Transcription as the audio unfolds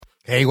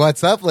Hey,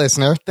 what's up,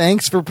 listener?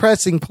 Thanks for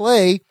pressing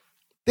play.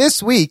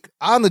 This week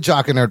on the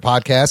Jock and Nerd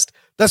podcast,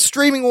 the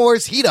streaming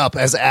wars heat up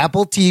as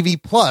Apple TV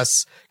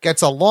Plus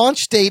gets a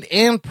launch date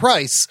and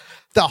price.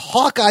 The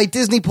Hawkeye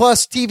Disney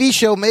Plus TV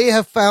show may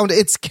have found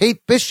its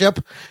Kate Bishop,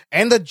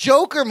 and the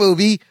Joker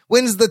movie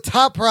wins the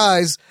top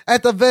prize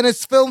at the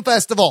Venice Film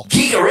Festival.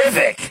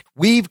 Geekerific!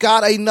 We've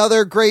got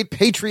another great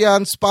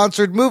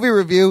Patreon-sponsored movie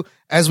review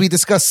as we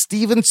discuss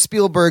Steven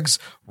Spielberg's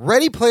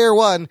Ready Player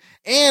One,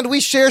 and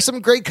we share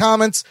some great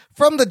comments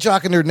from the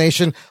Jock and Nerd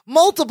Nation,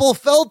 multiple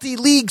Felty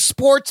League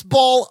sports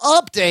ball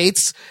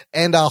updates,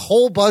 and a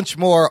whole bunch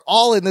more,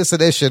 all in this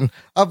edition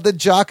of the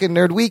Jock and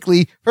Nerd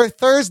Weekly for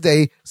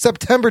Thursday,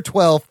 September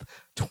 12th,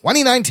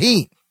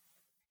 2019.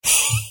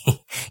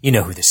 You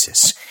know who this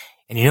is,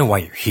 and you know why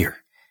you're here.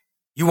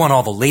 You want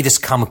all the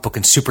latest comic book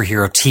and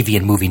superhero TV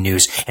and movie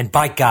news, and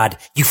by God,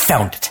 you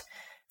found it.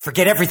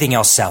 Forget everything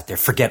else out there.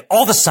 Forget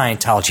all the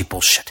Scientology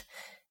bullshit.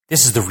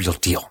 This is the real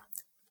deal.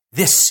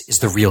 This is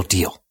the real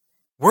deal.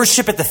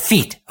 Worship at the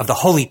feet of the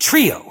holy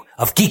trio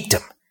of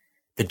geekdom,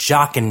 the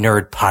Jock and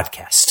Nerd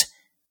podcast.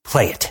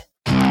 Play it.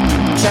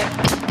 Check.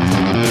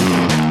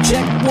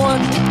 Check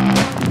one.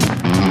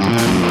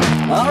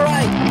 All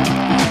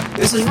right.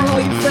 This is for all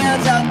you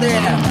fans out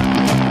there.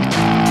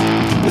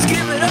 Let's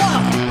give it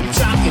up. We're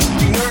jocking,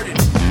 we nerding.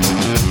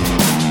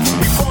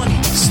 We're funny,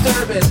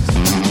 disturbing.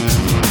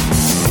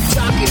 We're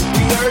jocking,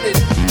 we nerding.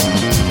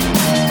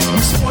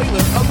 We're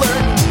spoiler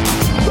alert.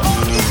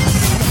 Oh yeah.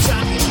 We're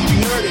jocking, we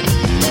nerding.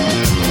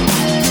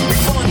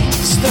 We're funny,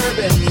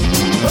 disturbing.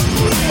 Oh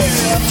yeah.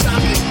 We're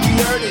jocking, we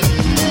nerding.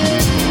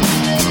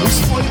 We're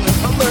spoiler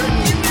alert.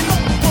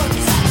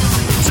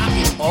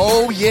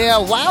 Oh, yeah.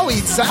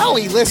 Wowie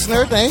zowie,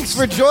 listener. Thanks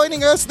for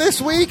joining us this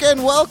week,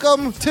 and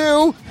welcome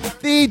to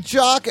the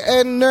Jock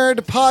and Nerd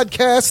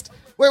podcast,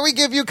 where we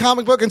give you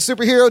comic book and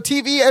superhero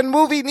TV and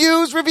movie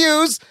news,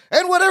 reviews,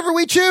 and whatever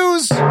we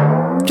choose.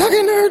 Jock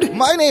and Nerd.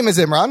 My name is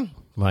Imran.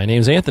 My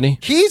name's Anthony.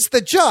 He's the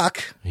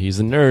Jock. He's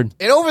the nerd.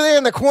 And over there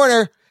in the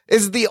corner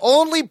is the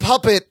only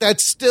puppet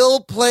that's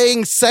still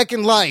playing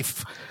Second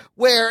Life,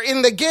 where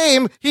in the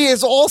game, he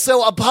is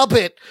also a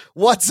puppet.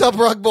 What's up,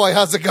 Rug Boy?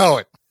 How's it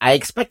going? I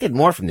expected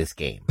more from this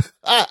game.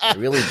 I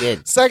really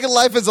did. Second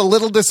Life is a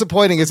little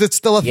disappointing. Is it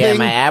still a thing? Yeah,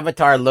 my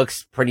avatar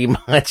looks pretty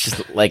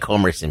much like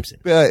Homer Simpson.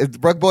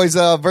 Rug Boy's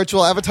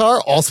virtual avatar,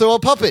 also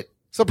a puppet.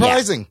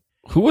 Surprising.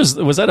 Who was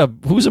that?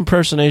 Whose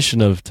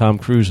impersonation of Tom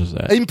Cruise was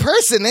that?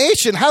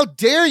 Impersonation? How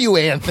dare you,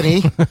 Anthony?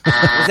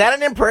 Was that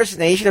an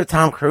impersonation of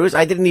Tom Cruise?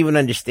 I didn't even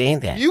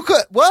understand that. You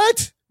could,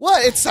 what?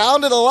 What? It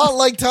sounded a lot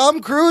like Tom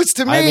Cruise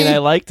to me. I mean, I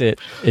liked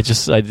it. It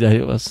just,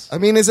 it was. I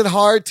mean, is it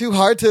too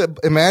hard to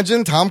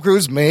imagine Tom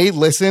Cruise may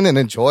listen and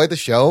enjoy the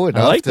show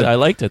enough? I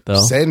liked it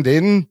though. Send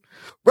in.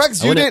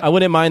 Rex, I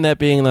wouldn't mind that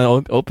being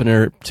the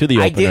opener to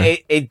the opener.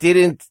 It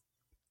didn't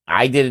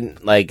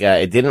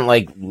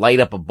light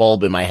up a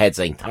bulb in my head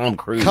saying Tom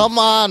Cruise. Come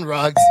on,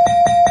 Ruggs.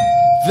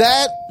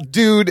 That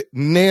dude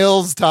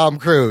nails Tom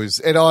Cruise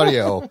in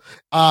audio.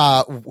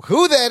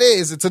 Who that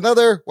is, it's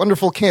another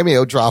wonderful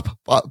cameo drop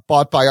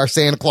bought by our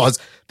Santa Claus.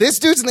 This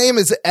dude's name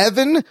is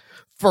Evan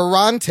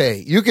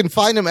Ferrante. You can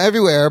find him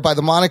everywhere by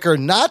the moniker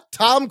Not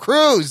Tom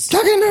Cruise.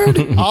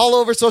 All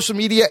over social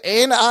media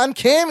and on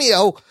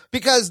Cameo,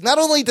 because not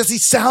only does he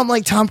sound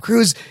like Tom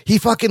Cruise, he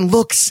fucking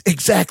looks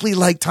exactly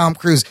like Tom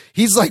Cruise.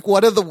 He's like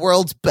one of the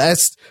world's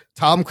best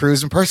Tom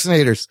Cruise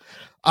impersonators.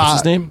 What's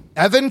his name?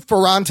 Evan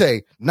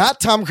Ferrante,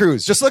 not Tom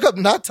Cruise. Just look up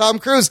Not Tom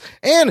Cruise.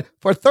 And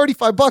for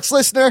 $35,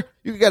 listener,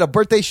 you can get a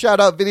birthday shout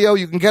out video.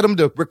 You can get him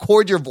to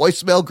record your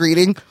voicemail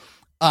greeting.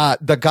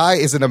 The guy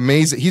is an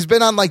amazing. He's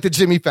been on like the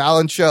Jimmy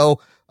Fallon show.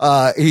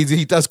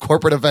 He does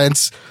corporate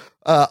events.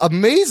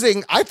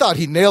 Amazing. I thought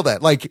he nailed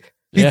that. Like,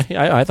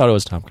 I thought it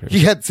was Tom Cruise.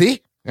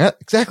 Yeah,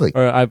 exactly.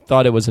 Or I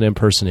thought it was an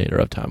impersonator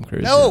of Tom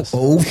Cruise. No, yes.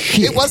 oh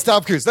shit, it was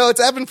Tom Cruise. No, it's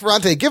Evan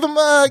Ferrante. Give him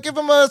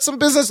some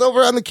business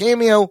over on the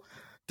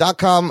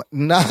Cameo.com.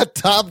 Not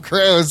Tom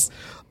Cruise.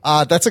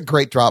 That's a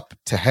great drop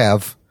to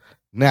have.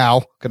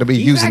 Now, going to be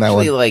using that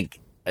one.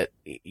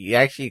 He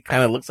actually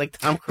kind of looks like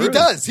Tom Cruise.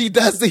 He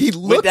does. He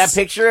looks. With that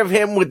picture of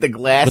him with the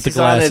glasses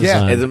on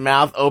his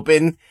mouth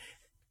open,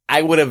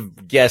 I would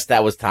have guessed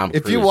that was Tom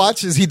Cruise. If you watch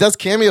he does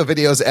cameo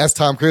videos as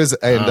Tom Cruise,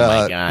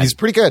 and he's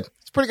pretty good.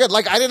 It's pretty good.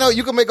 Like, I didn't know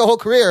you could make a whole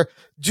career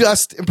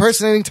just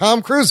impersonating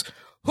Tom Cruise.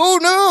 Who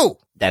knew?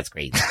 That's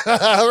great.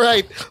 All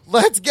right,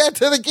 let's get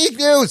to the geek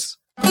news.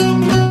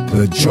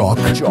 The Jock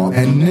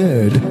and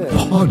Nerd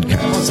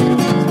podcast.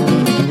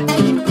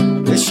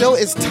 This show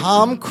is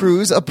Tom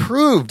Cruise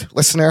approved,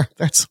 listener.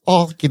 That's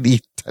all you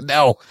need to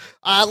know.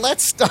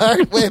 Let's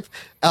start with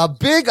a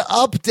big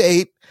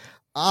update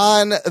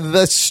on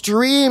the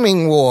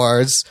streaming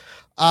wars.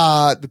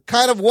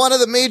 Kind of one of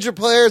the major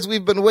players,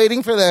 we've been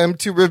waiting for them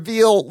to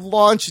reveal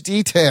launch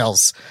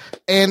details.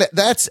 And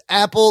that's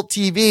Apple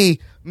TV.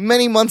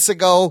 Many months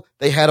ago,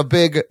 they had a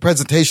big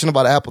presentation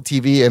about Apple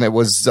TV, and it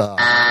was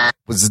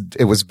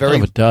very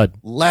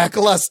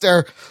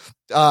lackluster.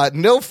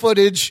 No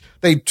footage.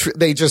 They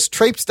just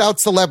traipsed out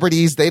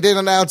celebrities. They didn't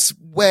announce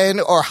when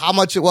or how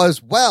much it was.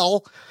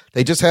 Well,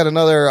 They just had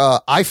another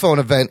iPhone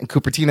event in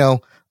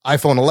Cupertino,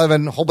 iPhone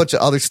 11, a whole bunch of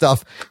other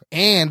stuff.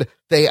 And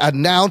they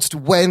announced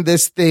when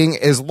this thing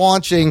is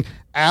launching.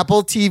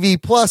 Apple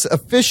TV Plus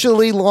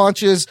officially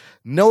launches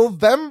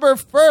November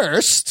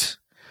 1st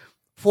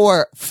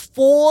for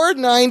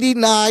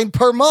 $4.99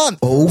 per month.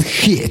 Oh,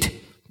 shit.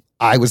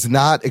 I was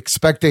not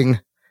expecting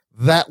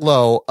that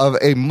low of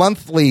a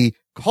monthly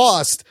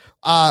cost.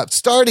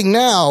 Starting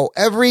now,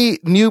 every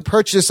new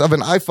purchase of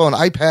an iPhone,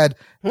 iPad,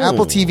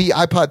 Apple TV,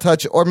 iPod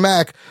Touch, or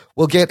Mac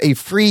will get a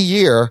free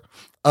year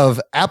of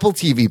Apple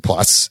TV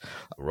Plus.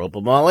 Rope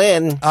them all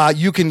in.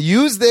 You can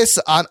use this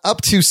on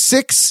up to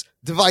 6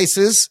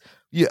 devices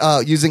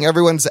using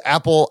everyone's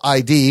Apple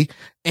ID.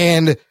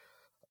 And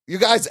you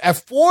guys, at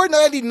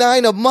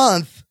 $4.99 a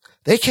month,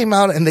 they came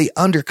out and they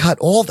undercut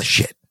all the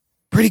shit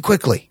pretty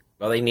quickly.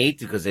 Well, they need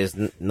to because there's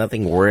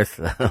nothing worth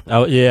more than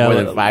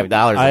 $5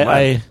 a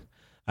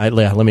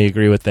month. Let me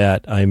agree with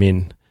that. I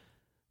mean,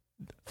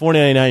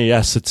 $4.99,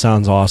 yes, it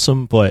sounds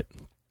awesome, but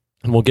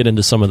and we'll get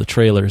into some of the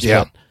trailers.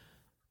 Yeah. But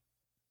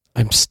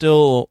I'm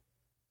still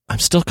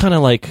kind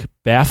of like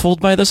baffled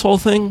by this whole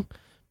thing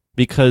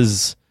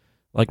because,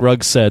 like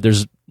Ruggs said,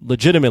 there's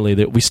legitimately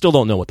that we still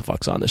don't know what the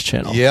fuck's on this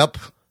channel. Yep.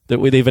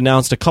 They've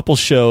announced a couple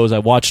shows. I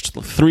watched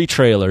 3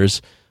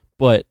 trailers,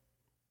 but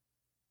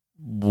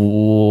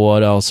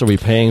what else are we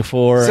paying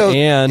for? So,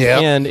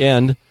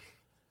 and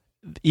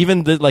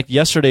even like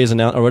yesterday's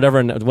announcement or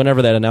whatever,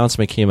 whenever that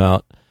announcement came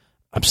out,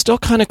 I'm still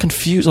kind of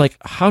confused. Like,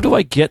 how do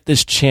I get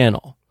this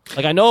channel?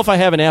 Like, I know if I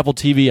have an Apple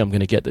TV, I'm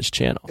going to get this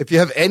channel. If you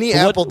have any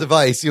Apple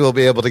device, you will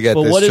be able to get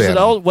this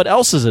channel. What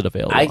else is it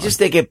available? I just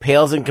think it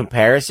pales in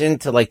comparison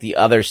to like the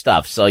other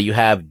stuff. So you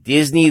have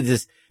Disney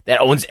that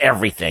owns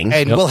everything,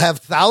 and will have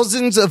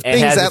thousands of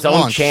things it has at its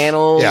own launch.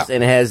 channels,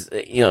 and it has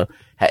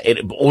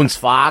it owns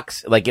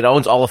Fox, like it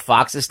owns all of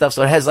Fox's stuff.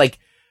 So it has like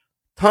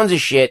tons of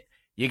shit.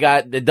 You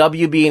got the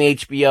WB and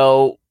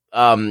HBO,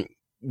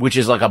 which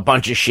is like a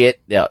bunch of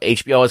shit.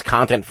 HBO has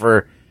content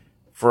for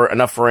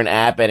enough for an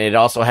app, and it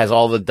also has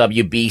all the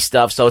WB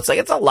stuff. So it's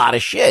a lot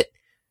of shit.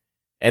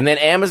 And then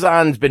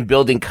Amazon's been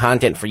building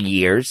content for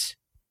years,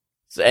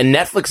 and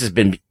Netflix has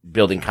been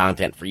building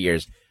content for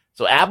years.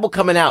 So Apple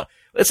coming out,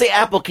 let's say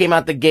Apple came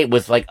out the gate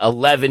with like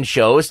 11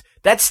 shows.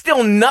 That's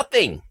still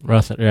nothing.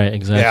 Right,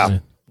 exactly. Yeah.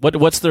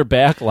 What's their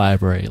back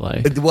library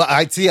like? Well,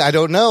 I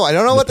don't know. I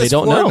don't know what they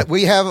don't know.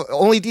 We have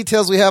only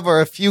details we have are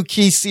a few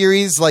key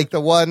series, like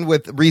the one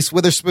with Reese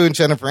Witherspoon,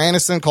 Jennifer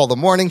Aniston, called The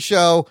Morning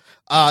Show.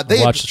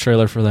 They watched the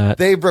trailer for that.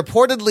 They've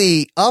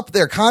reportedly upped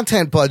their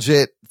content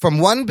budget from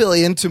 $1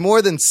 billion to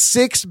more than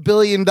 $6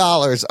 billion,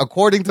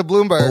 according to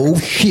Bloomberg. Oh,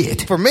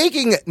 shit. For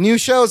making new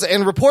shows,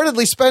 and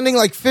reportedly spending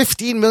like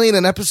 $15 million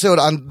an episode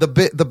on the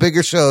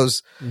bigger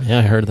shows. Yeah,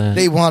 I heard that.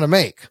 They want to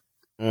make.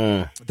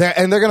 They're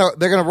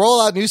gonna roll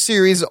out new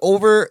series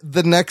over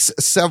the next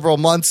several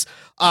months.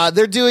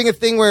 They're doing a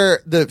thing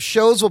where the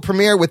shows will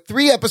premiere with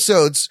 3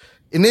 episodes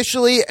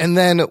initially, and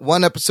then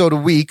 1 episode a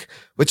week,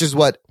 which is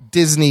what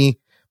Disney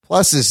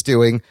Plus is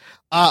doing.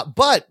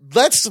 But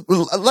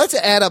let's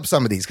add up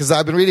some of these, because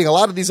I've been reading a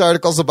lot of these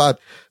articles about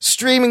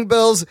streaming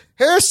bills.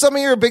 Here are some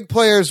of your big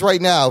players right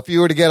now. If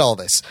you were to get all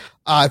this,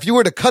 if you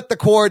were to cut the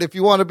cord, if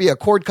you want to be a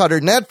cord cutter,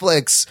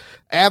 Netflix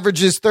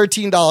averages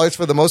 $13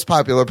 for the most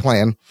popular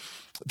plan.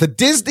 The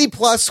Disney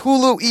Plus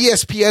Hulu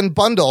ESPN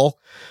bundle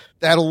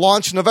that'll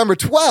launch November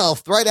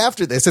 12th, right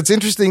after this. It's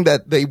interesting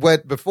that they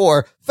went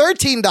before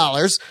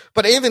 $13.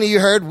 But Anthony, you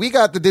heard we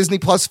got the Disney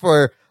Plus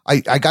for, I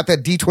got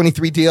that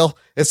D23 deal.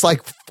 It's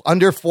like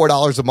under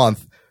 $4 a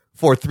month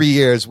for 3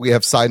 years. We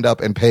have signed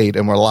up and paid,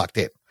 and we're locked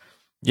in.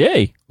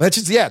 Yay. That's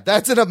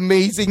an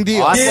amazing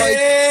deal. Awesome.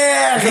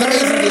 It's an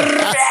amazing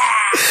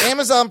deal.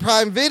 Amazon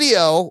Prime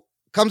Video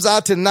comes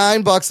out to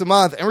 $9 a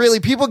month. And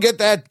really, people get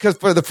that because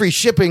for the free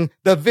shipping,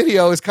 the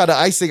video is kind of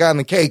icing on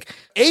the cake.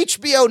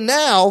 HBO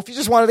Now, if you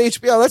just wanted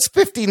HBO, that's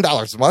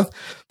 $15 a month.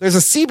 There's a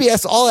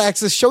CBS All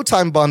Access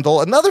Showtime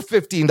bundle, another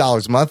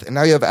 $15 a month. And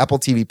now you have Apple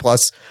TV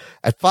Plus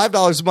at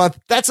 $5 a month.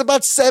 That's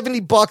about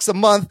 $70 a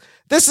month.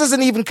 This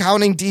isn't even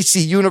counting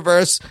DC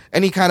Universe,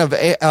 any kind of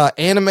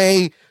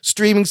anime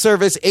streaming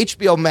service,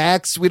 HBO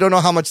Max. We don't know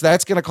how much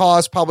that's going to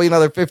cost, probably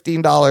another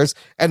 $15,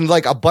 and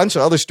like a bunch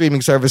of other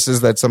streaming services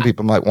that some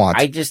people might want.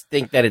 I just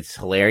think that it's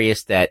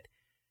hilarious that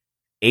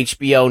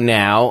HBO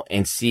Now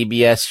and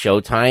CBS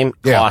Showtime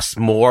costs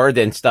more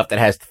than stuff that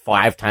has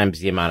 5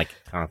 times the amount of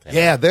content.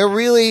 Yeah, they're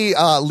really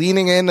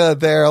leaning into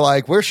their,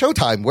 like, we're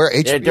Showtime, we're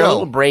HBO. They're a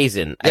little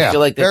brazen. Yeah, I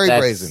feel like very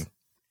brazen.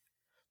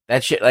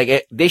 That shit,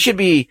 like, they should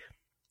be,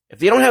 if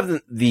they don't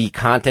have the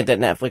content that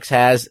Netflix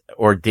has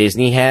or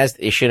Disney has,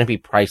 it shouldn't be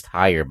priced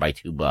higher by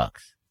 $2.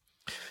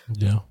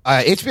 Yeah.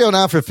 HBO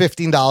Now for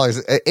 $15.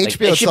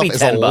 HBO itself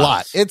is a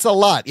lot. It's a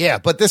lot, yeah.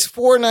 But this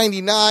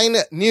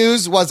 $4.99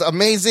 news was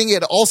amazing.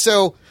 It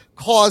also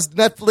caused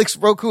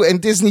Netflix, Roku, and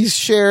Disney's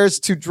shares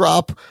to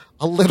drop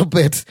a little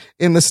bit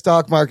in the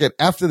stock market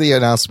after the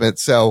announcement.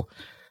 So,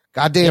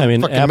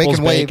 goddamn, fucking Apple's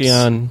making waves. banking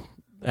on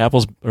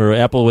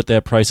Apple with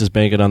that price is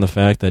banking on the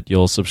fact that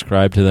you'll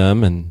subscribe to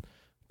them and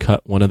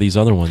cut one of these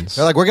other ones.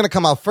 They're like, we're going to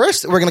come out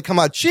first. We're going to come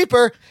out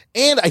cheaper.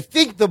 And I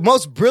think the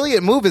most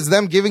brilliant move is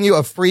them giving you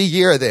a free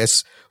year of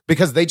this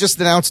because they just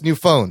announced new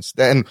phones.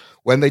 And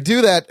when they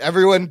do that,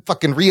 everyone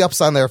fucking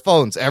re-ups on their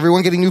phones.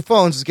 Everyone getting new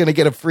phones is going to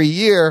get a free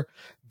year,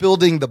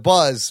 building the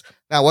buzz.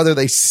 Now, whether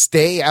they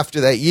stay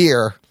after that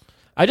year.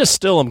 I just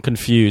still am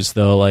confused,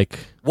 though. Like,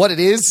 what it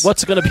is?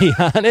 What's going to be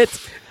on it?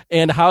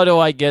 And how do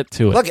I get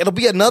to it? Look, it'll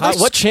be another.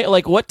 What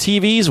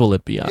TVs will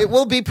it be on? It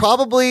will be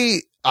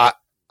probably.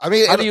 I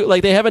mean, how do you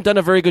like? They haven't done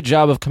a very good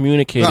job of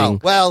communicating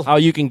how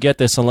you can get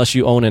this unless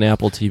you own an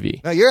Apple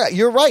TV. No,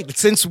 you're right.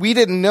 Since we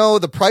didn't know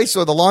the price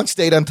or the launch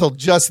date until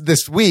just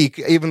this week,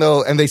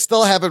 and they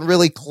still haven't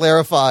really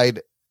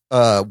clarified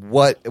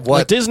what.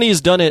 Like Disney's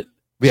done it.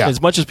 Yeah.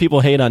 As much as people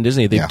hate on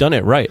Disney, they've done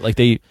it right. Like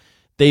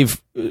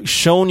they've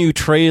shown you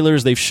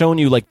trailers. They've shown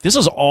you like this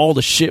is all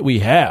the shit we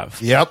have.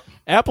 Yep.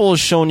 Apple has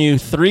shown you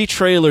 3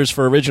 trailers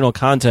for original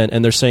content,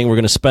 and they're saying we're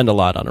going to spend a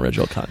lot on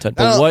original content.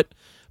 But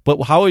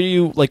But how are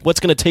you like? What's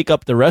going to take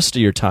up the rest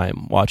of your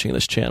time watching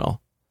this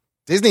channel?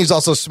 Disney's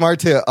also smart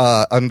to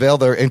unveil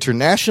their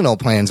international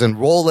plans and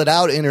roll it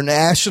out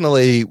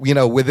internationally.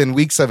 Within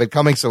weeks of it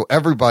coming, so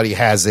everybody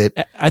has it.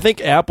 I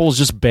think Apple's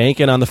just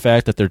banking on the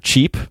fact that they're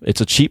cheap.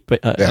 It's a cheap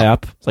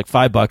app. It's like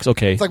 $5.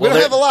 Okay, it's like we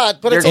don't have a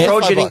lot, but it's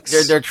only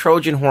 $5. They're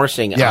Trojan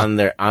horsing on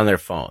their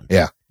phone.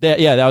 Yeah,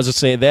 I was just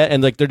saying that,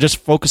 and like they're just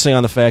focusing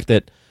on the fact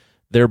that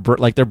they're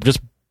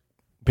just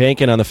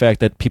banking on the fact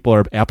that people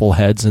are Apple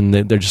heads and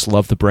they just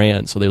love the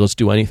brand, so let's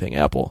do anything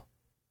Apple.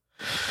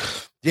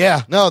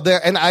 Yeah, no,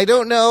 and I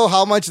don't know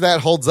how much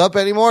that holds up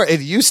anymore. It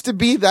used to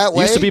be that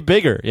way. It used to be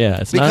bigger, yeah.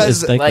 It's not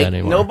as thick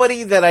anymore.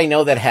 Nobody that I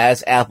know that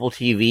has Apple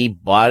TV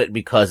bought it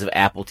because of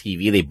Apple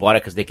TV. They bought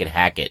it because they could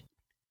hack it.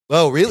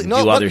 Oh, really? No,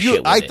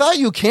 I thought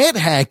you can't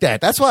hack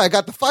that. That's why I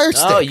got the Fire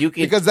Stick. Oh, you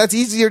can, because that's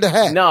easier to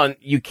hack. No,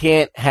 you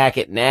can't hack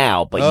it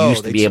now, but you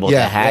used to be able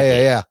to hack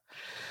it.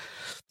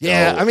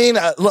 Yeah, I mean,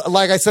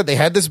 like I said, they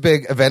had this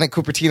big event at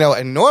Cupertino,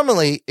 and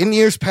normally in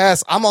years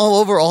past, I'm all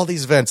over all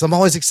these events. I'm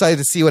always excited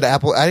to see what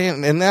Apple.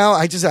 And now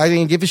I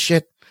didn't give a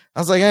shit. I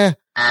was like,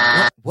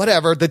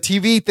 whatever. The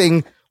TV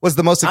thing was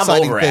the most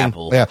exciting I'm over thing.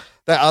 Apple. Yeah,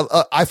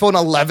 the iPhone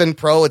 11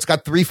 Pro. It's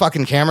got 3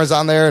 fucking cameras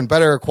on there and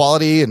better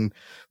quality, and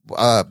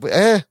all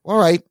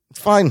right, it's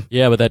fine.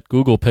 Yeah, but that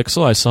Google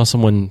Pixel, I saw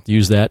someone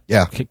use that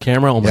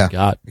camera. Oh my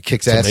god, it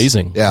kicks it's ass.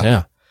 Amazing.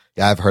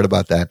 Yeah, I've heard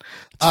about that.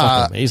 It's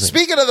fucking amazing.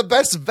 Speaking of the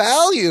best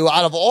value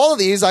out of all of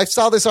these, I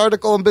saw this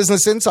article in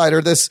Business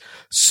Insider. This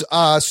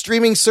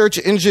streaming search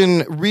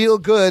engine Real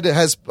Good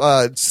has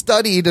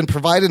studied and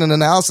provided an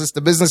analysis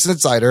to Business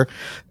Insider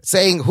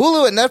saying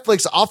Hulu and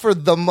Netflix offer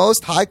the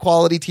most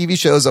high-quality TV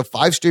shows of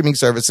 5 streaming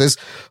services,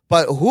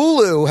 but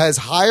Hulu has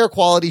higher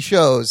quality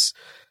shows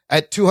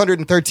at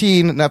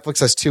 213.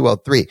 Netflix has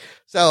 203.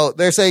 So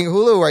they're saying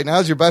Hulu right now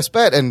is your best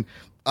bet. And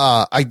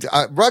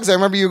Ruggs, I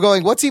remember you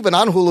going, what's even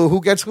on Hulu?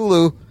 Who gets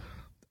Hulu?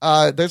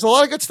 There's a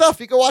lot of good stuff.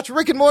 You can watch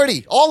Rick and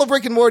Morty, all of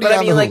Rick and Morty. But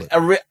I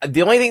mean,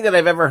 the only thing that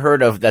I've ever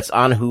heard of that's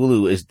on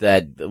Hulu is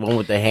the one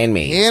with the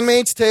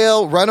Handmaid's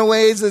Tale.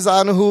 Runaways is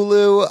on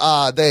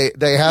Hulu.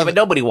 They have, but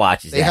nobody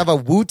watches. They have a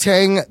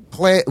Wu-Tang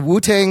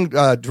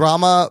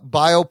drama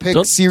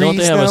biopic series.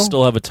 Don't they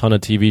still have a ton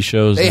of TV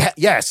shows?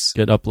 Yes,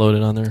 get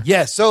uploaded on there.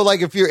 Yes. So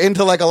like if you're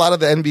into like a lot of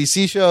the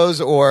NBC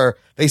shows, or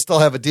they still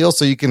have a deal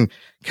so you can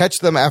catch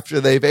them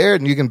after they've aired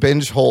and you can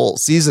binge whole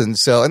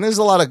seasons. So, and there's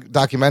a lot of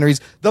documentaries.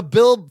 The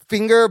Bill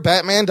Finger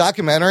Batman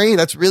documentary,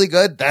 that's really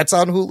good. That's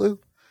on Hulu.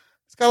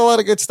 It's got a lot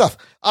of good stuff.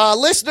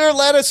 Listener,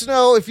 let us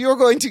know if you're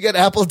going to get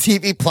Apple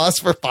TV Plus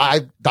for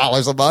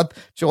 $5 a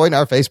month. Join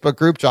our Facebook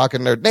group, Jock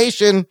and Nerd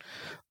Nation.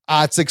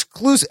 It's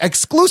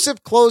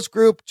exclusive closed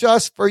group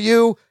just for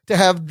you to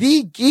have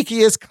the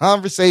geekiest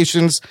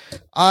conversations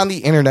on the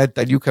internet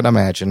that you can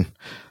imagine.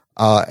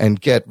 And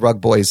get Rug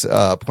Boy's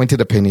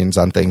pointed opinions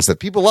on things that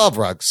people love.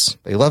 Rugs,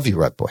 they love you,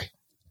 Rug Boy.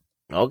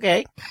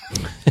 Okay,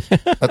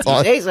 that's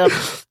all.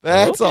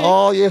 That's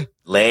all you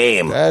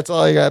lame. That's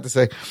all you got to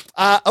say.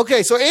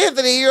 Okay, so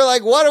Anthony, you're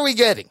like, what are we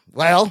getting?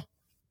 Well,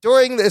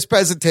 during this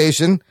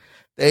presentation,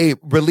 they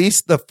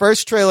released the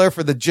first trailer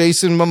for the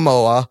Jason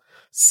Momoa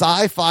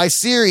sci-fi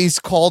series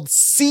called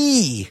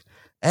See.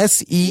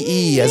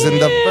 S-E-E, as in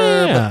the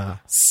verb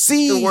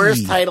see. The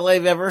worst title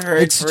I've ever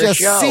heard. It's just a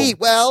show. See.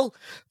 Well,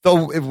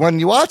 when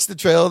you watch the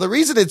trailer, the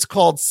reason it's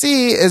called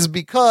See is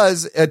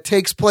because it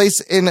takes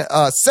place in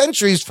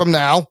centuries from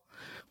now,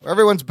 where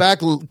everyone's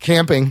back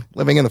camping,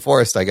 living in the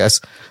forest, I guess.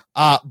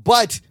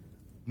 But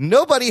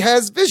nobody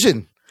has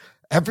vision.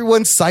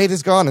 Everyone's sight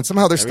is gone, and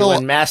somehow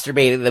Everyone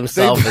masturbated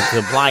themselves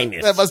into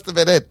blindness. That must have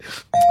been it.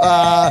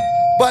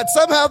 But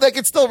somehow they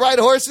can still ride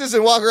horses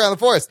and walk around the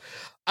forest.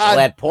 All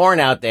that porn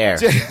out there.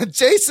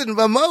 Jason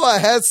Momoa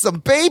has some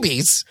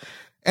babies,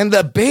 and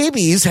the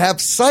babies have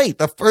sight.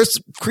 The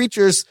first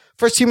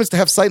humans to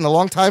have sight in a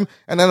long time,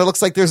 and then it looks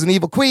like there's an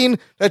evil queen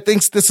that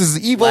thinks this is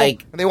evil,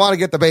 and they want to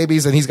get the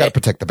babies, and he's got to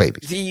protect the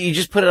babies. See, you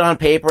just put it on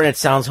paper, and it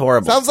sounds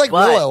horrible. Sounds like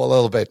Willow a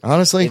little bit,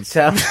 honestly. It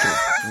sounds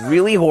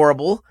really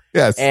horrible.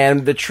 Yes.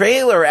 And the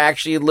trailer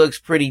actually looks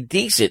pretty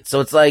decent. So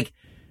it's like,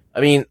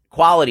 I mean,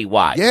 quality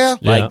wise. Yeah.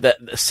 Like the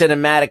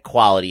cinematic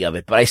quality of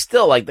it. But I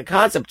still like the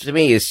concept to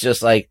me is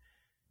just like,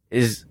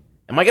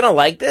 am I going to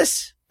like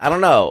this? I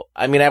don't know.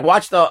 I mean, I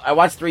watched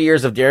 3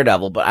 years of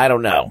Daredevil, but I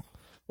don't know.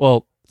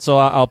 Well, so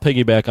I'll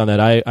piggyback on that.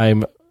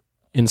 I'm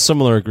in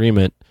similar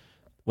agreement.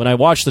 When I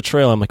watched the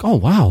trailer, I'm like, oh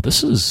wow,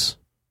 this is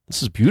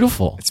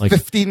beautiful. It's like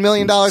 $15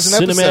 million an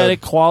cinematic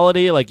episode.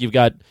 quality. Like you've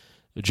got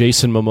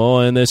Jason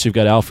Momoa in this, you've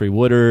got Alfred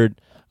Woodard,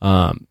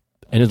 and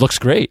it looks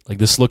great. Like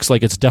this looks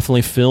like it's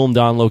definitely filmed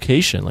on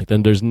location. Like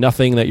then there's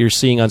nothing that you're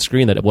seeing on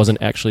screen that it wasn't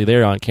actually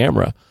there on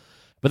camera.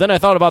 But then I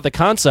thought about the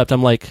concept.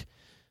 I'm like,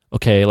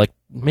 okay, like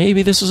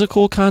maybe this is a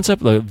cool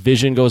concept. The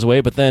vision goes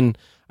away, but then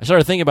I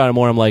started thinking about it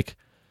more. I'm like,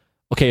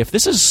 okay, if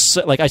this is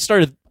like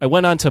I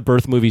went on to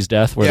Birth Movies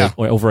Death where they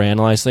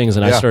overanalyze things,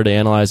 and I started to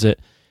analyze it,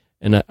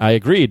 and I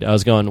agreed. I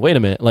was going, wait a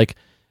minute, like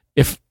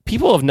if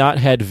people have not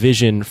had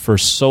vision for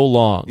so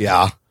long,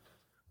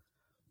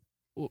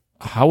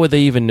 how would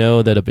they even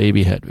know that a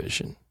baby had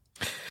vision?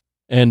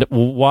 And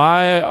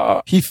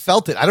why? He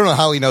felt it. I don't know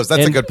how he knows.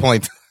 That's a good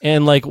point.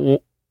 And like,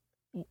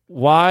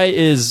 why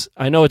is,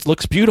 I know it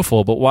looks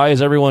beautiful, but why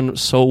is everyone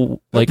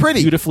so like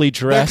pretty. beautifully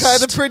dressed? They're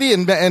kind of pretty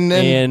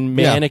and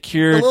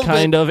manicured,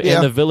 kind of,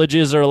 and the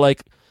villages are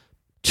like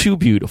too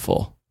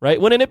beautiful, right?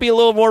 Wouldn't it be a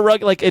little more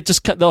rugged? Like it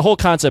just, the whole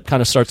concept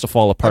kind of starts to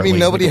fall apart. I mean,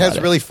 nobody has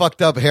really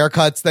fucked up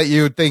haircuts that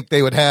you would think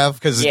they would have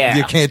because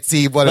you can't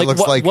see what it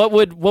looks like. What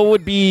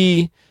would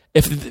be,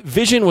 if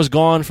vision was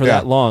gone for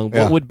that long,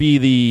 what would be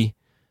the,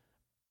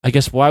 I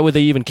guess, why would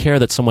they even care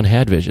that someone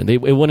had vision? It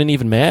wouldn't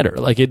even matter.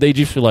 Like they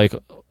just feel like,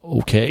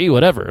 okay,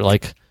 whatever.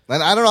 Like,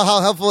 and I don't know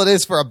how helpful it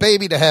is for a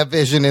baby to have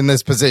vision in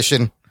this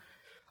position.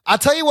 I'll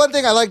tell you one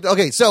thing I like.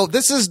 Okay, so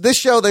this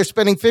show. They're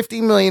spending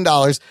 $15 million.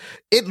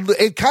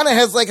 It kind of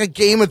has like a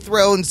Game of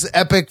Thrones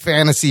epic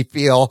fantasy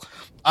feel.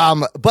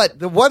 But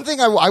the one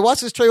thing I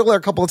watched this trailer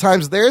a couple of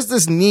times. There's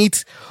this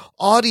neat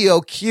audio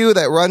cue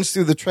that runs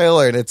through the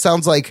trailer, and it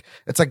sounds like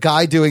it's a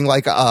guy doing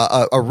like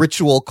a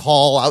ritual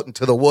call out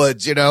into the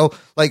woods, you know,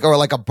 like, or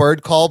like a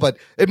bird call. But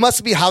it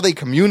must be how they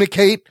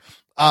communicate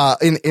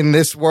in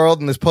this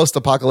world, in this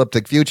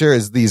post-apocalyptic future,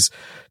 is these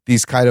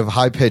kind of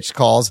high-pitched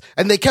calls.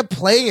 And they kept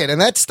playing it, and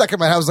that stuck in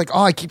my head. I was like,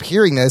 oh, I keep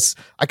hearing this.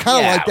 I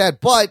kind of like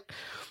that, but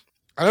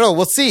I don't know.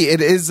 We'll see.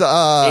 It is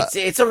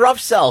it's a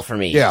rough sell for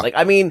me. Yeah. Like,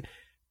 I mean,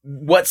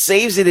 what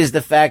saves it is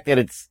the fact that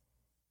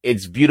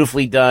it's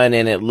beautifully done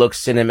and it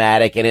looks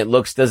cinematic and it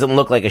doesn't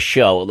look like a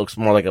show. It looks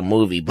more like a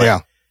movie.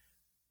 But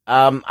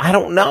I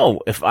don't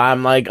know if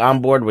I'm like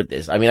on board with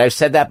this. I mean, I've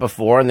said that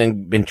before and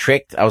then been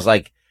tricked. I was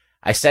like,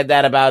 I said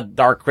that about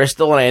Dark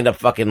Crystal and I ended up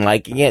fucking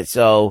liking it.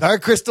 So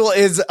Dark Crystal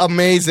is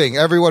amazing.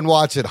 Everyone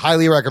watch it.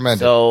 Highly recommend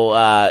it.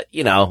 So,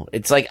 you know,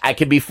 it's like I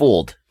could be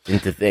fooled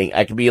into things.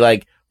 I could be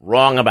like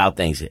wrong about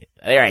things.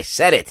 There, I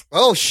said it.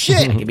 Oh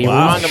shit! I could be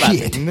wrong about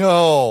it.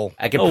 No,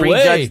 I could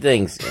prejudge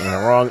things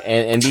and wrong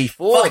and be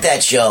fooled. Fuck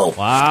that show.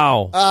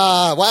 wow.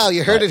 Wow,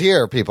 you heard it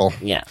here, people.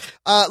 Yeah.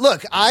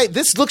 Look,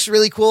 this looks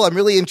really cool. I'm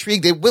really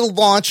intrigued. It will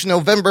launch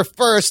November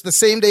 1st, the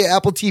same day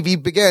Apple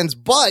TV begins.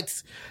 But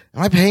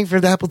am I paying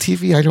for the Apple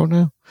TV? I don't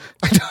know.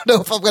 I don't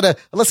know if I'm gonna,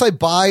 unless I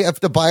have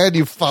to buy a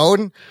new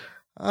phone.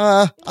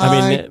 I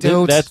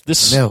mean,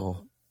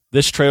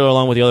 this trailer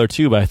along with the other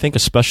two, but I think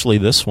especially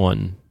this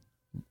one,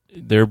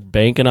 they're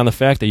banking on the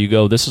fact that you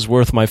go, this is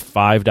worth my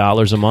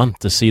 $5 a month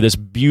to see this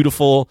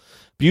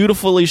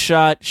beautifully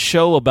shot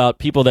show about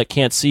people that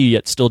can't see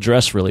yet still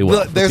dress really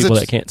well. There's people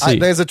that can't see.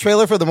 There's a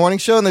trailer for the morning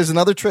show, and there's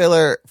another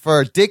trailer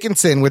for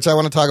Dickinson, which I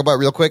want to talk about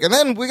real quick. And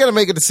then we got to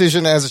make a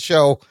decision as a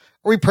show.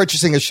 Are we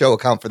purchasing a show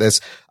account for this?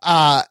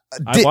 I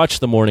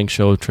watched the morning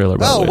show trailer.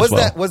 By the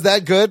way, was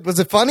that good? Was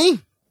it funny?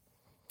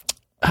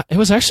 It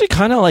was actually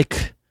kind of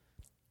like.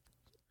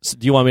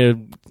 Do you want me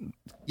to?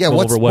 Yeah.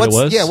 go over what it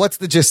was? Yeah. What's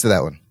the gist of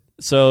that one?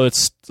 So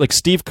it's like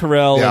Steve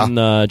Carell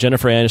and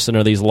Jennifer Aniston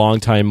are these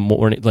longtime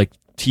morning like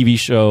TV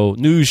show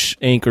news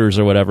anchors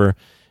or whatever,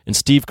 and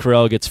Steve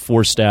Carell gets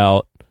forced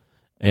out,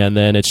 and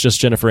then it's just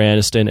Jennifer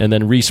Aniston, and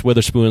then Reese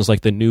Witherspoon is like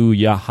the new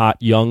hot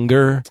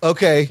younger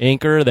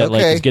anchor that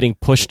like is getting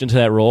pushed into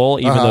that role,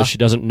 even though she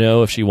doesn't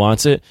know if she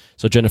wants it.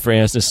 So Jennifer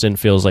Aniston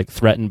feels like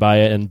threatened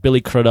by it, and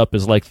Billy Crudup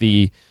is like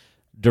the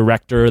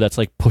director that's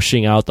like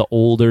pushing out the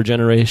older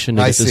generation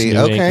to get this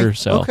new anchor.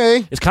 So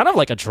it's kind of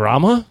like a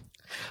drama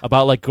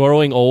about like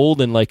growing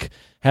old and like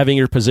having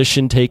your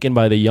position taken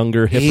by the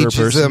younger, hipper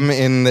person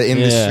in the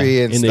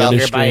industry and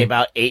stuff. By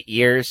about 8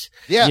 years.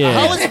 Yeah.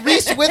 How is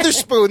Reese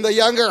Witherspoon the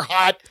younger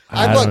hot?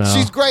 Look,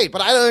 she's great,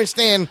 but I don't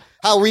understand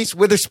how Reese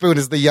Witherspoon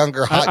is the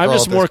younger hot. I'm girl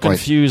just more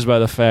confused by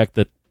the fact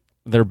that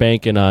they're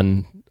banking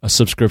on a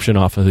subscription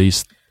off of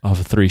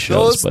 3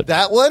 shows. But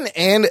that one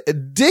and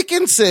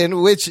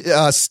Dickinson, which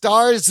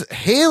stars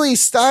Haley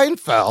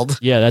Steinfeld.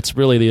 Yeah, that's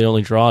really the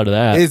only draw to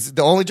that. Is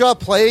the only draw,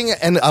 playing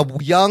a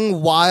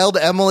young, wild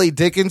Emily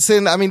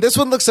Dickinson. I mean, this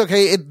one looks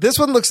okay. This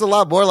one looks a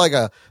lot more like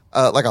a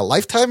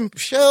Lifetime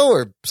show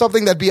or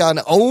something that'd be on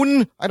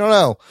OWN. I don't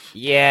know.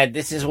 Yeah,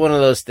 this is one of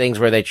those things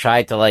where they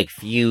tried to like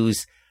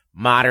fuse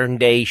modern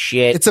day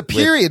shit. It's a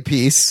period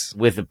piece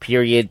with a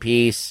period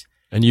piece.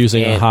 And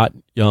using a And- hot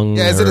young,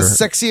 Yeah, is it a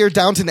sexier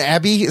Downton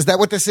Abbey? Is that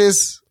what this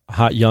is?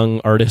 hot young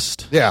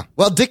artist? Yeah.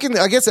 Well,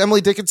 I guess Emily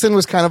Dickinson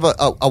was kind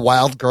of a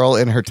wild girl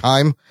in her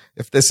time.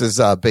 If this is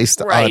based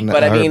Right, on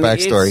but her I mean,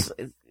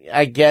 backstory.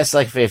 I guess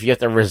like if you have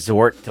to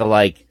resort to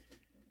like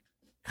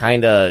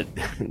kind of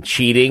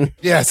cheating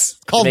Yes.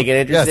 to Called, make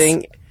it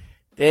interesting,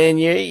 then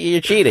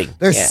you're cheating.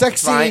 They're it's fine.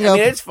 sexying I up-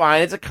 mean, it's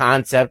fine. It's a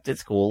concept.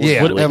 It's cool.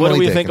 Yeah. What do Emily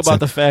we think Dickinson. about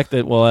the fact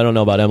that, well, I don't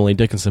know about Emily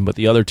Dickinson, but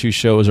the other two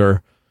shows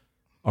are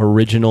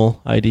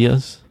original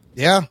ideas?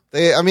 Yeah.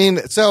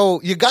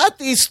 So you got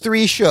these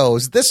 3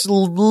 shows. This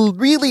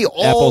really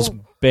all Apple's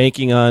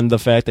banking on the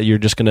fact that you're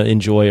just going to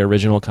enjoy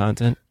original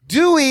content.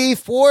 Do we,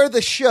 for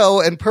the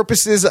show and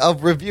purposes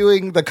of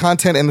reviewing the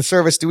content and the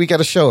service, do we get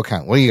a show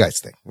account? What do you guys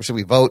think? Or should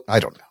we vote? I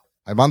don't know.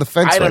 I'm on the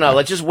fence. I right don't know. now.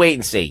 Let's just wait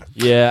and see.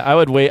 Yeah, I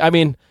would wait. I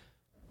mean,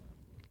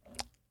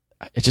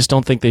 I just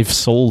don't think they've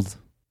sold.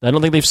 I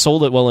don't think they've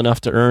sold it well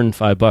enough to earn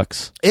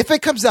 $5. If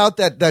it comes out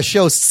that the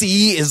show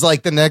C is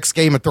like the next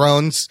Game of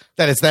Thrones,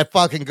 that it's that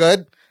fucking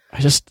good,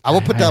 I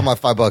will put down my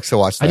 $5 to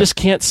watch that. I just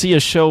can't see a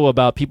show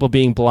about people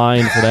being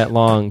blind for that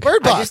long.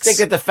 Bird Box. I just think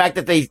that the fact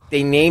that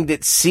they named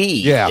it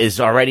C Yeah. is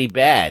already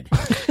bad.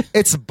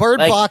 It's Bird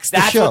Like, Box the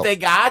that's show. what they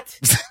got.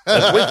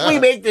 Like, why can we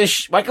make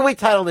this? Why can we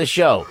title this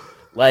show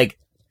like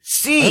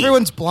C?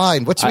 Everyone's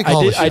blind. What should we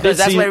call this? I did because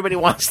that's see- what everybody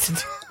wants to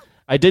do.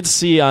 I did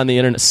see on the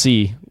internet.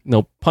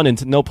 No pun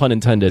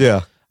intended.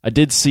 Yeah. I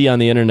did see on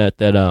the internet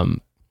that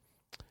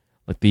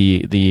like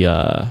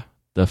the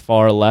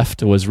far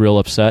left was real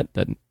upset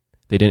that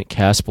they didn't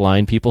cast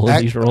blind people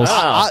in these roles.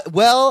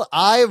 Well,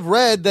 I've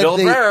read that Bill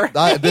Burr.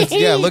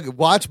 Look,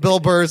 watch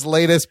Bill Burr's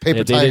latest Paper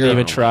Yeah, they Tiger. didn't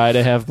even try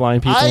to have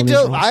blind people in these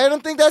roles. I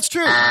don't think that's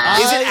true. Is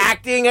it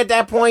acting at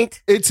that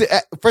point? It's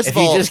first If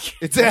of you all, just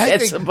it's get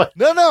acting. somebody-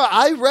 No.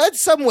 I read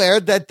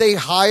somewhere that they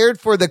hired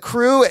for the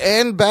crew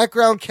and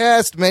background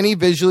cast many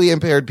visually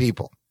impaired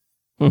people.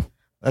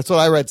 That's what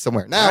I read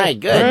somewhere. Now, All right,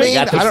 good. the They main-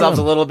 got I don't themselves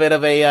a know. little bit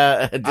of a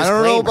disclaimer. I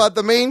don't know about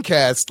the main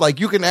cast. Like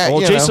you can add.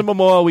 Well, you Jason know.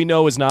 Momoa, we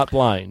know, is not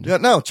blind. Yeah,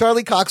 no,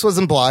 Charlie Cox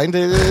wasn't blind.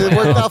 It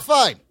worked out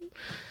fine.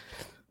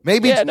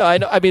 Maybe Yeah, no, I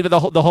know. I mean, the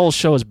whole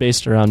show is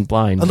based around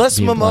blind. unless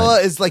being Momoa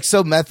blind. is like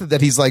so method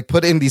that he's like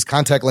put in these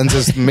contact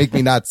lenses to make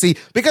me not see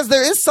because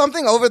there is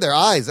something over their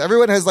eyes.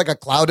 Everyone has like a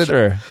clouded.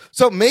 Sure.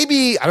 So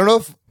maybe I don't know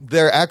if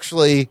they're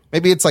actually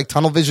maybe it's like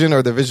tunnel vision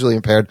or they're visually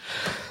impaired.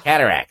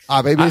 Cataracts.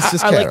 Maybe it's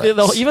just I like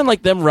cataracts. even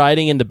like them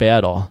riding into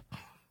battle.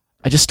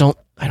 I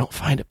don't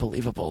find it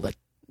believable that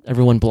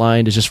everyone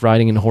blind is just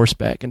riding in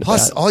horseback into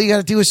Plus, battle. all you got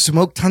to do is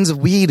smoke tons of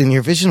weed and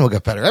your vision will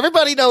get better.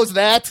 Everybody knows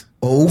that.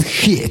 Oh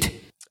shit.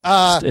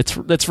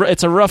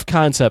 It's a rough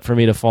concept for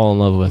me to fall in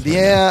love with.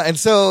 Yeah, and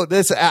so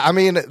this, I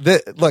mean,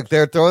 look,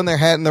 they're throwing their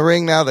hat in the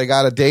ring now. They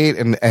got a date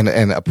and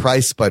a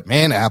price, but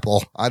man,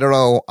 Apple, I don't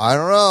know.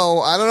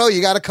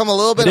 You got to come a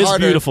little bit It is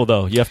harder. beautiful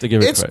though. You have to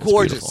give it It's credit.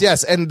 gorgeous, beautiful.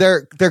 yes, and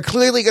they're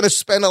clearly going to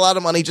spend a lot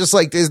of money, just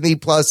like Disney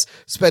Plus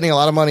spending a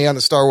lot of money on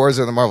the Star Wars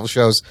and the Marvel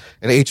shows,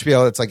 and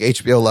HBO. It's like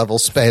HBO level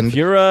spend. If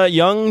you're a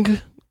young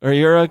or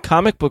you're a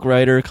comic book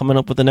writer coming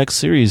up with the next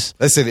series,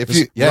 Listen, if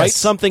just you write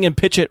something and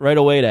pitch it right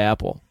away to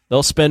Apple.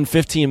 They'll spend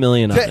 $15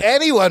 million on to it.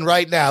 anyone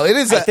right now, it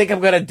is. I think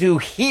I'm gonna do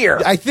here.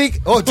 I think.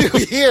 Oh, dude,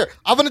 here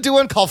I'm going to do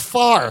one called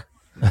Far.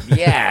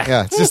 Yeah.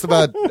 Yeah, it's just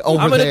about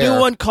over I'm going to there. do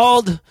one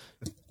called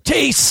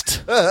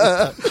Taste.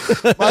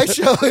 My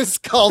show is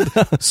called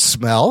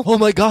Smell. Oh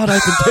my God, I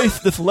can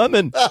taste this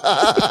lemon.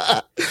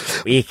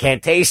 We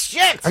can't taste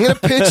shit. I'm going to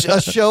pitch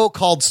a show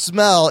called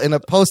Smell in a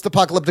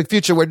post-apocalyptic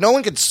future where no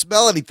one can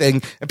smell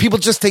anything and people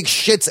just take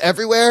shits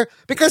everywhere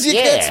because you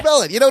can't Yeah.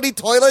 smell it. You don't need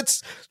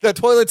toilets. The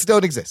toilets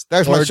don't exist.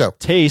 There's my Or show.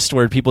 Taste,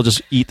 where people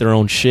just eat their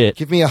own shit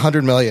Give me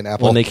 100 million,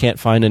 Apple. when they can't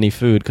find any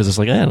food because it's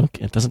like,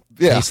 it doesn't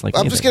taste like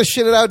I'm anything. just going to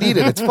shit it out and eat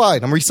it. It's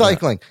fine. I'm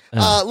recycling.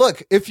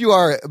 Look,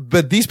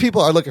 but these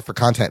people are looking for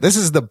content. This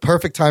is the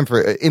perfect time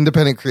for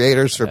independent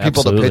creators, for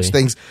people to Absolutely. pitch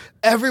things.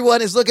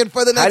 Everyone is looking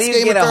for the next How do you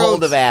Game get of a Thrones.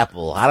 hold of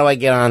Apple? How do I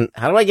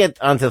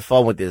get onto the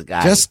phone with this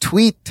guy? Just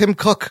tweet Tim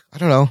Cook. I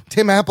don't know.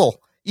 Tim Apple.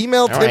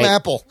 Email Tim right.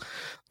 Apple.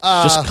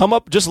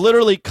 just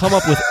literally come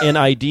up with an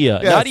idea.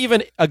 Yeah. Not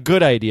even a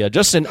good idea,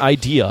 just an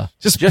idea.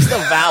 just a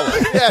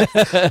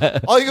vowel.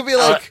 All you can be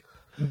like,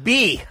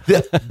 B.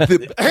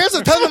 here's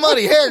a ton of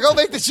money. Here, go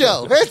make the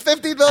show. Here's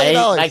 $15 million.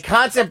 My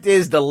concept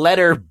is the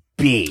letter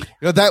B.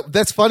 You know,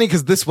 that's funny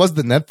because this was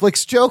the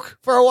Netflix joke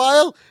for a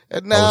while,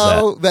 and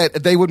now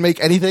that they would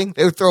make anything,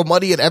 they would throw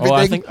money at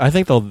everything. I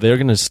think they're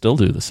going to still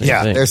do the same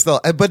Yeah, thing. they're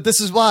still. But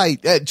this is why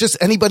just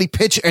anybody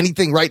pitch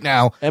anything right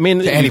now. I mean,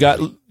 to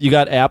anybody. you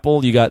got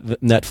Apple, you got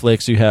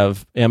Netflix, you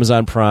have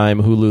Amazon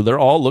Prime, Hulu. They're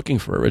all looking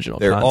for original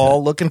They're content.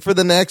 all looking for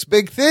the next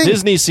big thing.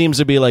 Disney seems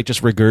to be like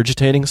just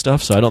regurgitating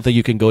stuff, so I don't think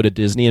you can go to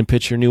Disney and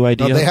pitch your new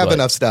idea. No, they have but-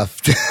 enough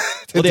stuff.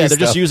 to Well, do yeah, they're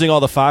just stuff. using all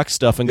the Fox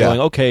stuff and Yeah.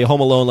 going, okay,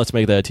 Home Alone, let's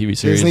make that a TV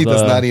series. Disney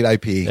does not need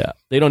IP. Yeah,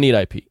 they don't need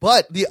IP.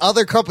 But the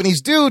other companies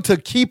do to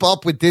keep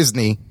up with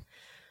Disney.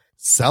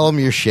 Sell them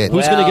your shit.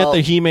 Who's going to get Well-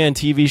 the He-Man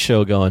TV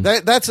show going?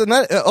 That's the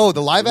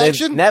live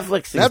action.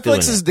 Netflix is doing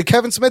it. the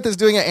Kevin Smith is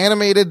doing an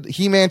animated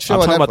He-Man show. I'm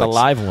on talking Netflix. about the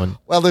live one.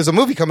 Well, there's a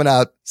movie coming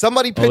out.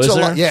 Somebody pitch is a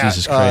there? yeah,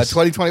 Jesus Christ.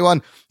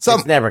 2021.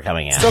 It's never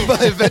coming out.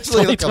 Somebody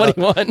eventually it'll come out.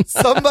 2021.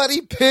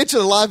 Somebody pitch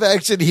a live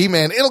action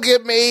He-Man. It'll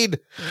get made.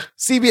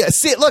 CBS.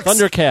 See, look,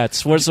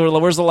 Thundercats. Where's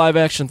the live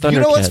action Thundercats? you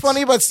know what's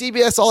funny about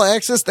CBS All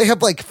Access? They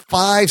have like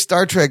 5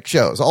 Star Trek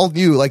shows, all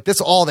new. Like that's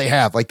all they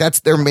have. Like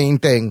that's their main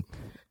thing.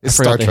 I Is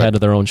forgot Star they Trek.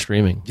 had their own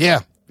streaming. Yeah.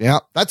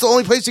 That's the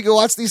only place you can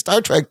watch these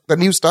the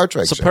new Star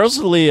Trek shows.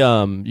 Supposedly,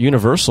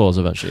 Universal is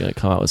eventually going to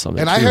come out with something.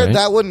 And I too, heard right?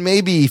 that one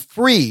may be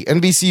free,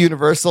 NBC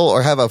Universal,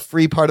 or have a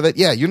free part of it.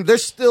 Yeah,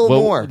 there's still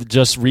Well, more.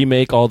 just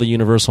remake all the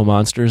Universal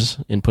monsters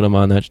and put them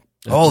on that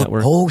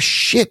network. Oh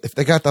shit! If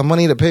they got the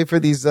money to pay for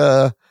these,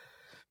 man,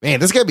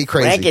 this is gonna be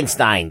crazy.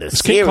 Frankenstein, the Is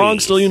series. King Kong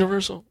still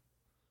Universal?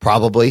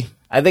 Probably.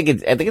 I think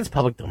it's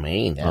public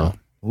domain now.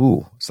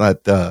 Ooh, it's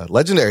not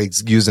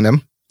Legendary's using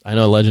him. I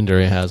know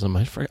Legendary has them.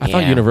 I thought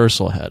Yeah.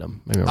 Universal had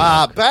them. Maybe I'm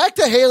wrong. Back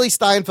to Haley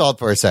Steinfeld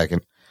for a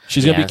second.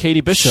 She's going to yeah. be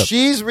Katie Bishop.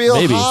 She's real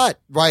Maybe. hot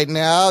right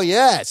now.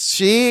 Yes,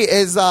 she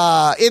is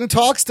in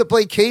talks to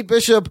play Kate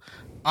Bishop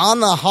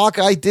on the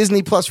Hawkeye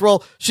Disney Plus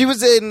role. She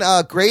was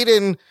great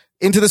in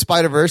Into the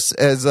Spider-Verse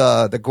as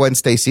the Gwen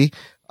Stacy.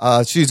 I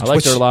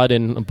liked her a lot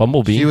in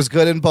Bumblebee. She was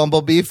good in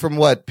Bumblebee from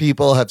what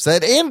people have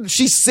said. And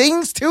she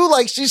sings too.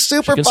 Like she's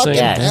super She can fucking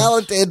sing, yeah.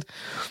 talented.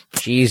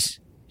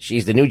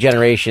 She's the new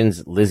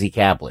generation's Lizzie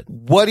Kaplan.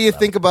 What do you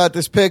think about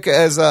this pick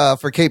as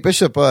for Kate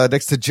Bishop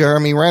next to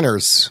Jeremy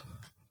Renners?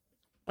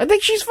 I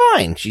think she's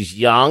fine. She's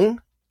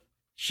young.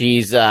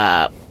 She's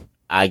I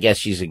guess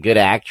she's a good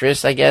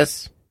actress, I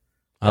guess.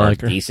 I Or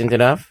like her. decent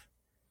enough.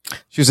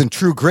 She was in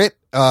True Grit,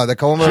 the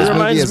Coen She Brothers movie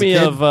reminds as a me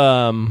kid. of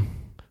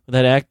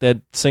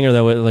that singer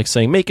that was like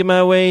saying "Making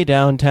My Way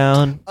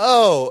Downtown."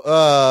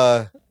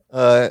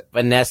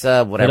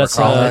 Vanessa, whatever.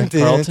 Vanessa Carlton.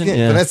 Carlton,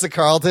 yeah. Vanessa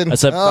Carlton.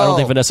 Except I don't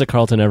think Oh. Vanessa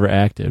Carlton ever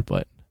acted,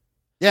 but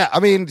Yeah, I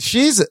mean,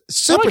 she's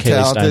super like Haley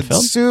talented,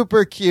 Steinfeld.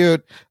 super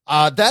cute.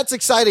 That's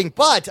exciting.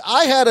 But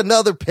I had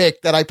another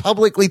pick that I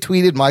publicly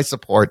tweeted my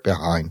support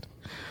behind.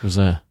 who's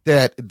that?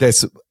 That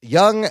this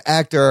young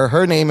actor,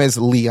 her name is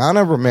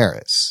Liana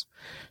Ramirez.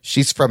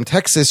 She's from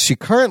Texas. She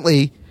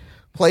currently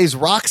plays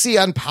Roxy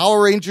on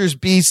Power Rangers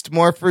Beast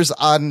Morphers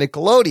on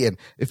Nickelodeon.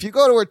 If you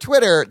go to her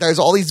Twitter, there's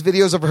all these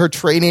videos of her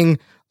training,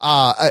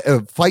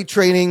 fight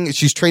training.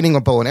 She's training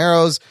with bow and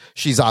arrows.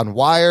 She's on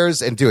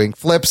wires and doing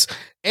flips.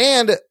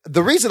 And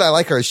the reason I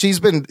like her is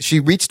she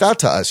reached out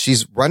to us.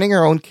 She's running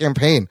her own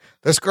campaign.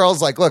 This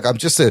girl's like, look, I'm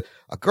just a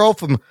girl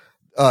from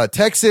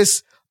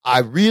Texas. I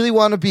really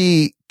want to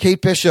be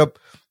Kate Bishop.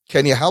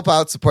 Can you help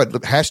out? Support the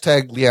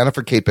hashtag Liana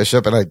for Kate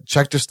Bishop. And I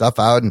checked her stuff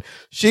out and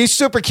she's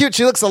super cute.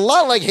 She looks a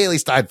lot like Haley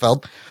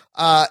Steinfeld.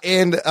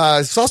 And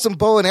saw some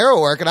bow and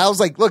arrow work. And I was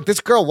like, look, this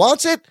girl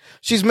wants it.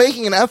 She's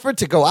making an effort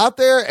to go out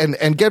there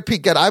and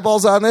get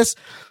eyeballs on this.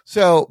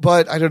 So,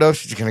 but I don't know if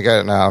she's going to get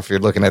it now if you're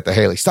looking at the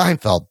Haley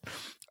Steinfeld.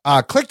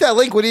 Click that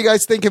link. What do you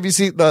guys think if you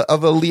see the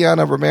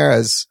Liana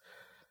Ramirez?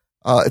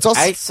 It's also,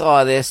 I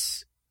saw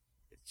this.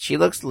 She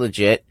looks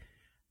legit.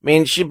 I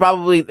mean,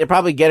 they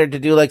probably get her to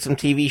do like some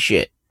TV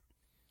shit.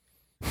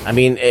 I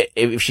mean,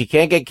 if she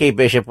can't get Kate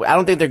Bishop, I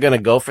don't think they're going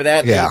to go for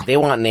that. Yeah. They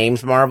want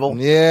names, Marvel.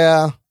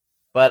 yeah,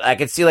 But I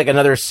could see like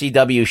another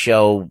CW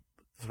show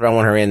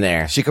throwing her in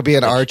there. she could be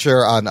an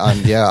archer on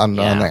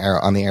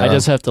the arrow. I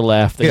just have to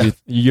laugh that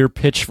your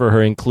pitch for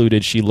her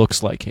included she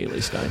looks like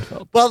Haley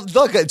Steinfeld. Well,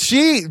 look,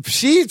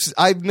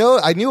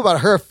 I knew about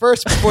her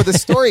first before the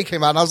story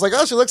came out, and I was like,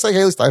 oh, she looks like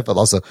Haley Steinfeld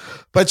also.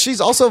 But she's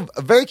also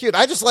very cute.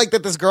 I just like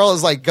that this girl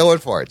is like going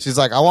for it. She's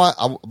like, I'd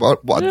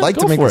like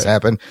to go make for this it.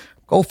 happen.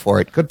 Go for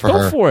it. Good for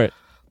her. Go for it.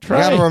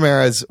 Try. Liana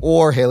Ramirez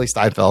or Haley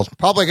Steinfeld.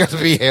 Probably going to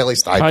be Haley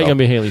Probably Steinfeld. gonna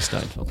be Haley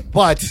Steinfeld.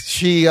 But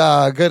she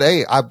good.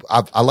 Hey,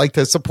 I like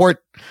to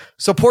support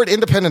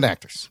independent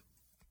actors.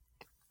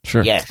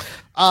 Sure. Yes.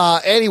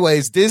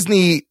 Anyways,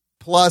 Disney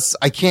Plus,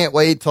 I can't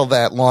wait till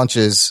that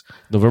launches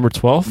November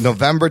 12th.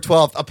 November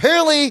 12th.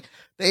 Apparently,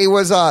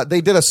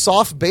 they did a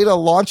soft beta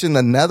launch in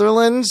the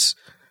Netherlands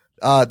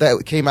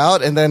that came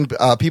out, and then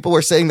people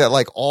were saying that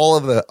like all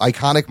of the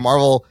iconic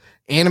Marvel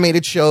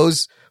animated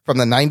shows from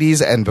the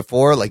 90s and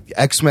before, like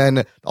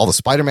X-Men, all the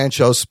Spider-Man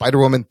shows,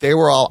 Spider-Woman, they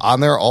were all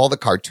on there, all the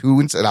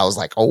cartoons, and I was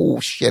like,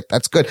 oh shit,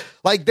 that's good.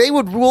 Like they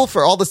would rule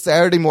for all the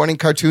Saturday morning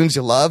cartoons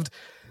you loved.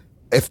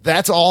 If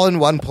that's all in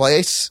one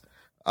place,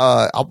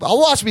 I'll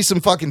watch me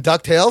some fucking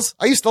DuckTales.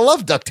 I used to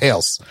love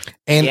DuckTales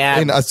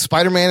and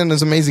Spider-Man and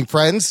his Amazing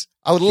Friends.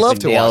 I would love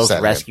to watch Dale's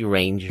that. Rescue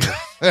Rangers.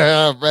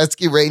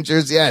 Rescue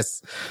Rangers,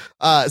 yes.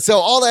 So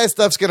all that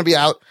stuff's going to be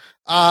out.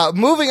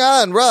 Moving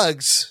on,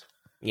 Ruggs.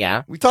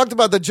 Yeah. We talked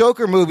about the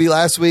Joker movie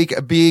last week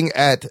being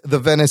at the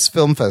Venice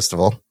Film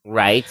Festival.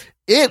 Right.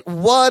 It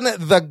won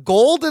the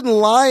Golden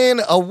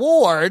Lion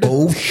Award.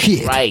 Oh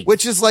shit. Right.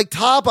 Which is like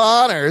top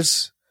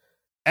honors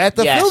at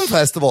the Yes. film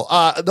festival.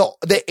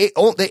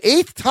 The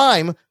eighth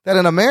time that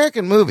an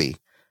American movie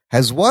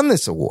has won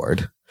this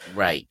award.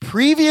 Right.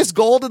 Previous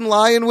Golden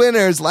Lion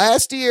winners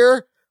last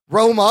year,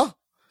 Roma,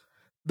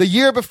 the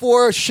year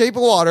before Shape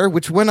of Water,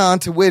 which went on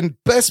to win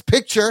Best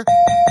Picture.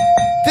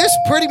 This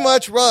pretty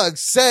much,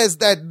 Ruggs, says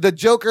that the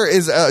Joker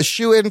is a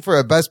shoo-in for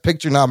a Best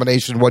Picture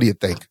nomination. What do you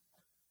think?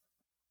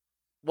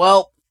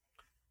 Well,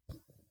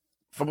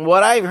 from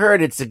what I've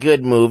heard, it's a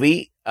good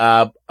movie.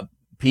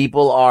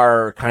 People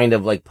are kind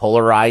of like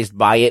polarized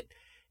by it.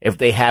 If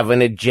they have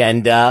an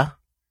agenda,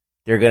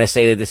 they're going to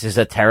say that this is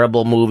a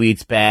terrible movie.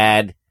 It's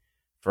bad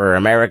for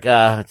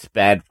America. It's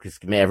bad because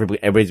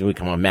everybody's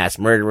become a mass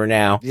murderer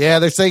now. Yeah,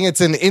 they're saying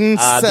it's an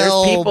incel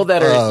there's people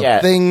that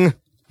are, thing.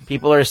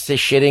 People are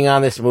shitting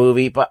on this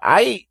movie, but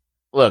I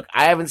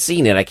haven't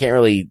seen it. I can't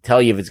really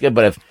tell you if it's good,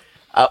 but if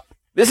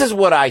this is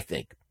what I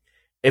think.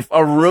 If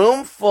a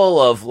room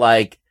full of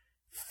like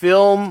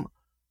film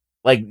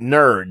like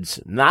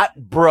nerds, not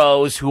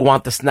bros who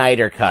want the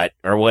Snyder cut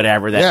or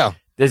whatever,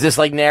 there's this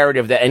like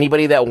narrative that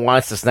anybody that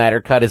wants the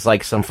Snyder cut is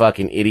like some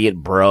fucking idiot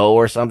bro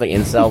or something,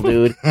 incel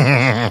dude.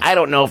 I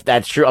don't know if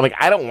that's true. I'm like,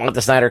 I don't want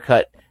the Snyder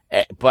cut,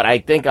 but I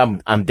think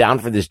I'm down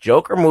for this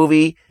Joker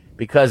movie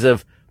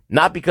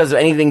not because of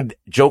anything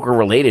Joker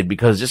related,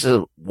 because this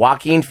is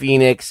Joaquin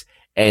Phoenix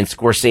and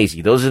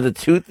Scorsese. Those are the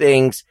two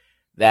things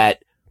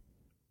that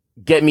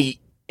get me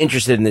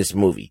interested in this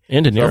movie.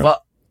 And De Niro.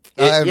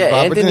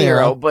 And De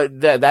Niro,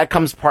 but that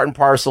comes part and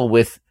parcel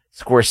with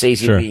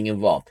Scorsese being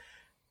involved.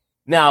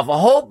 Now, if a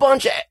whole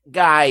bunch of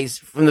guys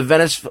from the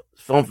Venice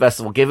Film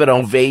Festival give an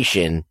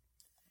ovation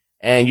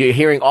and you're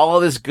hearing all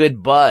of this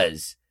good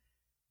buzz,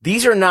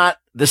 these are not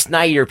the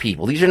Snyder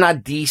people. These are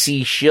not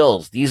DC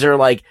shills. These are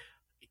like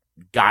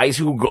guys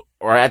who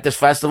are at this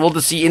festival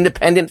to see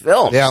independent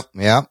films.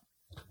 Yeah.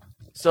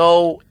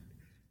 So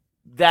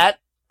that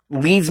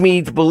leads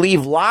me to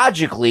believe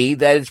logically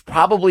that it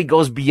probably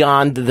goes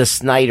beyond the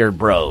Snyder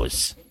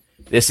bros.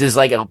 This is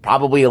like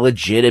probably a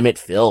legitimate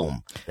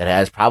film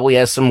that probably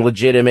has some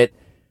legitimate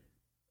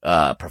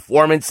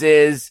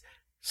performances,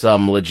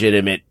 some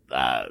legitimate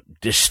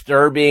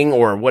disturbing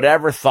or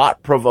whatever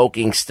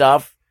thought-provoking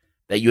stuff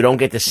that you don't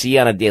get to see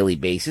on a daily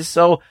basis.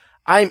 So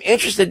I'm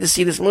interested to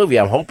see this movie.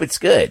 I hope it's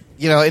good.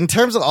 You know, in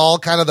terms of all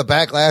kind of the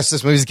backlash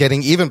this movie's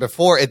getting, even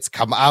before it's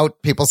come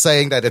out, people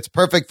saying that it's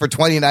perfect for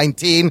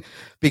 2019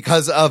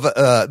 because of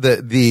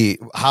the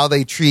how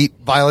they treat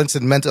violence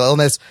and mental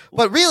illness.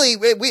 But really,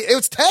 it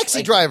was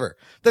Taxi Driver.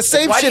 The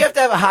same why shit. Do you have to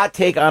have a hot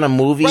take on a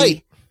movie?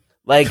 Right.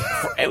 Like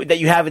that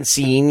you haven't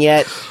seen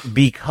yet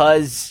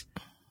because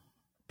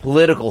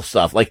political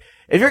stuff. Like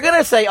if you're going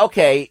to say,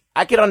 okay,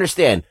 I can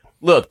understand.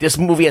 Look, this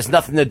movie has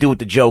nothing to do with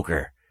the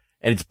Joker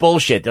and it's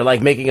bullshit. They're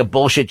like making a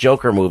bullshit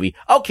Joker movie.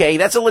 Okay.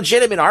 That's a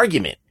legitimate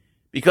argument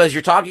because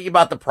you're talking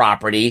about the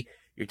property.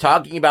 You're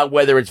talking about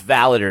whether it's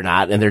valid or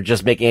not. And they're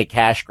just making a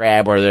cash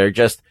grab or they're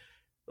just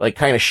like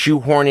kind of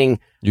shoehorning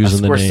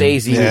using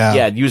Scorsese. The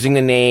name. Using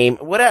the name,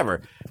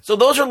 whatever. So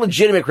those are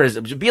legitimate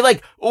criticisms. It'd be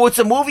like, oh, it's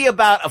a movie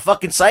about a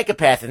fucking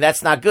psychopath and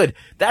that's not good.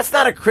 That's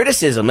not a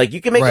criticism. Like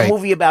you can make a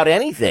movie about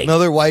anything.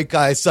 Another white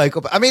guy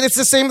psychopath. I mean, it's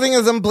the same thing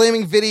as them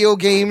blaming video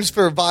games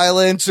for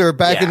violence or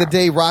back in the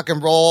day rock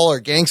and roll or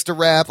gangster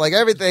rap. Like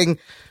everything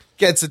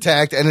gets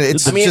attacked and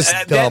it's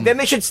just dumb. Then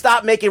they should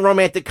stop making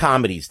romantic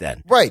comedies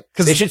then. Right.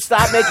 Because they should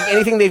stop making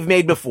anything they've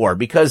made before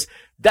because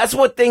that's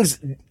what things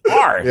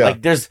are. Yeah.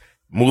 Like there's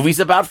movies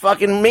about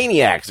fucking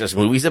maniacs. There's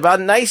movies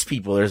about nice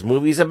people. There's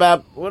movies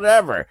about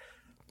whatever.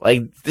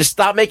 Like, just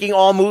stop making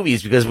all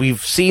movies because we've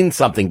seen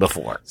something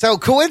before. So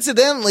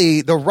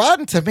coincidentally, the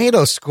Rotten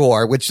Tomato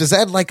score, which is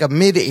at like a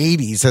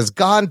mid-80s, has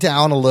gone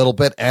down a little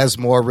bit as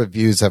more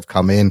reviews have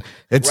come in.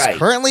 It's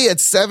currently at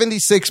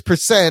 76%,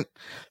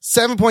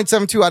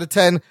 7.72 out of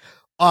 10.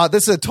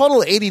 This is a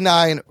total of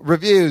 89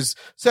 reviews.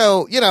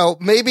 So, you know,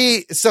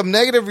 maybe some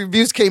negative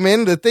reviews came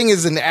in. The thing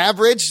is an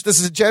average.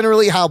 This is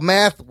generally how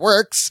math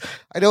works.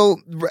 Do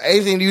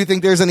you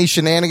think there's any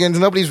shenanigans?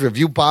 Nobody's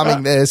review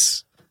bombing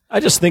this. I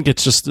just think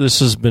this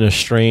has been a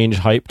strange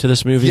hype to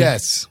this movie.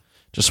 Yes.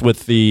 Just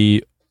with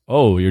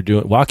you're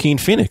doing Joaquin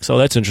Phoenix. Oh,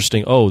 that's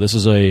interesting. Oh, this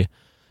is a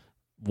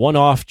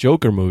one-off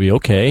Joker movie.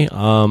 Okay.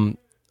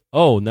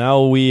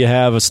 Now we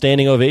have a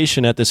standing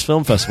ovation at this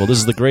film festival. This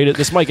is the greatest.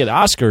 This might get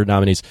Oscar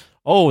nominees.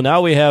 Oh,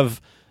 now we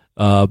have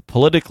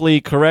politically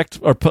correct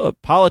or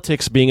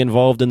politics being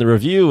involved in the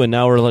review, and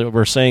now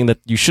we're saying that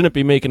you shouldn't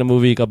be making a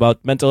movie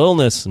about mental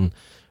illness, and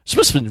it's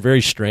just been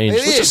very strange.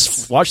 Let's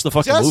just watch the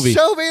fucking movie.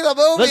 Just show me the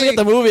movie. Let's get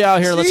the movie out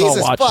here. Let's all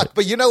watch it.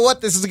 But you know what?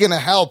 This is going to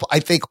help.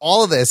 I think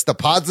all of this, the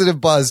positive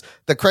buzz,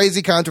 the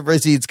crazy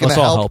controversy, it's going to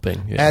help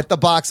at the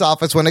box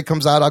office when it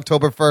comes out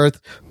October 4th.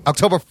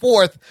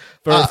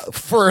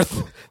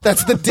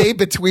 That's the day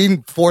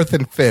between 4th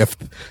and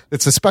 5th.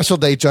 It's a special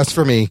day just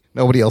for me.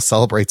 Nobody else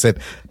celebrates it.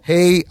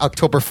 Hey,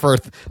 October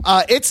 4th.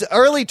 Its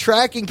early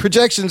tracking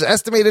projections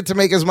estimated to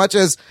make as much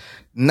as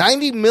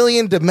 $90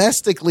 million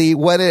domestically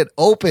when it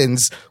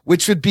opens,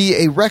 which would be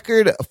a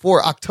record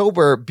for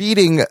October,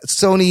 beating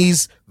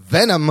Sony's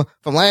Venom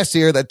from last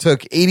year that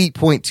took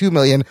 $80.2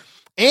 million.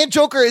 And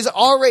Joker is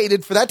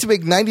R-rated. For that to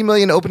make $90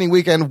 million opening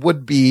weekend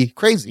would be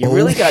crazy. You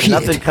really got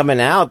nothing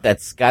coming out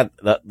that's got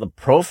the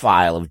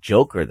profile of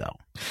Joker, though.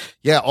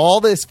 Yeah,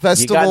 all this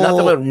festival. You got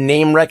nothing but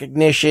name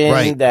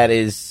recognition that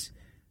is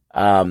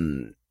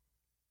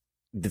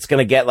It's going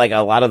to get like a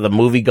lot of the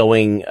movie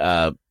going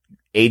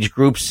age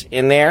groups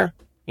in there.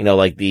 You know,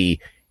 like the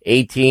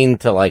 18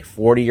 to like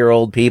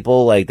 40-year-old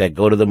people like that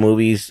go to the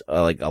movies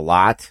like a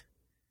lot.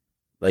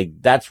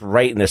 Like that's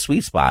right in the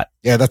sweet spot.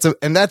 Yeah, that's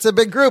a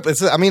big group.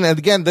 I mean,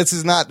 again, they're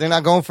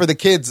not going for the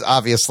kids,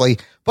 obviously.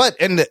 But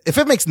if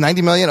it makes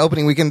 90 million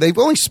opening weekend, they've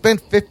only spent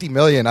 50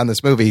 million on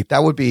this movie.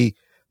 That would be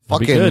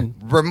fucking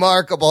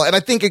remarkable. And I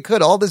think it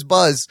could. All this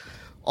buzz,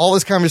 all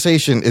this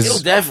conversation It'll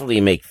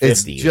definitely make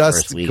 50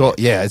 first weekend.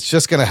 It's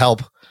just going to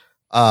help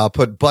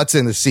put butts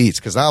in the seats.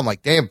 Because now I'm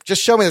like, damn,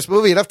 just show me this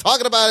movie. Enough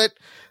talking about it.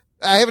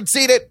 I haven't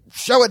seen it.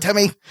 Show it to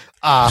me.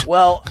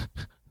 Well,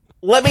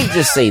 let me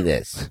just say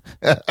this.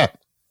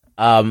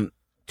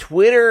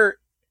 Twitter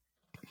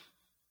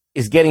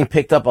is getting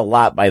picked up a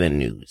lot by the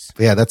news.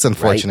 Yeah, that's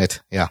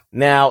unfortunate. Right? Yeah.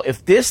 Now,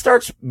 if this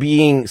starts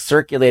being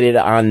circulated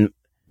on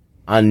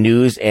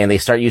news and they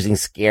start using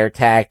scare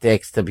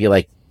tactics to be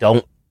like,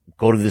 don't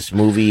go to this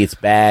movie, it's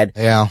bad.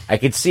 Yeah. I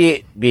could see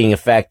it being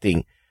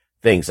affecting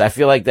things. I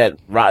feel like that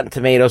Rotten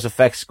Tomatoes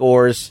affects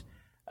scores.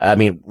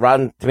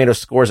 Rotten Tomatoes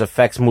scores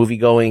affects movie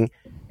going,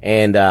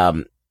 and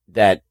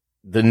that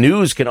the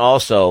news can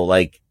also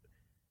like,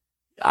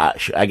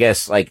 I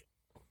guess like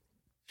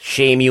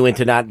shame you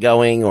into not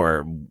going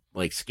or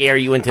like scare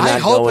you into not going. I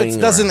hope it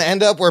doesn't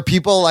end up where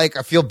people like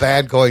feel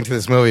bad going to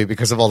this movie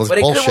because of all this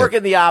bullshit. But it could work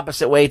in the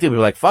opposite way too. People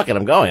are like, fuck it,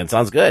 I'm going. It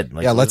sounds good.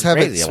 Like, yeah, let's have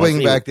it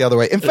swing back the other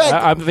way. In fact,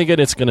 I'm thinking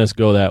it's going to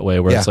go that way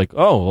where it's like,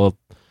 oh, well,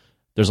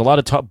 there's a lot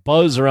of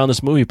buzz around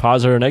this movie,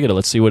 positive or negative.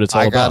 Let's see what it's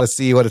all about. I got to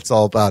see what it's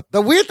all about.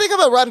 The weird thing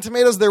about Rotten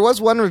Tomatoes, there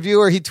was one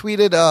reviewer, he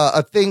tweeted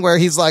a thing where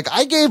he's like,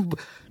 I gave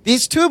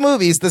these two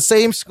movies the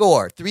same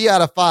score, 3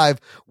 out of 5.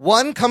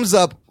 One comes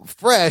up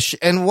fresh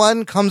and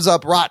one comes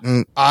up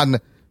rotten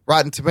on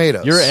Rotten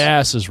Tomatoes. Your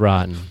ass is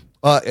rotten.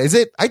 Is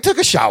it? I took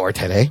a shower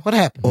today. What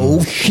happened?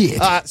 Oh shit.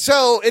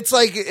 So it's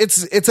like,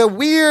 it's a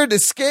weird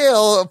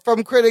scale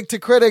from critic to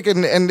critic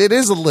and it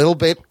is a little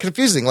bit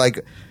confusing.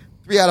 Like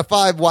 3 out of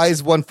 5, why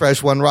is one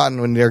fresh, one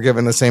rotten when they're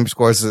given the same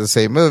scores as the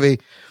same movie?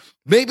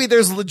 Maybe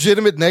there's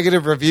legitimate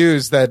negative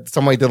reviews that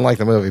somebody didn't like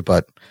the movie,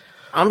 but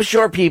I'm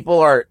sure people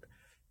are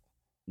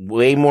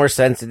way more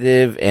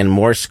sensitive and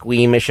more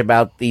squeamish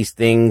about these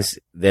things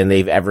than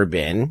they've ever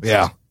been.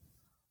 Yeah.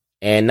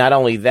 And not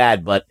only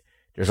that, but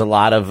there's a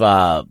lot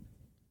of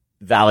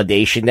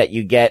validation that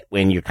you get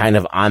when you're kind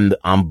of on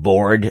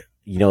board,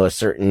 you know, a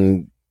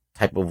certain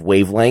type of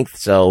wavelength.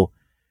 So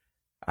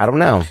I don't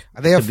know.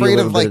 Are they afraid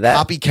of like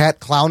copycat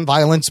clown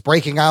violence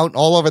breaking out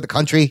all over the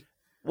country?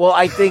 Well,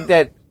 I think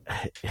that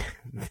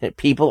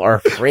people are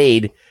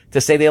afraid to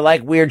say they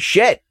like weird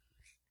shit.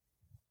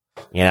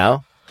 You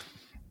know?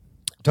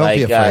 Don't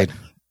be afraid.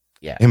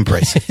 Yeah.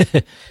 Embrace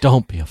it.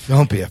 Don't be afraid.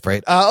 Don't be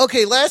afraid.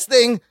 Okay, last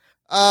thing.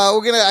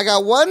 I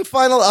got one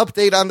final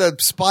update on the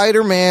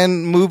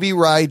Spider-Man movie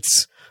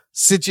rights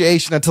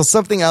situation until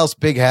something else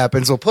big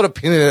happens. We'll put a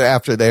pin in it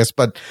after this,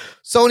 but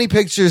Sony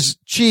Pictures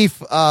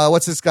chief,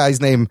 what's this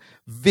guy's name?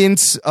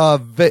 Vince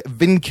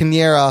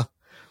Vincaniera,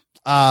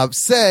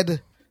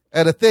 said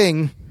at a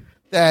thing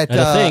that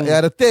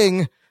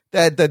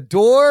the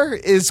door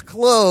is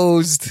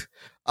closed,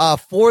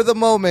 for the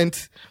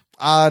moment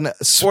on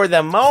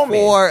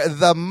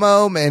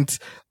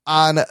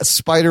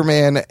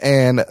Spider-Man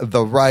and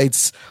the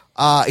rights.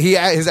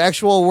 His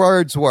actual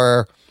words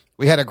were,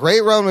 "We had a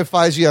great run with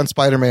Feige on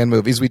Spider-Man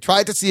movies. We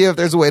tried to see if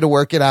there's a way to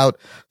work it out.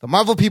 The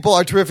Marvel people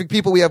are terrific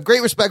people. We have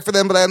great respect for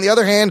them. But on the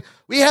other hand,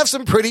 we have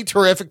some pretty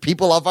terrific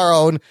people of our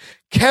own.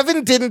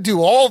 Kevin didn't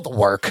do all the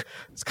work."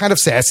 It's kind of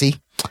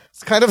sassy.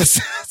 It's kind of a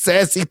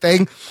sassy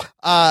thing.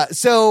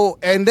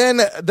 And then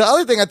the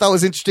other thing I thought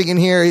was interesting in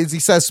here is he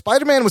says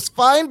Spider-Man was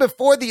fine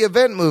before the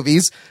event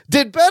movies,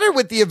 did better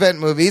with the event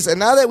movies, and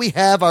now that we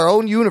have our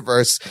own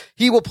universe,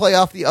 he will play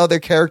off the other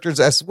characters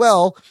as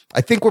well. I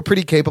think we're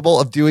pretty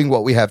capable of doing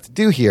what we have to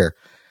do here.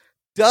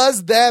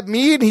 Does that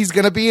mean he's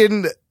going to be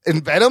in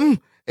Venom,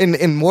 in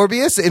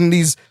Morbius, in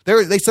these?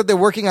 They said they're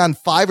working on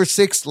 5 or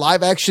 6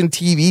 live action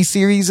TV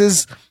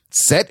series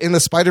set in the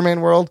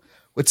Spider-Man world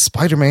with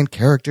Spider-Man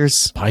characters.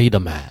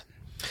 Spider-Man.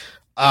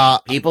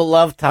 People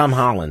love Tom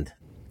Holland.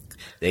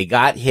 They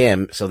got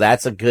him, so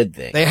that's a good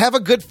thing. They have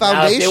a good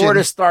foundation. Now, if they were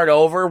to start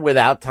over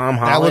without Tom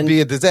Holland, that would be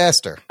a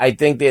disaster. I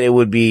think that it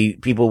would be,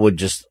 people would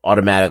just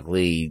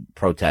automatically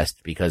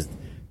protest because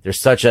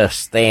there's such a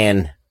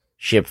stan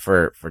ship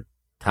for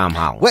Tom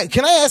Holland. Wait,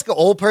 can I ask an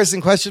old person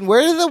question?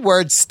 Where did the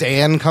word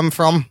stan come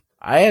from?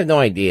 I have no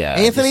idea.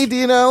 Anthony, do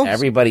you know?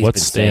 Everybody's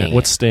What's been Stan? saying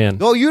What's Stan?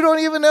 Oh, you don't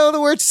even know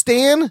the word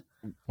stan?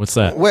 What's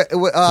that?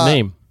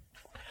 Name.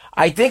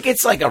 I think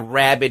it's like a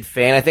rabid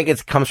fan. I think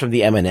it comes from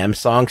the Eminem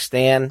song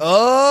Stan.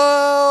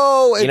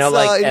 Oh, it's, you know,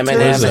 like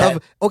Eminem.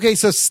 Okay,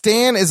 so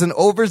Stan is an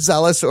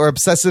overzealous or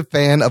obsessive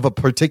fan of a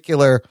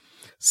particular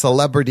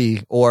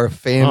celebrity or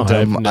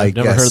fandom. I've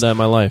never heard that in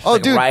my life. Oh,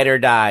 like dude, ride or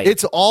die.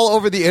 It's all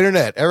over the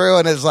internet.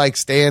 Everyone is like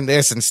Stan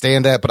this and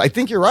Stan that, but I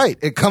think you're right.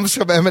 It comes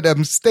from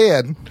Eminem's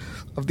Stan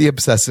of the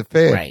obsessive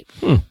fan. Right.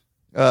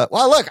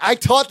 Well, look, I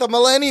taught the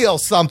millennials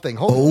something.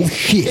 Oh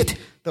shit.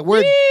 The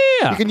word,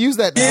 you can use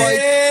that.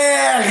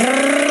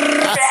 Yeah.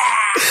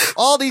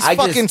 all these I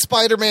fucking just-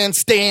 Spider-Man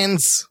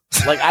stans.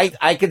 Like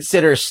I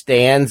consider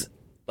stans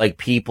like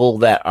people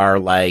that are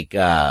like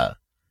I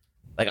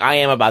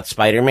am about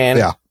Spider-Man.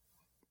 Yeah.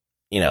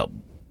 You know,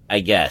 I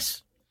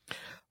guess.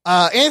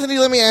 Anthony,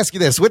 let me ask you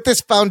this: with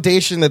this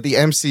foundation that the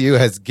MCU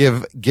has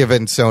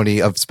given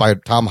Sony of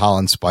Tom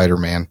Holland's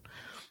Spider-Man,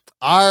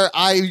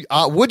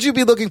 would you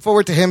be looking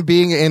forward to him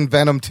being in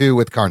Venom 2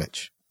 with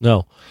Carnage?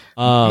 No.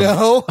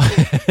 No.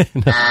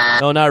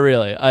 No, not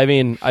really. I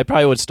mean, I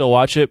probably would still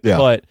watch it, Yeah.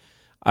 but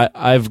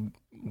I've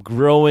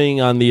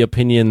growing on the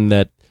opinion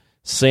that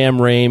Sam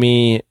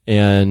Raimi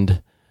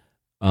and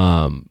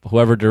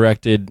whoever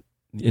directed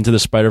Into the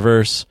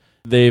Spider-Verse,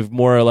 they've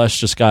more or less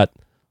just got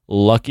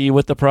lucky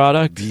with the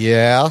product.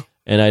 Yeah.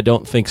 And I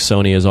don't think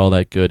Sony is all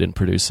that good in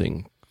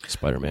producing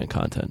Spider-Man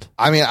content.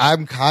 I mean,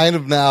 I'm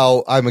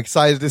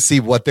excited to see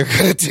what they're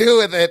going to do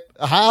with it,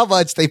 how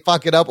much they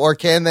fuck it up, or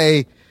can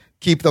they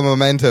keep the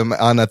momentum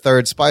on a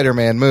third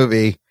Spider-Man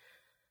movie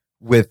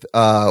with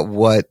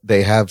what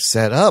they have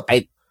set up.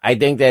 I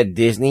think that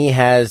Disney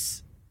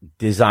has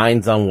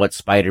designs on what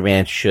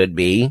Spider-Man should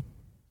be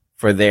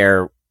for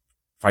their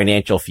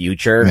financial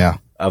future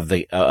of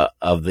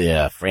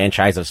the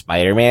franchise of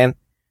Spider-Man.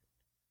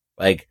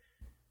 Like,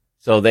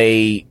 so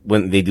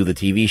when they do the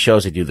TV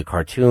shows, they do the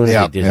cartoons,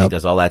 Disney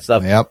does all that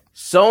stuff. Yep.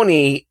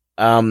 Sony,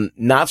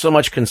 not so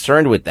much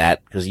concerned with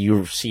that because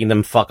you've seen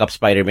them fuck up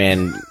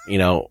Spider-Man,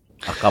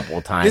 a couple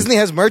of times. Disney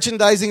has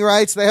merchandising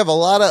rights. They have a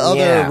lot of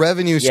other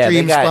revenue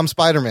streams from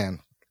Spider-Man.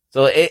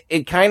 So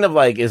it kind of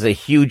like is a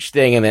huge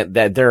thing, and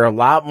that they're a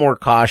lot more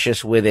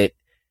cautious with it,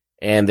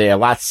 and they're a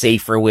lot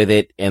safer with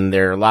it, and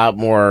they're a lot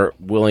more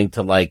willing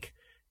to like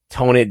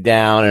tone it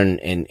down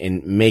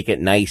and make it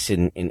nice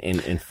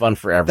and fun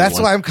for everyone. That's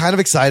why I'm kind of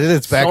excited.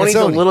 It's back. Sony's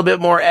at Sony. a little bit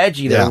more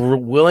edgy. They're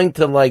willing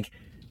to like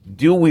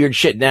do weird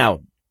shit.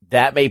 Now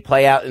that may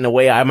play out in a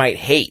way I might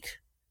hate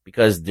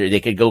because they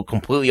could go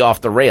completely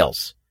off the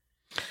rails.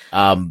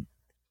 I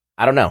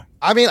don't know.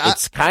 I mean,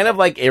 it's kind of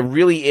like it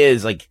really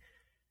is like.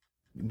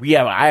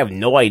 I have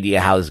no idea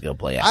how this is going to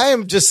play out.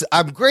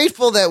 I'm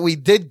grateful that we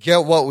did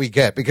get what we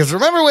get, because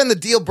remember when the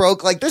deal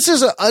broke? Like, this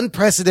is an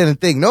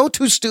unprecedented thing. No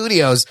two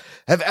studios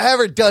have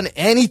ever done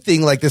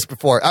anything like this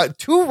before.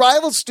 Two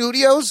rival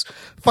studios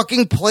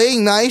fucking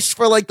playing nice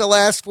for like the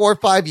last 4 or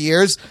 5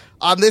 years.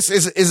 This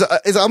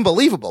is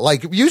unbelievable.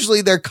 Like,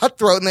 usually they're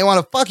cutthroat and they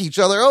want to fuck each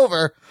other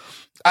over.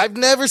 I've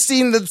never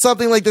seen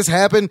something like this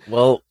happen.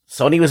 Well,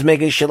 Sony was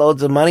making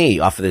shitloads of money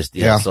off of this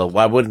deal, so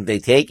why wouldn't they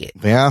take it?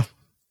 Yeah.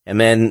 And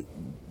then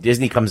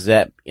Disney comes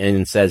up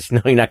and says,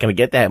 no, you're not going to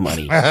get that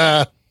money.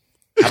 How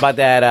about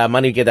that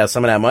money? Get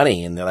some of that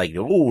money. And they're like,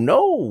 oh,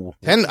 no.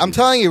 And I'm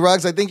telling you,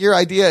 Ruggs, I think your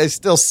idea is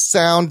still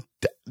sound.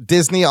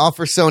 Disney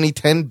offers Sony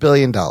 $10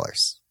 billion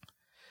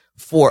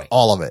for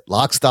all of it.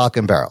 Lock, stock,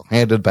 and barrel.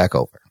 Handed it back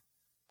over.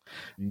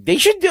 They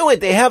should do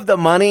it. They have the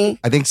money.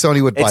 I think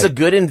Sony would buy It's a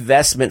good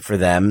investment for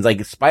them.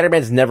 Like,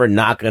 Spider-Man's never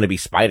not going to be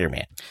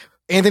Spider-Man.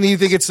 Anthony, you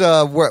think it's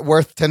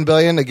worth $10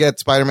 billion to get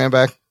Spider-Man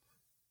back?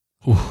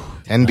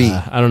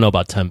 10B. I don't know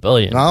about 10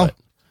 billion. No?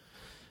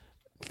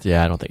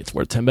 Yeah, I don't think it's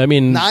worth 10. But I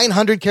mean,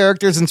 900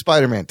 characters in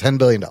Spider-Man, $10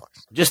 billion.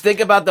 Just think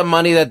about the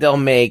money that they'll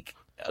make.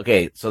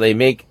 Okay, so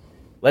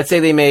let's say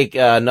they make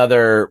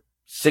another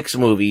 6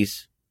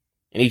 movies,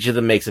 and each of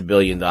them makes $1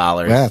 billion.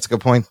 Yeah, that's a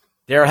good point.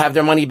 They'll have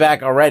their money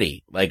back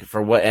already. Like,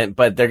 for what?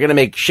 But they're going to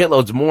make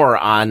shitloads more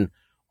on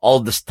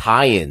all this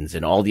tie-ins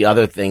and all the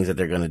other things that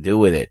they're going to do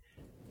with it.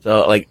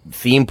 So, like,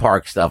 theme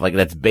park stuff, like,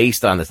 that's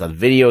based on this, on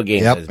video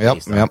games.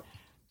 Yep.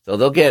 So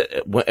they'll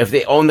get, if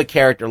they own the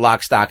character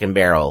Lock, Stock, and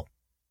Barrel,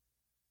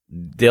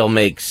 they'll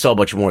make so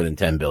much more than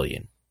 $10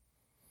 billion.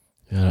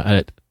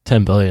 Yeah,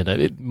 10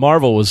 billion.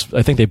 Marvel was,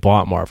 I think they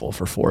bought Marvel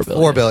for $4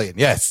 billion. $4 billion,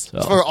 yes. So,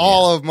 for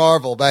all of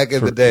Marvel back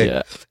in the day.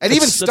 Yeah. And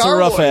even Star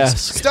Wars.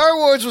 Ask. Star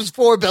Wars was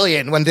 $4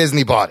 billion when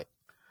Disney bought it.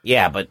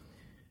 Yeah, but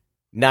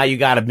now you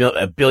got a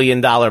 $1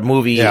 billion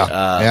movie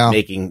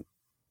making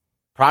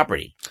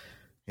property.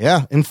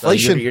 Yeah,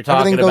 inflation. So you're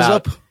talking everything goes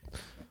about, up.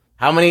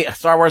 How many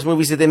Star Wars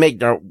movies did they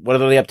make?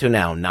 What are they up to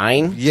now?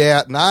 9?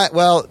 Yeah,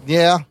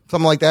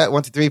 something like that.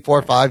 1, 2, 3,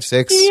 4, 5,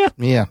 6.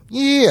 Yeah.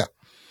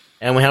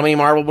 And how many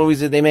Marvel movies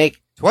did they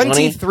make?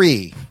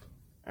 23.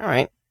 All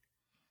right.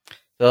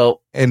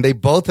 So, and they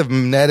both have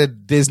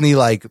netted Disney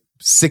like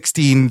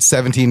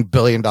 $16-17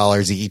 billion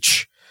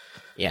each.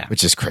 Yeah,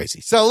 which is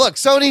crazy. So look,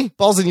 Sony,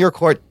 ball's in your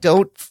court.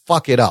 Don't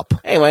fuck it up.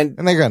 Hey, man,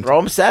 and they're going to throw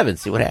them 7.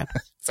 See what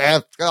happens.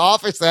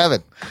 Offer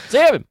 7.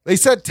 7. They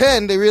said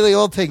 10. They really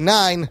all take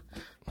 9.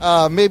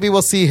 Maybe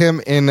we'll see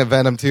him in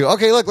Venom 2.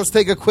 Okay, look, let's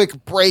take a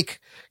quick break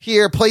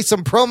here. Play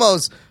some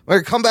promos. We're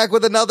going to come back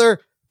with another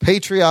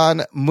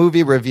Patreon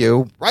movie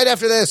review right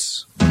after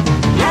this.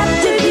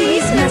 After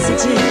these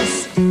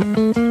messages,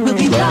 we'll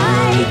be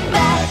right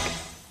back.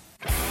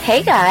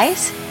 Hey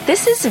guys,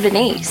 this is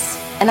Venice,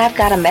 and I've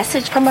got a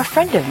message from a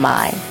friend of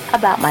mine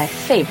about my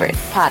favorite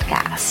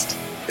podcast.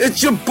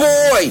 It's your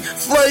boy,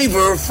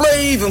 Flavor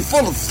Flav in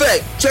full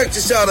effect. Check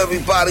this out,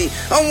 everybody.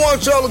 I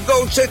want y'all to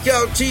go check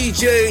out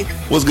TJ.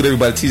 What's good,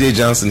 everybody? TJ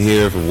Johnson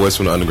here for Voice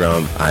from the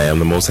Underground. I am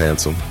the most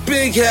handsome.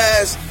 Big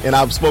Has. And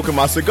I'm smoking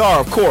my cigar,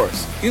 of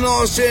course. You know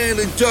what I'm saying?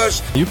 The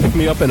Dutch. You pick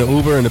me up in an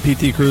Uber and a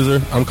PT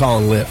Cruiser, I'm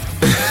calling Lyft.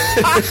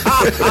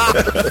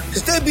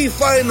 Cause they be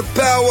fighting the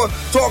power,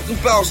 talking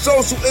about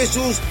social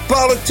issues,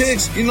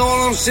 politics, you know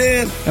what I'm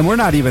saying? And we're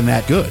not even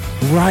that good.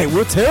 Right,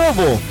 we're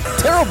terrible.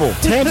 Terrible.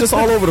 Tangents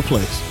all over the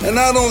place. And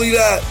not only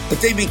that, but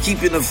they be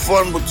keeping it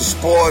fun with the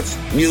sports,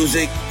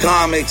 music,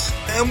 comics,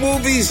 and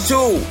movies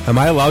too. Am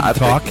I allowed to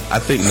talk? I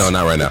think, no,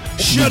 not right now.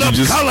 Shut up,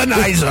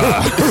 colonizer!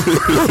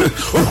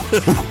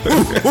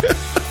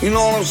 You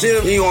know what I'm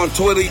saying? He on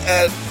Twitter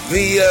at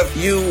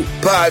VFU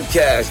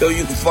Podcast. So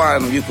you can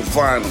find them.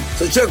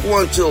 So check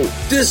 1, 2.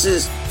 This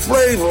is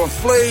Flavor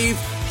Flav.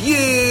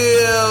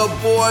 Yeah,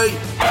 boy.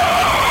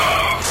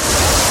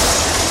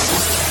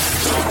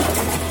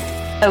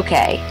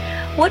 Okay,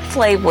 what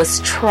Flav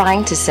was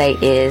trying to say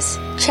is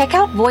check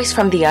out Voice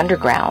from the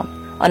Underground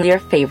on your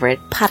favorite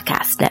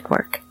podcast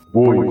network.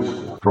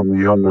 Voice from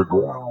the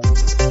Underground.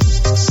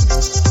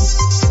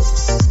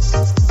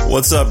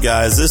 What's up,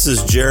 guys? This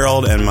is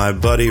Gerald and my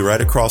buddy right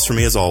across from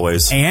me, as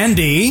always,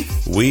 Andy.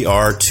 We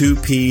are Two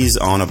Peas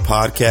on a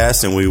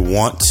Podcast, and we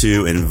want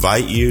to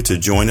invite you to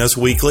join us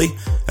weekly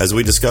as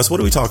we discuss. What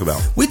do we talk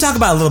about? We talk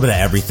about a little bit of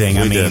everything.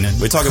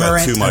 We talk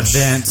about too much.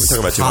 Events, we talk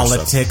about too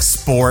politics,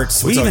 much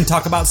sports. We even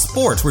talk about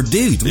sports. We're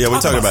dudes. We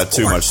talk about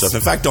too much stuff.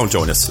 In fact, don't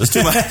join us. It's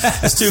too much.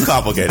 It's too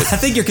complicated. I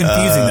think you're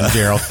confusing them,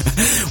 Gerald.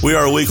 We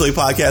are a weekly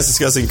podcast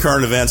discussing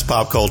current events,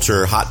 pop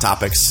culture, hot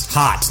topics.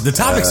 Hot. The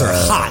topics are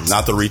hot.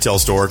 Not the retail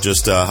store,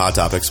 just Hot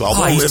Topics. Well,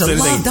 I used to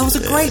love that. Was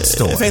a great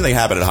store. If anything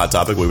happened at Hot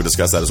Topic, we would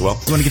discuss that as well.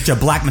 You want to get you a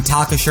black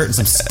Metallica shirt and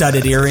some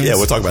studded earrings? Yeah,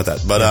 we'll talk about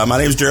that. But my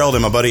name's Gerald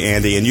and my buddy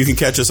Andy, and you can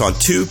catch us on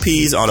Two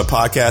Peas on a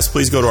Podcast.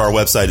 Please go to our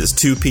website. It's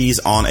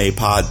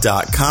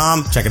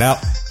twopeasonapod.com. Check it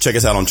out. Check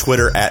us out on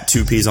Twitter at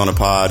Two Peas on a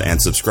Pod,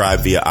 and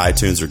subscribe via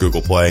iTunes or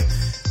Google Play.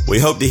 We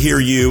hope to hear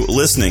you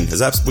listening.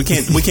 We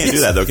can't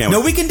do that though, can we?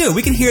 No, we can do it.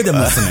 We can hear them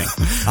listening.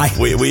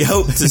 We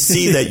hope to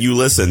see that you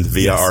listened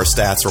via our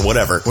stats or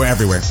whatever. We're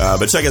everywhere.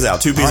 But check us out.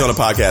 Two Peas on a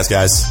Podcast,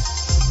 guys.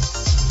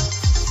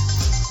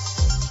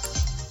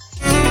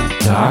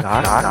 Doc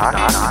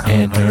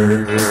and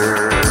Nerd.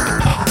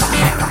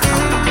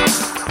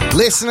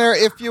 Listener,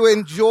 if you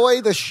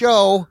enjoy the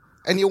show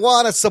and you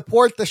want to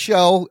support the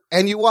show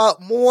and you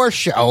want more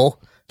show,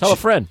 tell a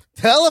friend.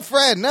 Tell a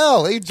friend.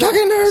 No, Jock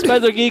and Nerd.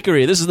 Spread the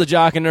geekery. This is the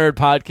Jock and Nerd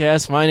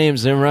Podcast. My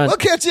name's Imran. We'll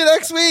catch you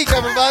next week,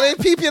 everybody.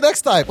 Peep you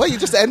next time. Well, you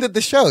just ended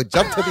the show.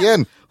 Jump to the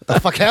end. What the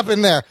fuck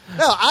happened there?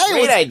 No,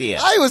 Great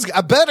idea. I was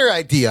a better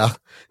idea.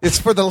 It's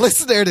for the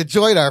listener to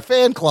join our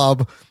fan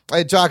club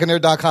at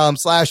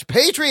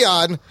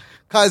jockandnerd.com/Patreon,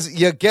 because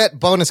you get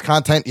bonus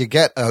content. You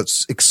get an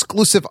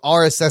exclusive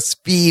RSS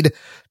feed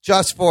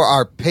just for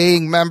our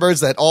paying members,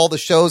 that all the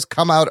shows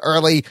come out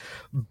early.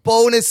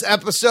 Bonus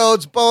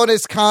episodes,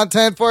 bonus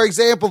content. For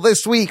example,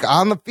 this week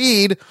on the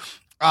feed,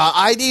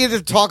 I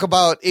needed to talk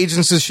about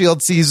Agents of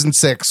S.H.I.E.L.D. Season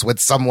 6 with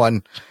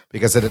someone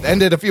because it had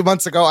ended a few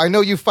months ago. I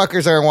know you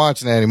fuckers aren't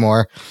watching it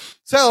anymore.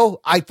 So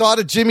I thought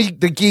of Jimmy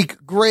the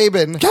Geek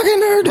Graben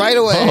right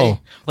away. Oh,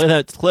 play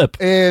that clip.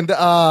 And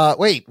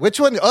wait, which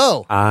one?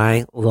 Oh,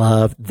 I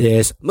love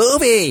this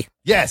movie.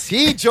 Yes,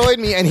 he joined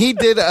me and he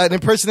did an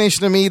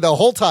impersonation of me the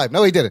whole time.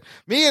 No, he didn't.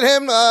 Me and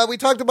him, we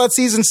talked about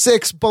season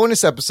 6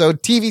 bonus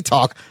episode, TV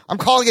Talk. I'm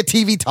calling it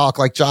TV Talk,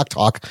 like Jock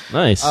Talk.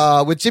 Nice.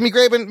 With Jimmy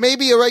Graben,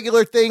 maybe a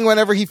regular thing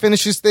whenever he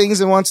finishes things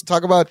and wants to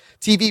talk about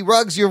TV.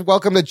 Rugs, you're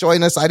welcome to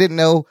join us. I didn't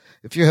know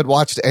if you had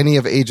watched any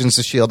of Agents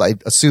of S.H.I.E.L.D. I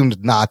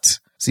assumed not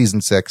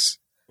season 6.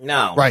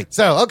 No. Right.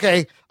 So,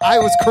 okay. I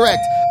was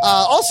correct.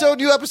 Also,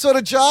 new episode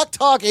of Jock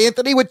Talk,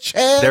 Anthony, with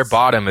Chance. Their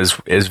bottom is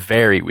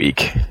very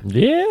weak.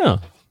 Yeah.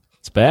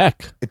 It's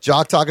back.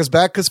 Jock Talk is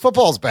back because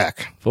football's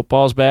back.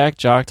 Football's back.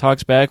 Jock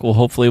Talk's back.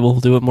 Hopefully we'll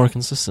do it more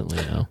consistently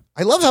now.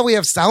 I love how we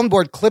have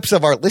soundboard clips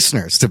of our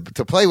listeners to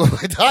play when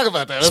we talk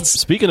about that.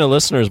 Speaking of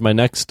listeners, my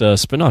next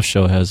spin-off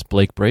show has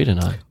Blake Braden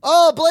on.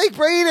 Oh, Blake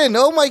Braden.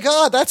 Oh, my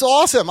God. That's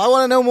awesome. I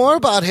want to know more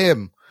about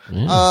him.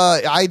 Yeah.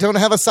 I don't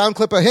have a sound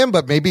clip of him,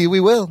 but maybe we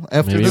will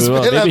after this.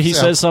 Maybe he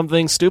says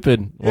something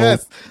stupid.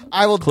 Yes,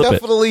 I will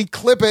definitely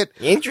clip it.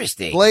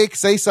 Interesting. Blake,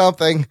 say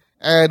something,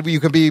 and you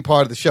can be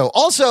part of the show.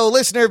 Also,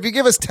 listener, if you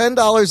give us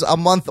 $10 a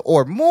month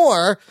or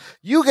more,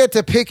 you get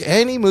to pick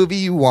any movie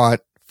you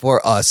want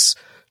for us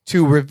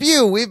to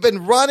review. We've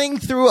been running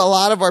through a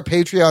lot of our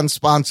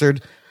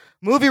Patreon-sponsored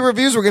movie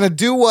reviews. We're going to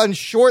do one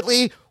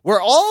shortly.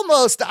 We're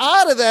almost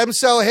out of them,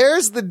 so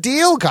here's the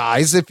deal,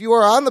 guys. If you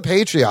are on the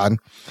Patreon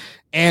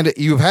and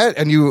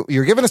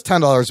you're giving us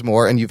 $10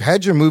 more, and you've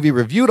had your movie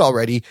reviewed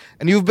already,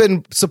 and you've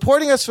been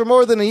supporting us for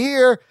more than a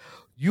year,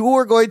 you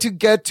are going to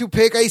get to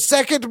pick a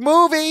second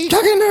movie.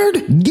 Talking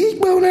Nerd, Geek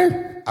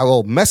Boner. I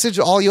will message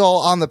all y'all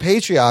on the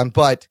Patreon,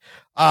 but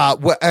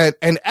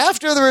and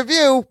after the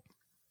review,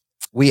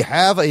 we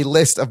have a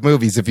list of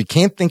movies. If you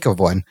can't think of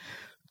one,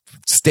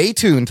 stay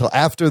tuned till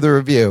after the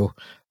review.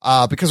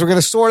 because we're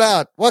going to sort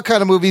out what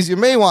kind of movies you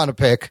may want to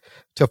pick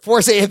to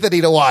force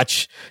Anthony to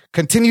watch.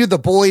 Continue the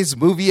boys'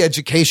 movie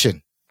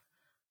education.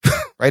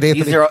 Right,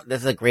 Anthony?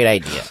 That's a great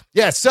idea.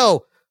 Yeah,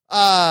 so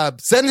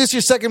send us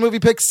your second movie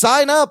pick.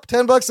 Sign up,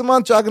 $10 a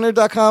month,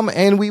 jockanerd.com,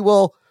 and we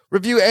will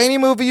review any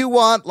movie you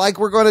want like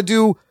we're going to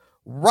do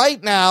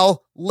right now.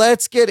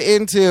 Let's get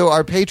into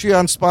our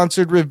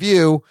Patreon-sponsored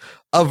review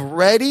of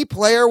Ready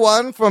Player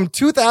One from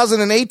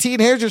 2018.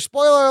 Here's your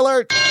spoiler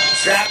alert.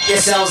 Strap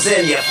yourselves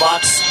in, you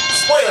fucks.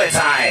 Spoiler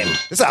time.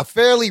 This is a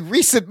fairly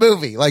recent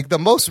movie, like the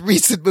most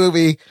recent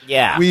movie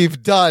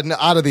we've done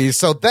out of these.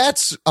 So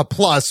that's a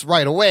plus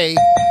right away.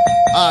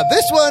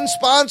 This one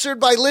sponsored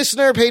by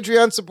listener,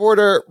 Patreon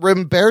supporter,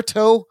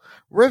 Rumberto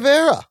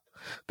Rivera.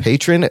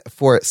 Patron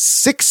for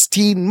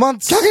 16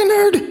 months. Talking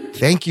nerd.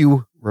 Thank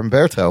you,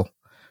 Rumberto.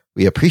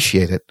 We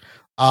appreciate it.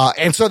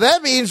 And so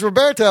that means,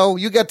 Roberto,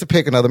 you get to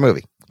pick another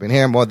movie. Been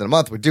here more than a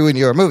month. We're doing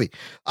your movie.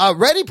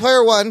 Ready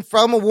Player One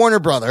from Warner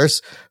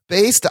Brothers,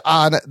 based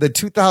on the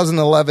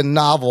 2011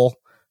 novel,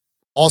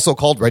 also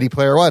called Ready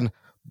Player One,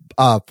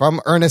 from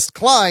Ernest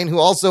Cline, who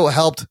also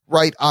helped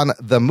write on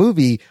the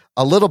movie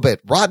a little bit.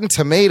 Rotten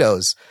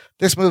Tomatoes.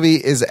 This movie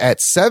is at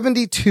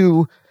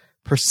 72%,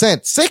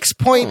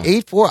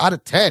 6.84 out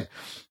of 10.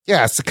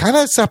 Yeah, it's kind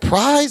of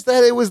surprised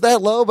that it was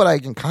that low, but I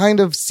can kind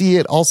of see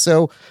it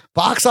also.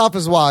 Box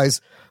office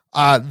wise,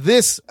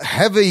 this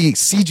heavy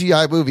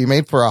CGI movie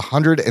made for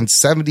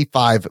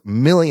 $175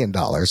 million.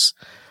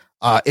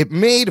 It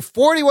made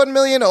 $41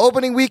 million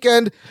opening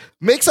weekend,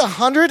 makes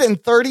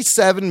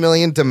 $137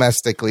 million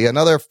domestically,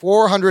 another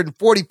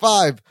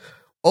 $445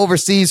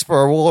 overseas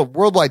for a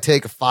worldwide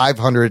take of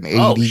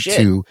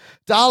 $582.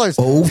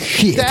 Oh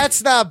shit!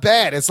 That's not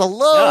bad. It's a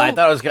low. No, I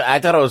thought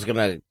it was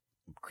gonna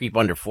creep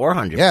under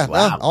 400. Yeah,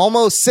 wow.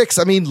 almost 6.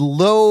 I mean,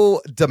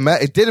 low.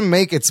 It didn't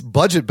make its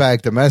budget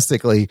back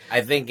domestically.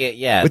 I think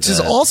which is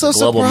also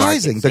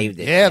surprising.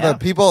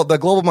 The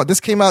global. This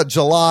came out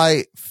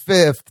July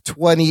 5th,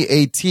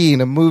 2018.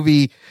 A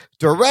movie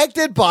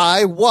directed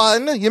by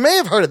one. You may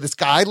have heard of this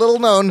guy, little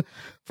known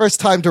first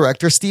time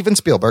director, Steven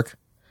Spielberg.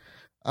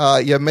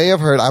 You may have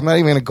heard. I'm not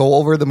even going to go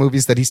over the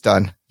movies that he's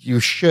done. You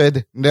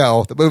should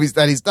know the movies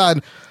that he's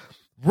done.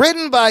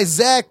 Written by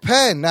Zach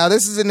Penn. Now,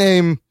 this is a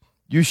name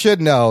you should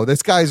know.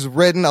 This guy's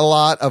written a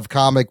lot of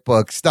comic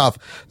book stuff.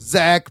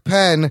 Zach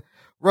Penn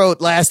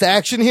wrote Last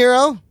Action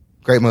Hero.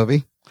 Great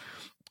movie.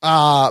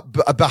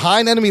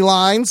 Behind Enemy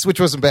Lines, which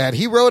wasn't bad.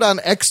 He wrote on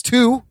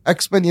X2,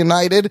 X-Men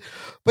United.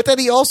 But then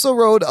he also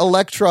wrote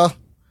Elektra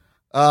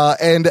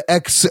and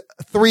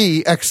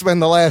X3, X-Men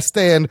The Last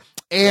Stand,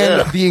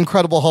 and The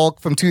Incredible Hulk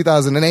from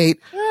 2008.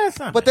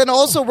 But then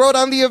also wrote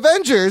on The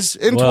Avengers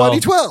in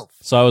 2012.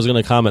 So I was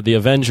going to comment. The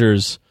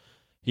Avengers,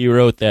 he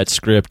wrote that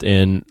script,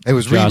 and it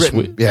was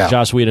rewritten.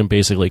 Joss Whedon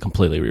basically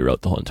completely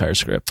rewrote the whole entire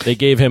script. They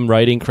gave him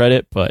writing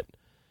credit, but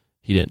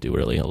he didn't do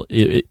really.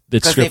 The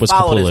script was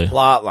completely his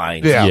plot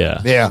line.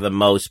 Yeah. For the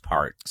most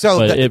part.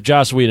 So, if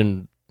Joss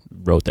Whedon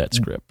wrote that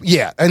script,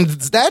 and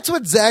that's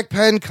what Zach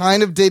Penn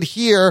kind of did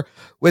here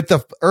with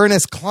the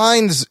Ernest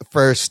Cline's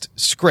first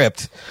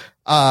script.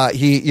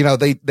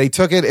 They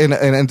took it in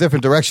a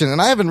different direction, and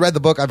I haven't read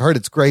the book. I've heard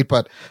it's great,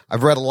 but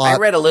I've read a lot. I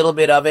read a little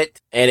bit of it,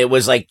 and it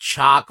was like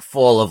chock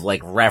full of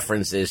like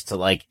references to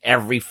like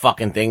every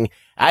fucking thing.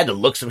 I had to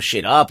look some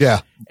shit up. Yeah.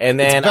 And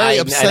then it's very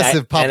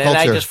obsessive pop culture. And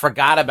then I just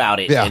forgot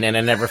about it, and then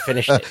I never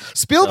finished it.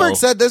 Spielberg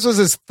said this was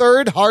his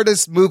third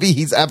hardest movie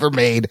he's ever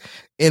made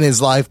in his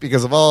life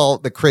because of all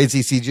the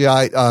crazy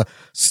CGI,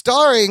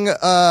 starring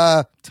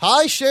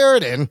Ty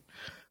Sheridan.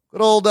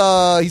 Good old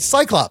he's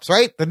Cyclops,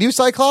 right? The new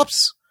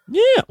Cyclops?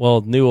 Yeah,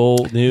 well, new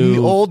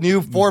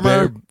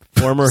former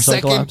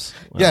Cyclops.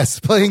 Wow. Yes,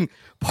 playing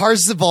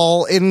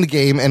Parzival in the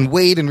game and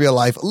Wade in real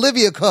life.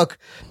 Olivia Cook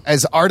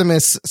as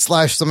Artemis /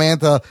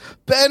 Samantha.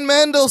 Ben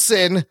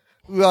Mendelsohn,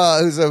 who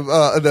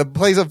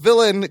plays a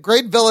villain,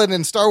 great villain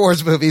in Star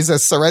Wars movies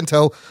as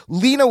Sorrento.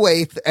 Lena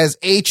Waithe as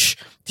H.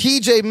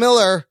 T.J.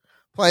 Miller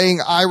playing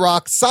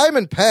IROC.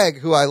 Simon Pegg,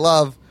 who I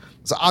love,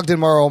 as Ogden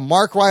Morrow.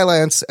 Mark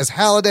Rylance as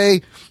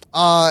Halliday.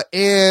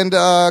 And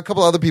a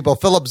couple other people.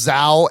 Philip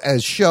Zhao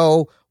as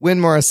Sho. Win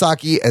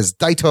Murasaki as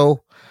Daito.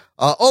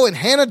 And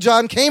Hannah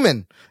John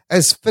Kamen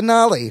as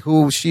Finale,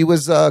 who she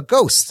was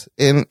Ghost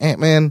in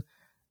Ant-Man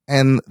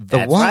and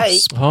the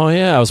Wasp. Right. Oh,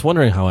 yeah. I was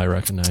wondering how I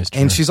recognized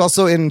her. And she's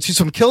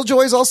from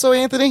Killjoys also,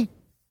 Anthony?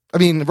 I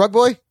mean, Rug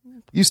Boy?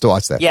 Used to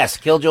watch that. Yes,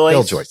 Killjoys.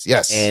 Killjoys,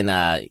 yes. And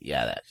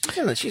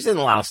she's in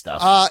a lot of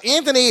stuff.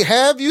 Anthony,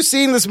 have you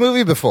seen this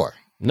movie before?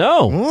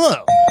 No.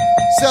 Whoa.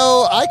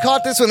 So I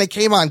caught this when it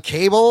came on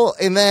cable,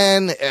 and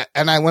then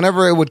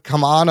whenever it would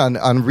come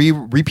on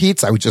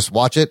repeats, I would just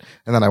watch it,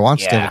 and then I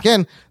watched it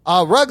again.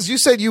 Ruggs, you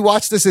said you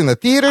watched this in the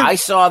theater? I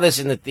saw this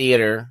in the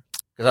theater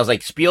because I was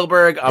like,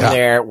 Spielberg, I'm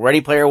there.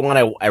 Ready Player One.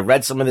 I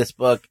read some of this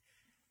book,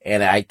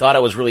 and I thought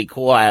it was really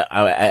cool.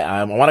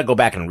 I want to go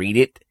back and read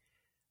it.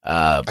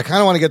 I kind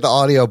of want to get the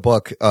audio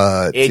book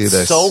to this.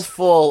 It's so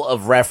full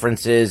of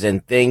references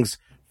and things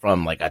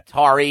from like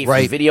Atari,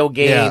 Right. from video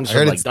games, Yeah, I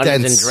heard from like it's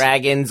Dungeons dense. and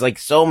Dragons, like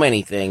so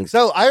many things.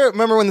 So I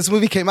remember when this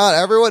movie came out,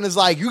 everyone is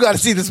like, you got to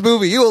see this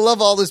movie. You will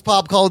love all this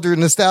pop culture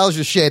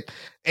nostalgia shit.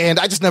 And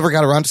I just never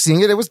got around to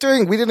seeing it. It was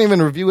we didn't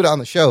even review it on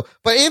the show.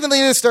 But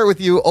Anthony, let's start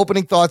with you.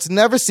 Opening thoughts.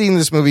 Never seen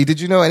this movie.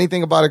 Did you know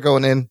anything about it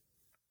going in?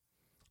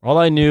 All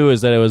I knew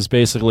is that it was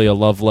basically a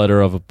love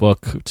letter of a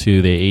book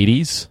to the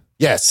 80s.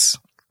 Yes.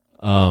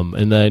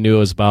 And then I knew it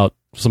was about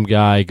some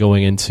guy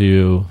going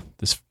into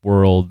this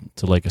world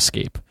to like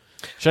escape.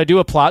 Should I do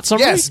a plot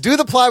summary? Yes. Do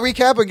the plot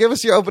recap and give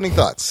us your opening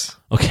thoughts.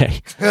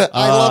 Okay.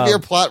 I love your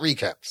plot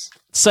recaps.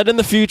 Set in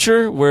the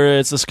future, where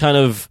it's this kind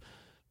of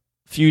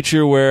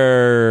future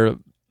where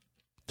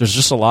there's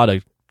just a lot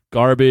of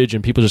garbage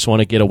and people just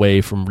want to get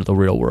away from the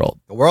real world.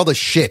 The world is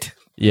shit.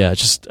 Yeah,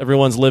 just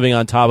everyone's living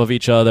on top of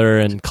each other,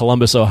 and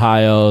Columbus,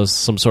 Ohio is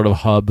some sort of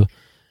hub,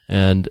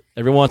 and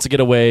everyone wants to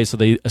get away, so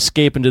they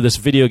escape into this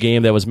video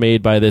game that was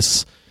made by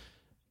this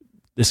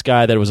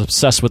guy that was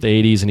obsessed with the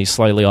 80s, and he's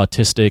slightly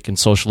autistic and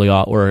socially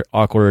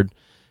awkward,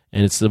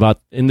 and it's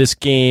about, in this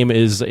game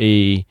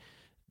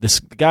this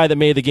guy that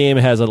made the game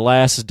has a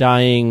last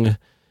dying,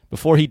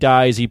 before he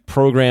dies, he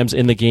programs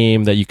in the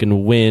game that you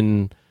can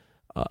win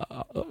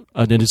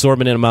an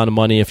exorbitant amount of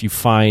money if you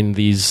find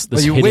this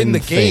you hidden win the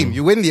thing. game.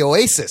 You win the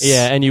Oasis.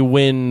 Yeah, and you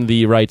win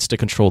the rights to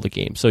control the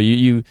game. So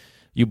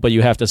but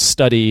you have to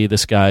study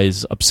this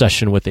guy's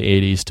obsession with the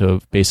 80s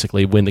to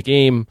basically win the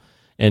game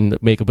and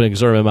make an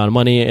exorbitant amount of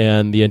money.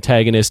 And the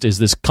antagonist is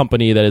this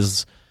company that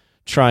is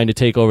trying to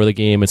take over the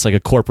game. It's like a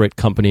corporate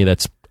company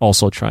that's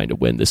also trying to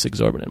win this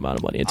exorbitant amount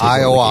of money. And take over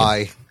the game.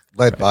 IOI,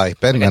 led by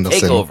Ben Like a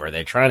Mendelsohn. takeover.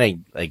 They're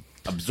trying to like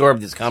absorb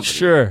this company.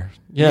 Sure.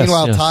 Yes,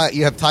 Meanwhile, yes.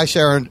 you have Ty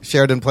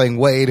Sheridan playing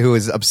Wade, who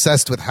is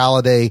obsessed with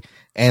Halliday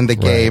and the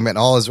game and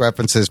all his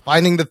references,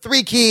 finding the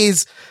 3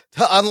 keys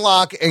to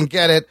unlock and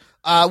get it.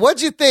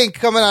 What'd you think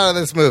coming out of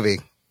this movie?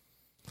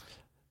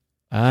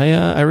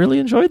 I really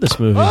enjoyed this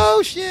movie.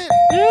 Oh shit!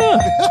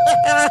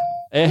 Yeah,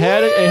 it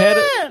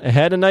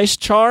had a nice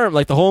charm.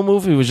 Like the whole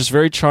movie was just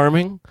very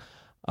charming.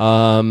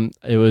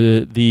 It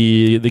was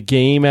the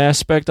game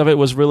aspect of it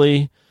was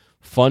really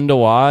fun to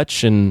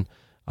watch and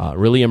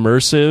really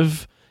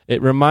immersive.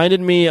 It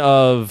reminded me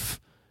of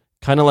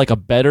kind of like a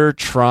better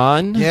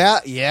Tron.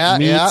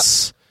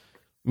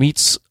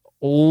 Meets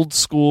old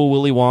school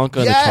Willy Wonka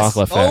and the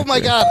Chocolate Factory. Oh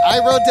my god! I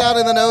wrote down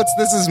in the notes.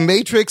 This is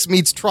Matrix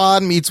meets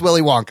Tron meets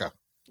Willy Wonka.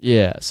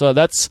 Yeah, so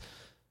that's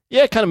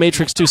kind of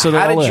Matrix too. So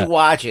how did you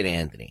watch it,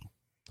 Anthony?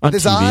 On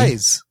his TV.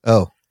 eyes.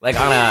 Oh, like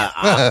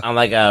on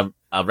like a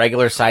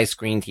regular size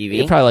screen TV.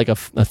 Yeah, probably like a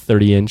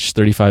 30-inch,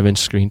 35-inch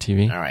screen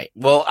TV. All right.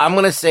 Well, I'm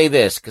gonna say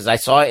this because I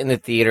saw it in the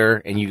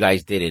theater and you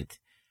guys didn't.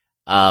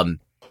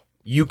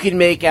 You can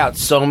make out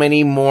so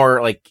many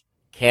more like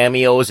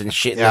cameos and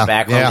shit in the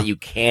background that you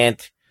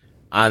can't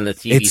on the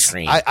TV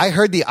screen. I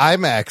heard the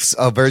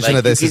IMAX version like,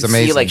 of this you is can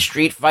amazing. See like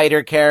Street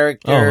Fighter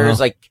characters,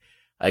 like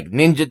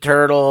Ninja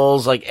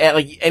Turtles, like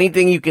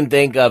anything you can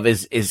think of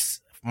is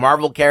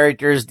Marvel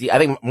characters. I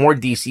think more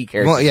DC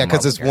characters. Well, yeah,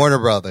 because it's Warner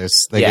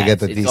Brothers. They can get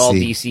the DC. All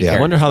DC I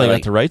wonder how they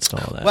got the rights to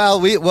all that. Well,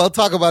 we'll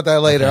talk about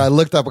that later. Okay. I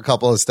looked up a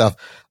couple of stuff.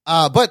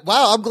 But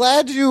wow, I'm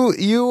glad you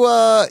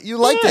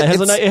liked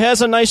it. It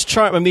has a nice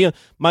charm. I mean,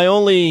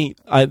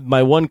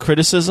 my one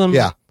criticism.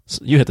 Yeah.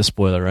 You hit the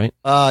spoiler, right?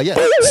 Yeah.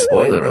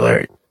 Spoiler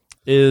alert.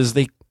 Is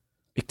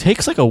it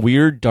takes like a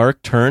weird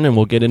dark turn, and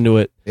we'll get into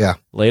it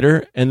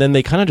later, and then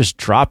they kind of just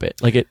drop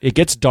it. Like it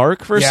gets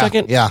dark for a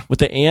second with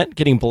the ant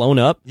getting blown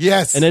up.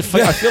 Yes. And I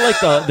feel like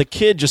the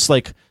kid just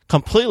like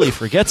completely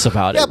forgets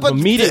about it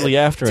immediately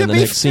after in the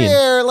next scene. To be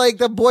fair, like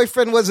the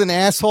boyfriend was an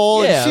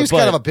asshole. Yeah, she was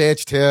kind of a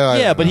bitch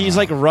too. But he's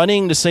like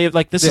running to save.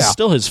 Like this is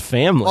still his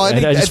family. Well,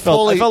 I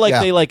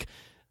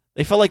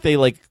felt like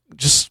they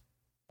just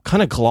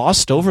kind of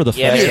glossed over the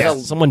fact that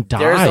someone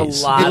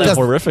dies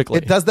horrifically.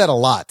 It does that a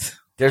lot.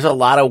 There's a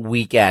lot of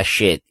weak ass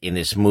shit in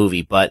this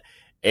movie, but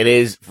it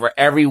is for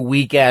every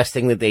weak ass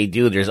thing that they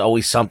do, there's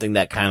always something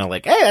that kind of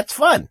like, hey, that's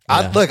fun.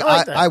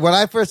 I when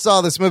I first saw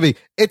this movie,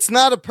 it's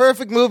not a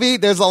perfect movie.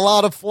 There's a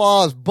lot of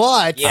flaws,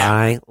 but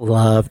I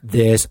love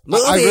this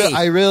movie.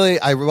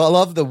 I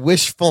love the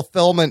wish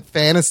fulfillment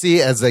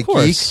fantasy as a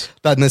geek,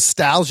 the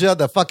nostalgia,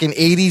 the fucking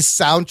 80s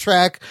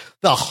soundtrack,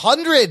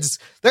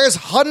 there's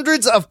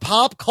hundreds of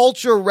pop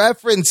culture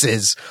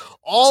references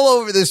all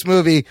over this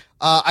movie.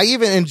 I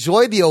even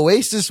enjoyed the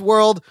Oasis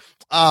world.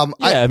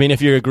 I mean,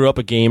 if you grew up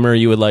a gamer,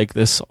 you would like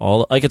this.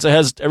 It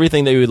has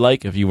everything that you would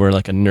like if you were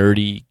like a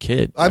nerdy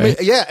kid. Right? I mean,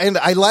 yeah, and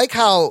I like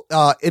how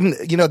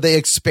they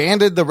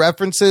expanded the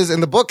references in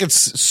the book.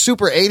 It's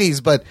super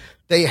 80s, but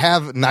they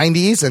have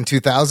 90s and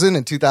 2000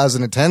 and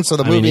 2010. So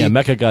the movie,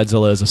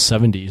 Mechagodzilla is a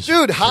 70s.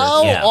 Dude,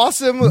 how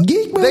awesome!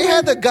 They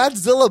had the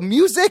Godzilla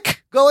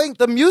music going.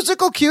 The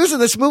musical cues in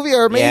this movie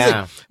are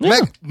amazing.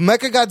 Yeah.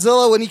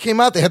 Mechagodzilla, when he came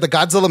out, they had the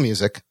Godzilla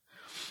music.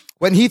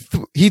 When he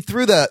threw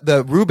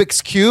the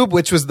Rubik's Cube,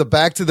 which was the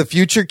Back to the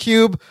Future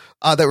cube,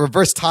 that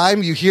reversed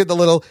time, you hear the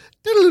little,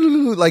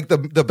 like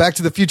the Back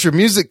to the Future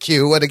music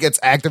cue when it gets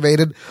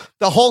activated.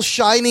 The whole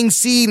Shining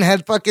scene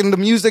had fucking the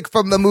music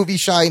from the movie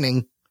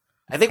Shining.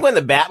 I think when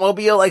the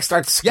Batmobile like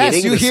starts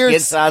skidding, you hear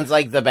skid sounds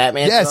like the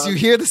Batman. Yes, song. you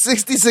hear the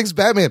 66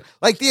 Batman.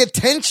 Like the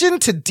attention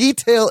to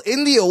detail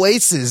in the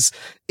Oasis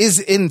is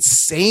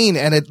insane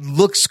and it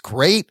looks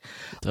great.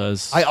 It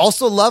does. I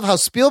also love how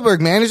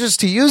Spielberg manages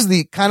to use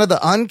the kind of the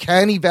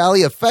uncanny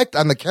valley effect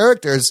on the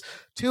characters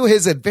to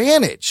his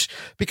advantage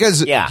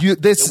because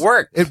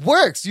it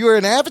works. You're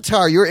an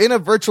avatar. You're in a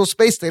virtual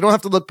space. They don't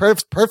have to look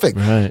perfect.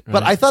 Right.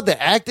 But I thought the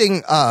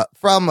acting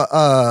from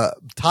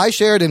Ty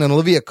Sheridan and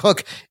Olivia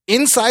Cook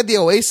inside the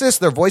Oasis,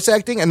 their voice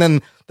acting, and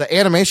then the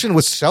animation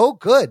was so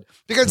good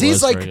because he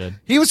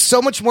was so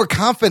much more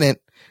confident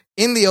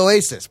in the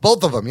Oasis,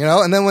 both of them, you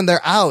know, and then when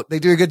they're out, they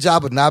do a good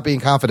job of not being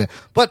confident.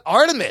 But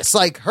Artemis,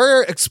 like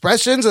her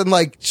expressions and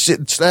like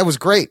shit, that was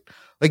great.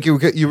 Like you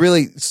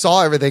really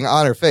saw everything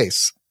on her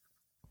face.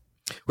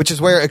 Which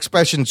is where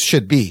expressions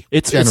should be.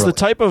 It's the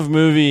type of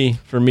movie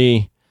for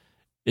me.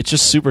 It's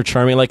just super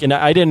charming. Like, and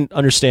I didn't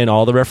understand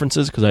all the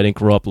references because I didn't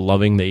grow up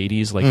loving the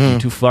 80s like you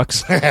two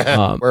fucks.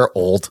 We're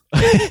old.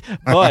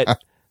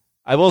 But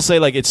I will say,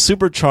 like, it's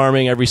super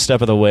charming every step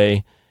of the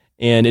way.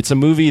 And it's a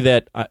movie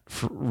that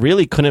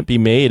really couldn't be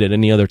made at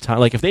any other time.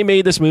 Like, if they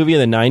made this movie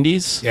in the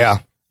 90s,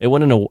 it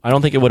wouldn't. I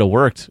don't think it would have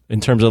worked in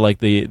terms of like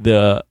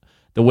the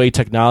way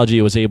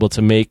technology was able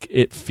to make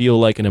it feel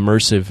like an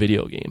immersive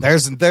video game.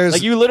 There's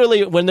like you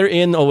literally, when they're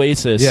in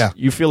Oasis,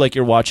 you feel like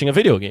you're watching a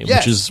video game,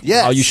 which is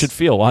how you should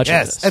feel watching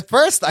this. At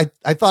first,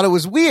 I thought it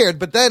was weird,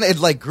 but then it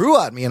like grew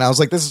on me, and I was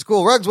like, "This is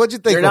cool." Ruggs, what'd you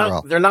think?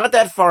 They're not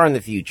that far in the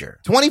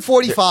future.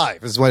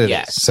 2045 is what it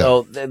is.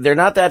 So they're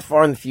not that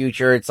far in the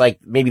future. It's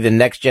like maybe the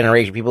next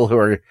generation, people who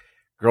are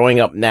growing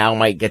up now,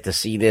 might get to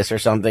see this or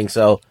something.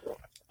 So,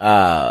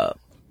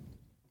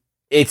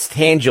 it's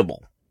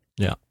tangible.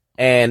 Yeah,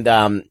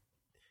 and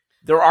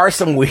there are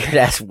some weird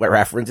ass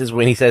references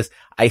when he says,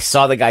 "I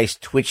saw the guy's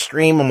Twitch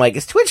stream." I'm like,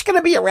 is Twitch going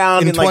to be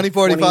around in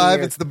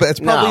 2045? It's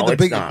probably the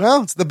biggest.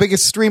 No, it's the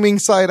biggest streaming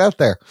site out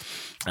there.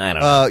 I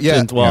don't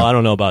know. I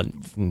don't know about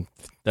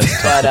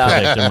that's tough to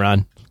predict,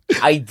 Imran.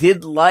 I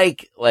did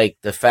like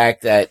the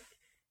fact that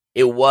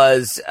it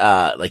was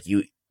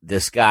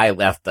this guy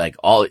left like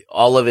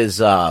all of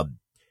his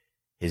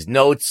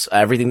notes,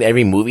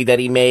 every movie that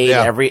he made,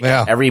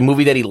 every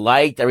movie that he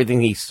liked,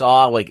 everything he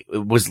saw, like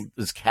it was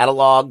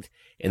cataloged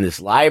in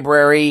this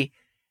library.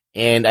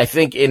 And I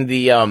think in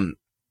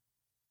the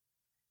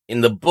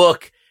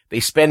book, they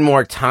spend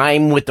more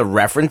time with the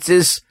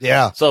references.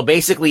 Yeah. So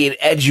basically it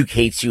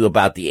educates you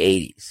about the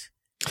 80s.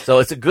 So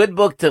it's a good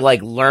book to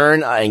like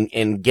learn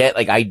and get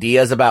like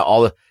ideas about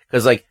all the,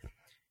 cause like,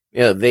 you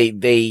know,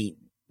 they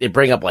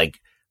bring up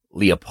like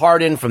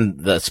Leopardon from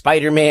the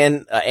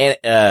Spider-Man,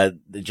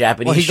 the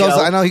Japanese show.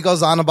 I know he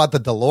goes on about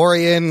the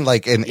DeLorean,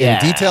 like in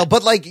detail,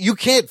 but like you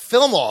can't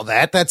film all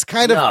that. That's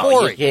kind of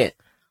boring. You can't.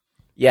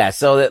 Yeah,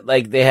 so that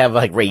like they have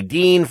like Ray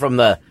Dean from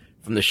the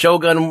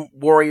Shogun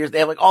Warriors. They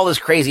have like all this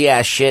crazy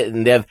ass shit,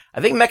 and they have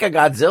I think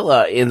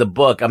Mechagodzilla in the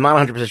book. I'm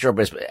not 100% sure,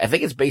 but I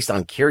think it's based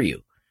on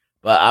Kiryu,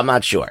 but I'm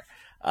not sure.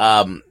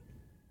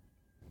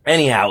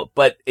 Anyhow,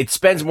 but it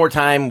spends more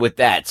time with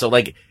that. So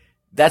like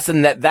that's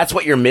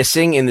what you're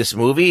missing in this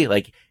movie.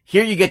 Like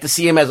here you get to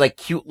see him as like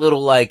cute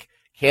little like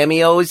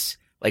cameos,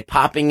 like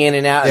popping in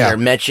and out, and they're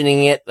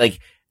mentioning it like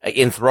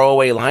in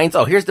throwaway lines.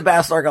 Oh, here's the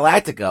Battlestar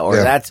Galactica,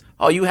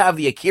 or you have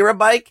the Akira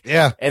bike,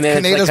 and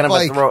then Kaneda's it's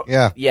like kind bike.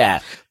 of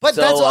yeah. But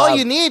so, that's all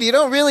you need. You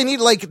don't really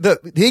need like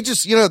they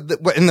just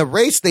in the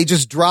race they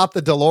just drop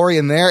the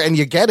DeLorean there and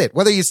you get it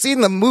whether you've seen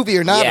the movie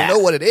or not. You know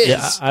what it is.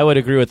 Yeah, I would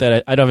agree with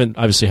that. I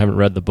obviously haven't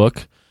read the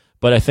book,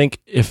 but I think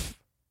if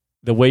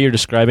the way you're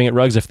describing it,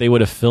 Ruggs, if they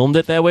would have filmed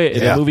it that way,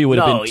 the movie would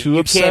have been too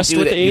obsessed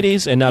with the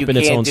 80s and not been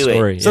its own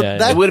story. So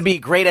it would be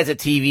great as a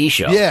TV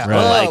show. Yeah,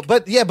 right.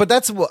 But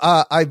that's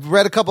I've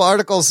read a couple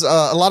articles.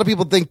 A lot of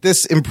people think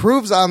this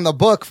improves on the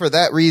book for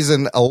that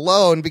reason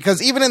alone,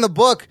 because even in the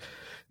book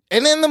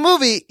and in the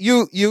movie,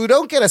 you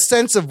don't get a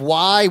sense of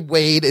why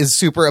Wade is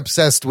super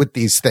obsessed with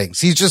these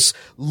things. He's just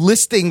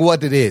listing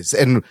what it is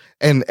and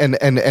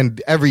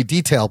every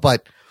detail,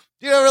 but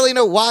you don't really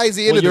know why is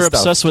he into this stuff.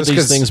 You're obsessed with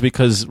these things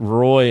because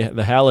Roy,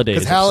 the Halliday.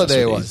 Because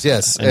Halliday was,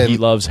 yes. And he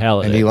loves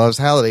Halliday. And he loves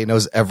Halliday. He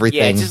knows everything.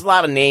 Yeah, it's just a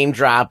lot of name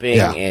dropping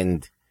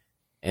and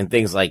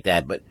things like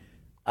that. But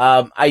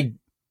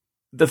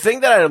the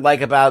thing that I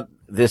like about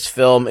this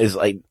film is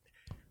like,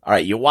 all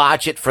right, you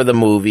watch it for the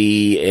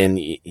movie and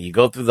you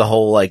go through the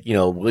whole like,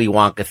 Willy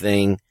Wonka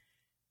thing.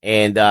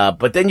 And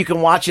but then you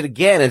can watch it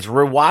again. It's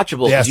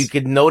rewatchable because you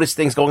can notice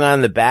things going on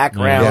in the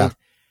background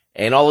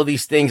and all of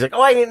these things like,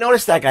 oh, I didn't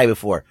notice that guy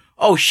before.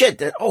 Oh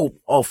shit.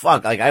 Oh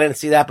fuck. Like I didn't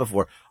see that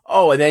before.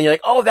 Oh, and then you're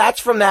like, oh,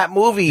 that's from that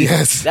movie.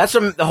 Yes. That's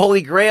from the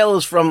Holy Grail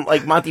is from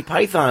like Monty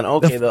Python.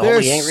 Okay.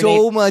 There's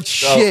so much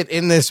shit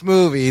in this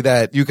movie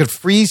that you could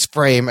freeze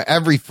frame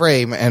every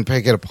frame and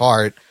pick it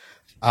apart.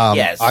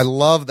 Yes. I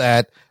love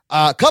that.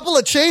 A couple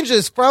of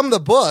changes from the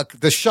book.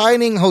 The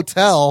Shining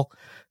Hotel.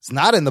 It's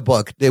not in the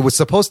book. It was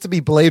supposed to be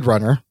Blade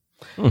Runner.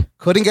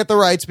 Couldn't get the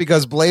rights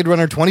because Blade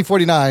Runner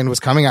 2049 was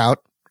coming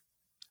out.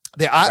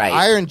 The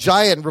Iron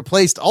Giant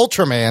replaced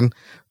Ultraman.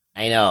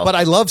 I know. But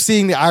I love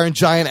seeing the Iron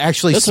Giant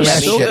actually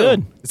smash shit.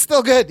 Good. It's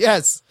still good,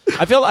 yes.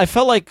 I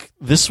felt like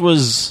this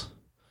was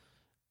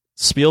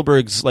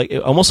Spielberg's like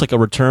almost like a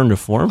return to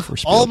form for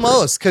Spielberg.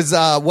 Almost, because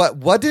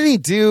what did he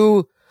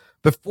do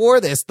before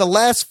this? The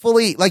last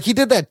fully, like he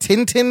did that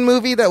Tintin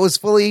movie that was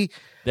fully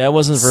that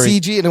wasn't very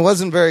CG and it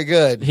wasn't very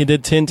good. He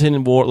did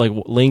Tintin, War, like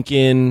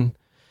Lincoln.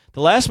 The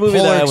last movie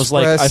Polar that I was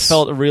like, I Express.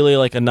 felt really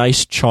like a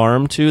nice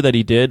charm to that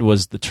he did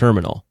was The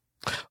Terminal.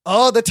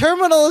 Oh, The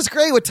Terminal is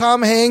great with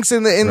Tom Hanks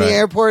in the Right.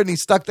 airport and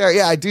he's stuck there.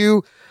 Yeah, I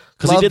do.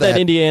 Because he did that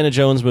Indiana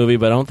Jones movie,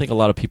 but I don't think a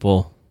lot of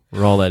people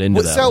were all that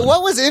into that. So one.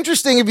 what was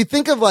interesting, if you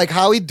think of like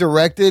how he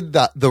directed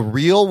the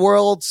real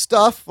world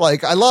stuff,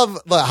 like I love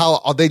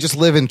how they just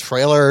live in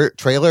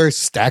trailers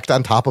stacked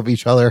on top of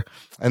each other.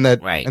 And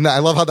that, Right. and I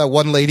love how that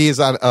one lady is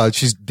on,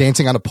 she's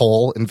dancing on a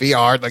pole in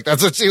VR. Like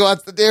that's what she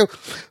wants to do.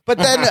 But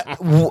then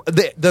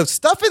the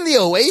stuff in the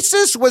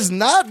Oasis was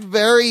not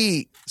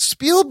very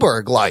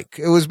Spielberg-like.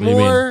 It was What do you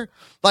more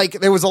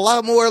like, there was a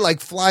lot more like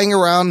flying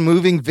around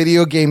moving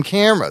video game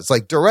cameras,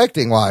 like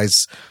directing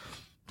wise.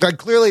 Like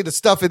clearly the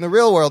stuff in the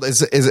real world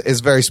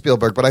is very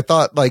Spielberg, but I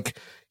thought like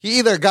he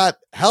either got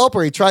help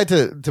or he tried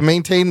to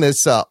maintain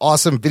this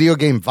awesome video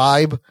game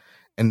vibe,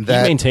 and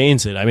that he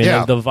maintains it. I mean, Yeah.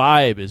 like, the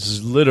vibe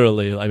is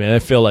literally. I mean, I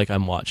feel like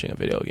I'm watching a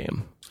video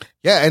game.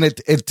 yeah, and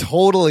it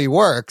totally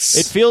works.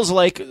 It feels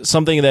like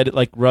something that,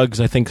 like Ruggs,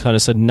 I think, kind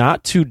of said,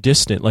 not too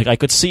distant. Like I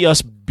could see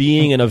us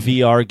being in a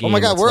VR game. Oh my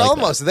god, that's we're like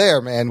almost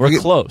there, man. We're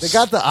close. They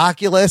got the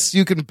Oculus.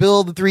 You can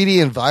build 3D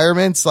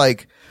environments.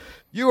 Like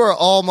you are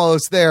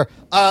almost there.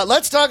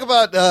 Let's talk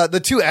about the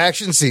two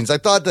action scenes. I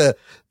thought the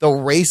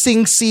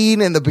racing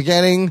scene in the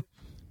beginning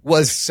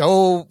was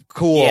so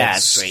cool. Yeah,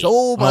 it's great.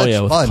 So much Oh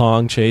yeah, with fun.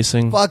 Kong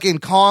chasing. Fucking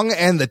Kong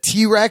and the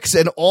T-Rex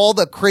and all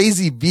the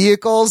crazy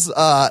vehicles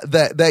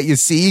that you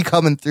see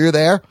coming through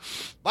there.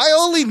 My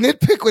only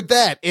nitpick with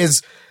that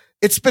is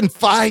it's been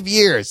 5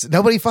 years.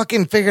 Nobody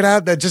fucking figured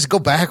out that just go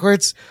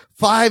backwards.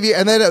 5 years.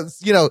 And then,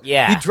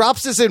 Yeah. he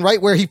drops this in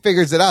right where he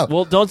figures it out.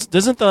 Well,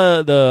 doesn't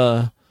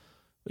the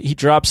he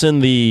drops in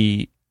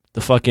the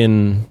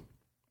fucking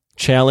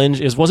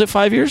challenge was it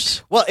 5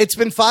 years? Well, it's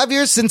been 5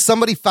 years since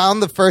somebody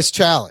found the first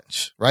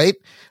challenge, right?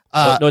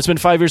 No, it's been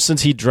 5 years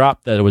since he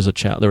dropped that there was a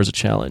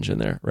challenge in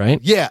there, right?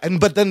 Yeah,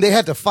 but then they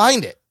had to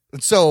find it.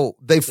 And so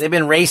they've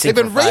been racing. They've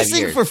been for 5 racing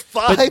years. for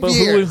 5 But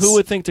years. who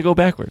would think to go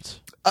backwards?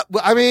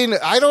 Well, I mean,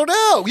 I don't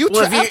know.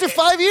 Well, if you- After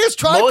 5 years,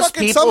 try Most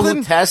fucking people something.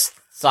 who test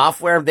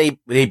software,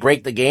 they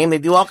break the game. They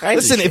do all kinds.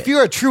 Listen, of shit. if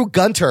you're a true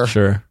gunter,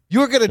 Sure. you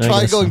were going to I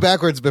try guess going so.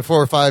 backwards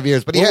before 5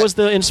 years. But What was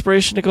the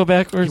inspiration to go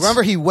backwards?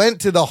 remember he went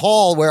to the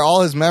hall where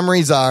all his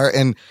memories are,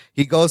 and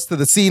he goes to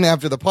the scene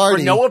after the for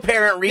party. no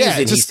apparent reason, Yeah,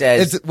 he just-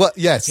 says,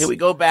 yes. "Can we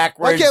go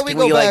backwards? Why can't we Can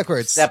go like,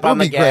 backwards? step Would on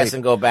the be gas great.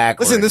 and go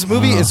backwards." Listen, this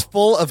movie is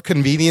full of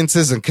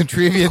conveniences and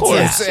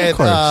contrivances Of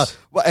course.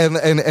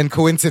 and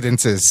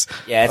coincidences.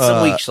 Yeah, it's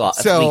some weak sauce.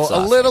 It's So weak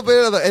sauce. a little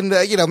bit of the,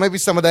 and maybe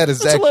some of that is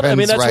That's Zach a little, I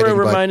mean, Penn's that's where it writing,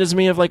 but- reminds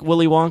me of like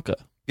Willy Wonka.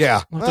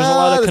 Yeah, Like, there's a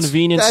lot of that's-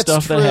 convenient that's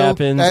stuff true. that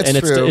happens, That's and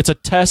true. it's a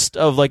test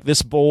of like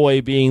this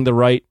boy being the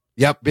right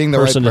being the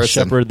person right to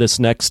person. shepherd this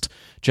next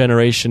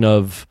generation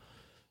of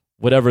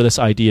whatever this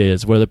idea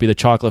is, whether it be the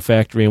chocolate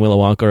factory in Willy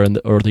Wonka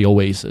or the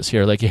Oasis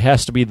here. Like, it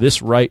has to be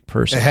this right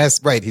person. It has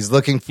right. He's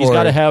looking for. He's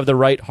got to have the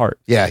right heart.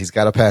 Yeah, he's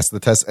got to pass the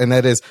test, and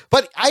that is.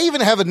 But I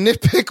even have a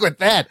nitpick with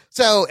that.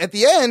 So at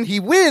the end, he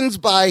wins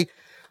by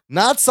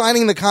not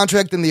signing the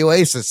contract in the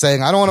Oasis,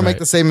 saying, "I don't want to make Right.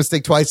 the same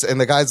mistake twice."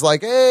 And the guy's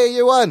like, "Hey,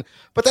 you won."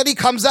 But then he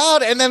comes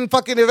out and then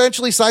fucking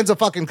eventually signs a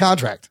fucking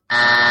contract.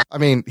 I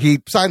mean, he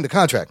signed the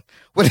contract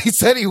when he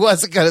said he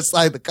wasn't going to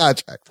sign the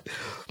contract.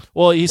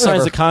 Well, he signs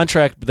Whatever. the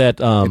contract that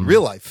In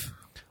real life,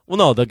 well,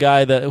 no,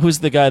 who's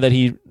the guy that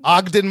he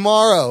Ogden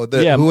Morrow,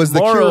 who was the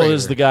Morrow curator.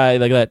 is the guy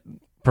that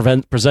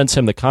presents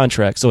him the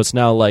contract. So it's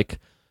now like,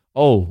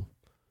 oh,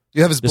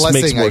 You have his this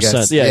blessing, makes more I guess.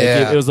 sense.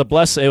 Yeah, it was the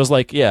blessing. It was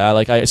like, yeah,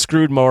 like I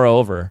screwed Morrow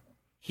over.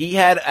 He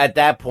had at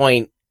that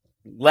point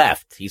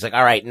left. He's like,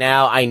 all right,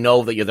 now I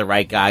know that you're the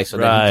right guy. So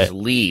then Right. he just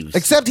leaves.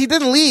 Except he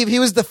didn't leave. He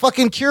was the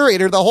fucking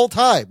curator the whole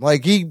time.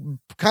 Like, he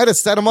kind of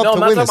set him up No, to I'm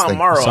not win talking this about thing.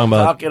 Morrow. I'm Talking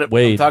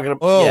about talking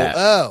about Wade. Oh, yeah.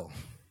 oh.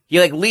 He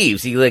like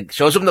leaves. He like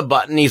shows him the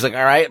button. He's like,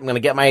 all right, I'm gonna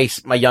get my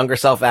younger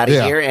self out of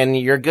Yeah. here, and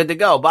you're good to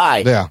go.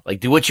 Bye. Yeah. Like,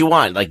 do what you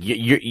want. Like,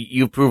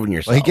 you've proven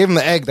yourself. Well, he gave him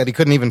the egg that he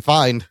couldn't even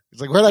find. He's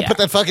like, where'd I Yeah. put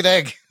that fucking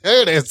egg?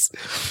 There it is.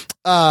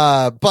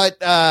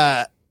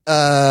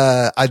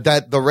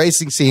 The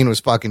racing scene was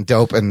fucking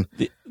dope. And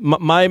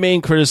My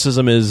main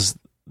criticism is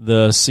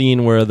the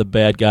scene where the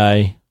bad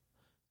guy,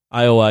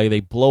 IOI, they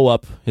blow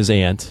up his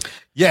aunt.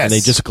 yes. And they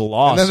just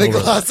gloss And then they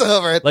over gloss it.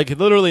 over it. Like,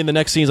 literally in the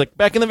next scene, he's like,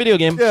 back in the video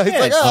game. Yeah, he's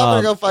like, oh,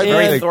 I'm going to go find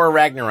Very everything. Thor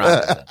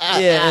Ragnarok.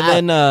 Yeah,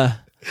 and then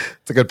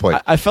It's a good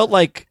point. I felt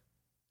like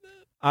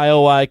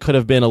IOI could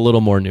have been a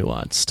little more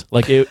nuanced.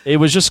 Like, it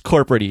was just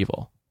corporate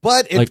evil.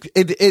 But he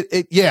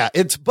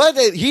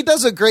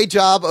does a great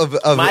job of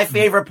My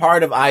favorite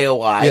part of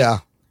IOI Yeah.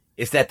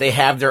 is that they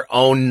have their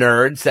own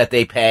nerds that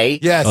they pay.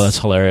 Yes. Oh, that's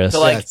hilarious. So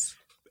like, Yes.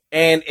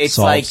 and it's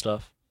Solve like,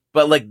 stuff.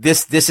 but like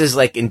this is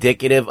like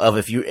indicative of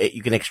if you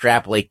can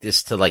extrapolate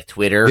this to like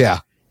Twitter. Yeah.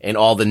 And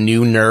all the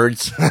new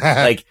nerds,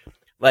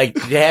 like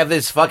they have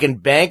this fucking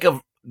bank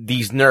of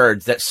these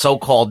nerds, that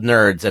so-called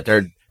nerds, that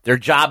their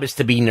job is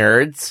to be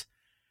nerds,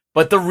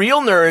 but the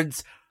real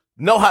nerds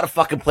know how to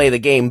fucking play the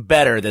game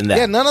better than that.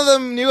 Yeah, none of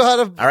them knew how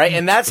to. All right,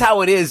 and that's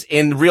how it is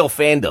in real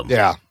fandom.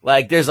 Yeah.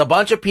 Like, there's a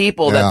bunch of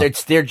people that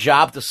it's their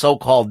job to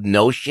so-called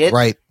know shit.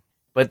 Right.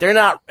 But they're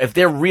not, if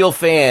they're real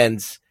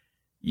fans,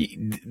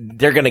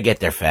 they're going to get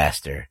there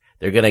faster.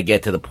 They're going to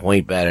get to the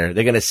point better.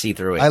 They're going to see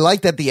through it. I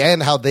liked at the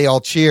end how they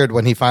all cheered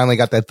when he finally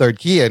got that third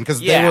key in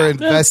because they were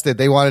invested.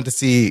 They wanted to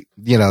see,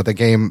 the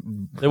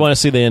game. They want to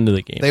see the end of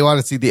the game. They want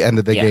to see the end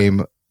of the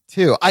game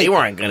too. They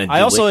weren't going to do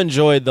I also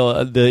enjoyed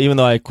the even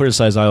though I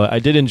criticized, I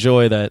did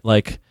enjoy that,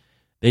 like,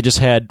 they just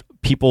had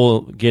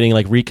people getting,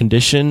 like,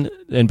 reconditioned,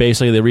 and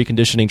basically the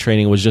reconditioning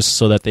training was just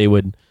so that they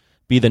would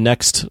be the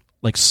next,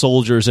 like,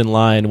 soldiers in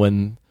line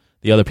when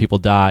the other people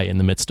die in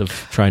the midst of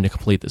trying to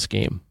complete this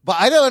game. But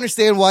I don't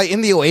understand why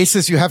in the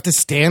Oasis you have to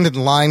stand in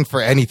line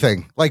for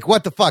anything. Like,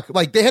 what the fuck?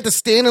 Like, they had to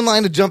stand in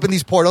line to jump in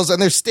these portals,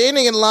 and they're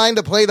standing in line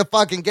to play the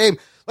fucking game.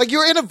 Like,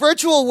 you're in a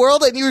virtual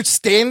world and you're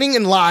standing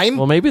in line.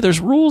 Well, maybe there's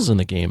rules in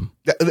the game.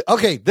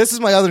 Okay, this is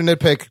my other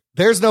nitpick.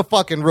 There's no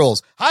fucking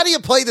rules. How do you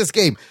play this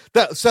game?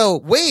 So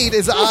Wade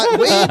is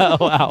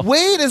on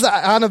Wade is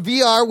on a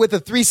VR with a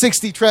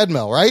 360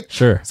 treadmill, right?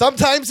 Sure.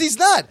 Sometimes he's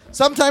not.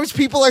 Sometimes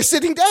people are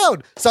sitting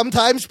down.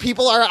 Sometimes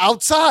people are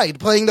outside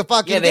playing the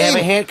fucking game. Yeah, they have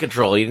a hand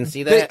control. You didn't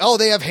see that?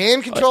 They have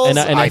hand controls? And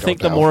I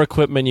think the more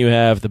equipment you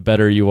have, the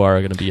better you are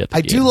going to be at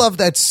the game. I do love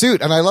that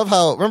suit, and I love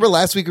how, remember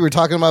last week we were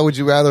talking about would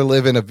you rather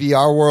live in a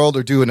VR world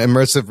or do an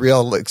immersive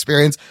real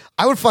experience?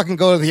 I would fucking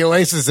go to the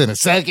Oasis in a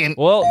second.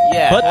 Well,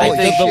 yeah, but I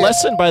think the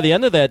lesson by the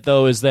end of that,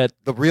 though, is that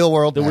the real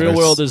world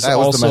is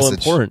also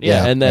important.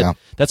 Yeah, and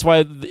that's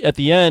why at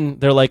the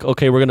end they're like,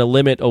 okay, we're going to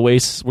limit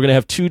Oasis. We're going to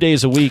have 2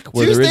 days a week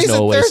where Tuesdays there is no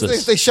and Oasis.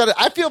 Thursdays, they shut it.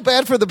 I feel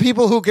bad for the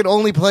people who can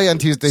only play on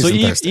Tuesdays and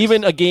Thursdays.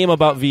 Even a game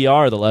about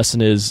VR, the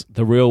lesson is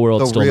the real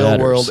world still matters. The real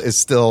world is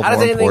still How does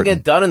more anything important.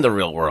 get done in the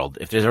real world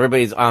if there's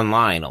everybody's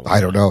online? I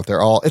don't know.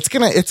 They're all. It's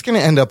gonna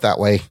end up that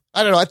way.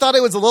 I don't know. I thought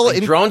it was a little.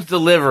 Drones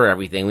deliver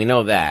everything. We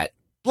know that.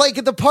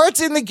 Like the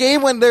parts in the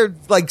game when they're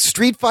like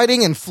street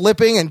fighting and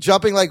flipping and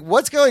jumping, like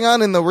what's going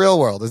on in the real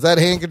world? Is that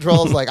hand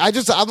controls? Like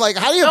I'm like,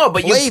 how do you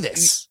play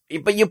this?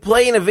 But you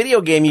play in a video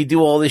game, you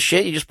do all this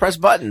shit. You just press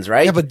buttons,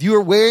 right? Yeah, but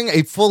you're wearing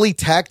a fully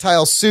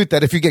tactile suit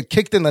that if you get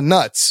kicked in the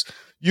nuts,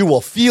 you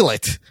will feel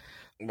it.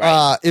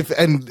 Right.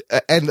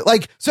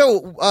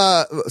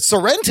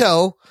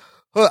 Sorrento.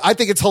 I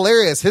think it's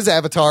hilarious. His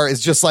avatar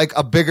is just like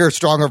a bigger,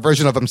 stronger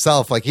version of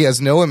himself. Like he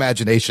has no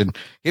imagination.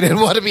 He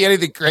didn't want to be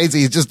anything crazy.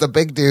 He's just a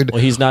big dude.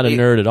 Well, he's not a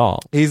nerd at all.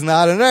 He's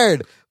not a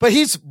nerd, but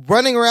he's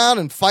running around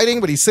and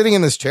fighting, but he's sitting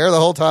in this chair the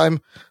whole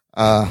time.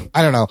 I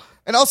don't know.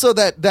 And also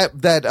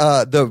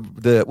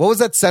the what was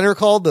that center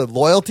called? The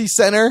loyalty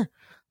center.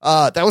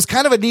 That was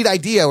kind of a neat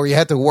idea where you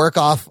had to work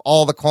off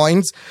all the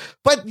coins,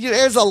 but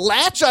there's a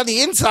latch on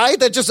the inside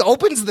that just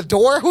opens the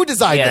door. Who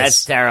designed this? Yeah,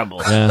 that's terrible.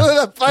 Yeah, who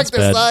the fuck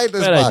designed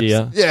this box?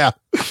 Idea. Yeah.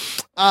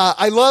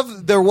 I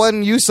love their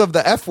one use of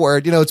the F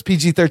word. It's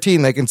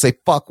PG-13. They can say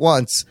fuck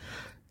once.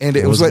 And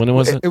it was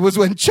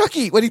when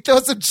Chucky, when he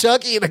throws him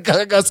Chucky and the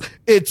guy goes,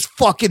 it's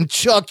fucking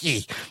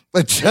Chucky.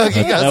 But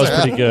Chucky goes, that was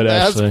pretty good,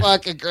 actually. That's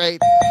fucking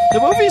great. The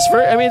movie's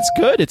it's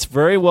good. It's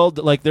very well,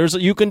 like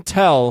you can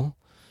tell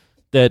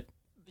that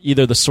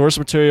either the source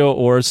material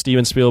or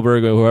Steven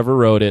Spielberg or whoever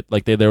wrote it,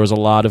 like there was a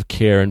lot of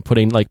care in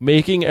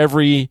making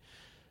every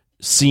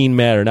scene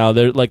matter. Now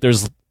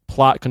there's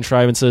plot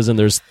contrivances and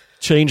there's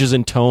changes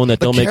in tone that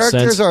don't make sense. The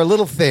characters are a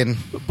little thin,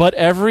 but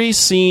every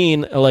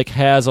scene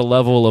has a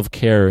level of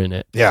care in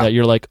it. Yeah, that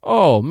you're like,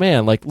 oh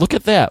man, look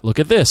at that, look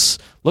at this,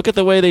 look at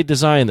the way they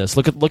designed this,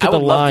 look at the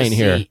line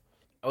here.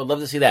 I would love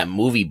to see that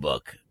movie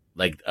book,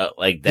 like that.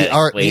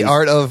 The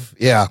art of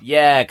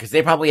yeah, because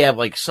they probably have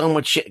so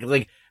much shit.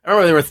 Like I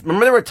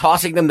remember they were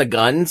tossing them the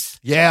guns.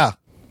 Yeah.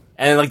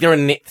 And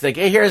it's like,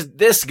 hey, here's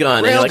this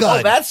gun. And you're like,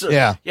 oh, that's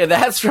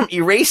that's from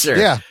Eraser.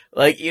 Yeah.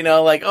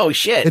 Oh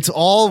shit. It's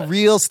all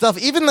real stuff.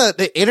 Even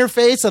the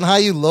interface on how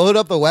you load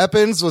up the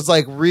weapons was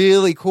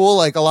really cool.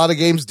 Like a lot of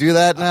games do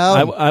that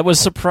now. I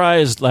was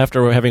surprised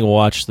after having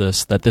watched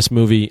this that this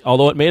movie,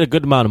 although it made a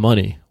good amount of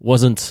money,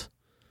 wasn't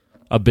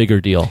a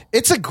bigger deal.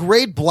 It's a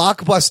great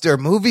blockbuster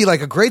movie,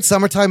 like a great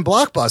summertime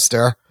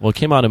blockbuster. Well, it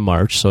came out in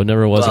March, so it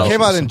never was. It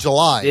came out in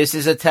July. This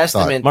is a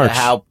testament to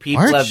how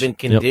people have been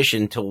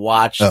conditioned to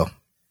watch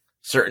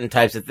certain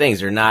types of things.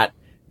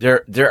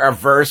 They're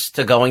averse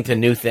to going to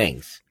new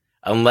things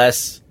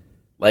unless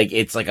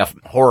it's like a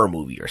horror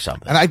movie or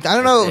something. And I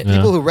don't know if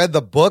people who read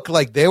the book,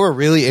 they were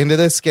really into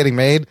this getting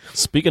made.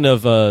 Speaking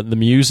of the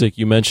music,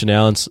 you mentioned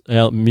Alan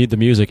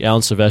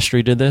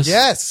Silvestri did this.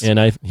 Yes.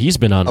 And he's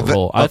been on a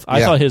roll. I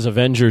thought his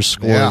Avengers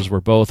scores were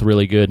both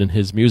really good, and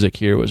his music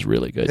here was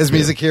really good. His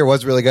music here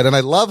was really good. And I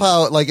love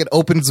how it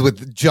opens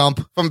with Jump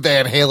from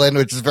Van Halen,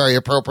 which is very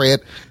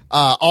appropriate.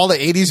 All the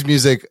 80s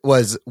music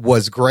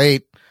was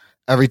great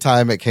every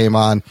time it came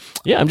on.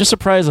 Yeah, I'm just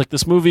surprised.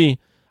 This movie,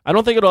 I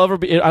don't think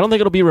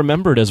it'll be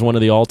remembered as one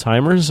of the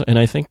all-timers, and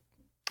I think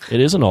It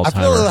is an I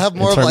all-timer. feel it'll have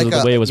more in of terms like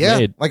of the way it was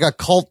made. like a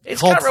cult.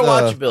 It's cult, got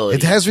rewatchability.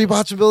 It has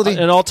rewatchability.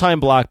 An all-time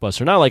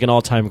blockbuster, not like an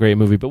all-time great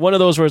movie, but one of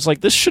those where it's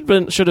like this should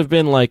have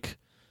been like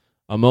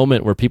a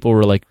moment where people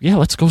were like, "Yeah,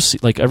 let's go see."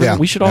 Like everyone,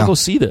 we should all go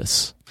see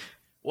this.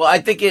 Well, I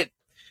think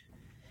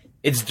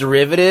it's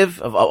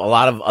derivative of a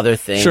lot of other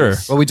things. Sure.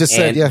 Well, we just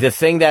said, And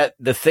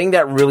the thing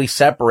that really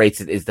separates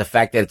it is the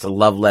fact that it's a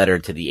love letter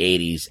to the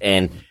 80s,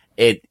 and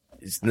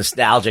it's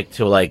nostalgic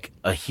to like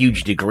a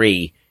huge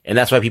degree. And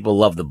that's why people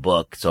love the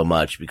book so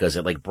much, because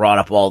it like brought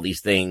up all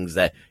these things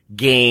that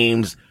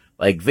games,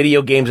 like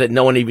video games that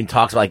no one even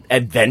talks about, like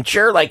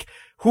adventure. Like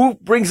who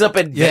brings up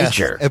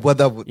adventure? Yeah. Well,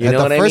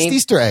 the first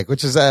Easter egg,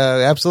 which is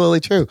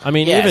absolutely true. I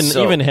mean,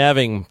 even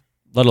having,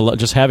 let alone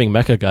just having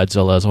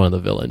Mechagodzilla as one of the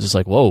villains, it's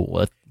like, whoa,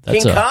 what?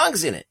 That's King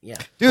Kong's in it. Yeah.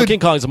 Dude, well, King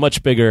Kong's a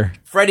much bigger.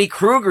 Freddy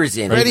Krueger's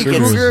in it. Freddy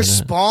Krueger,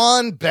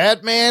 Spawn,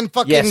 Batman,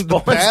 fucking the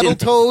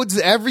Battletoads,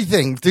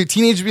 everything. The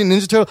Teenage Mutant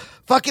Ninja Turtle,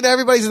 fucking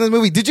everybody's in this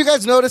movie. Did you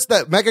guys notice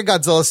that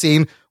Mechagodzilla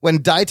scene when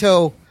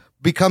Daito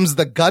becomes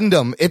the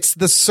Gundam? It's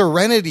the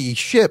Serenity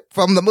ship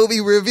from the movie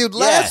we reviewed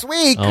last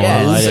week. Oh,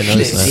 I didn't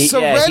notice that.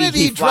 Serenity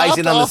he flies dropped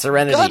in on the off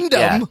Serenity. Gundam.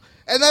 Yeah.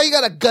 And now you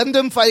got a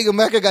Gundam fighting a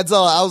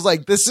Mechagodzilla. I was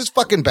like, this is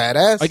fucking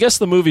badass. I guess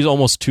the movie's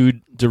almost too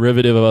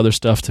derivative of other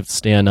stuff to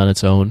stand on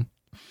its own.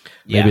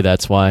 Maybe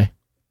that's why.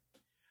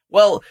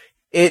 Well,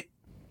 it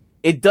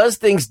does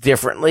things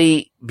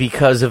differently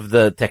because of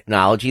the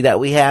technology that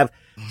we have.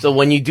 So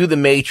when you do the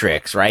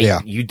Matrix,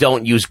 right, you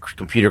don't use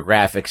computer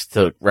graphics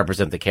to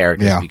represent the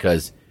characters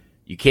because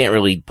you can't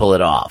really pull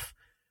it off.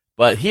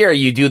 But here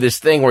you do this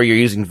thing where you're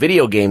using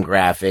video game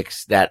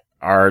graphics that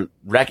are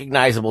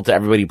recognizable to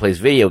everybody who plays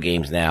video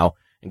games now,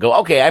 and go,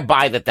 okay, I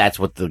buy that that's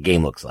what the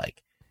game looks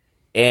like.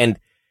 And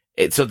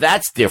so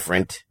that's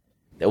different,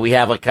 that we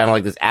have like kind of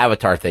like this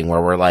Avatar thing where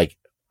we're like,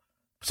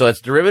 so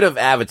it's derivative of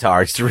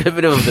Avatar, it's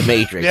derivative of the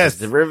Matrix, it's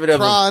derivative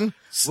Tron, of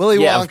Willy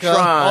Wonka, Tron,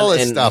 all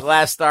this and stuff.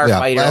 Last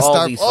Starfighter,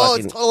 all these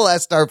fucking... it's total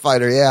Last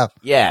Starfighter, yeah.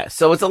 Yeah,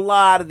 so it's a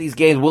lot of these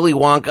games, Willy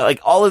Wonka,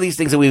 like all of these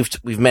things that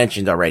we've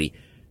mentioned already.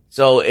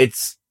 So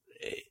it's,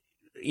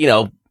 you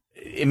know,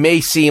 it may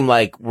seem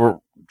like we're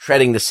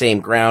treading the same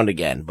ground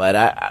again,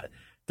 but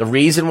the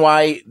reason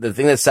why, the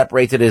thing that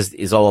separates it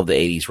is all of the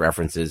 80s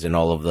references and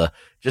all of the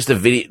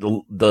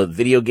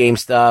video game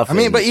stuff. I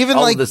mean, but even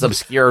all like of this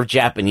obscure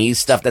Japanese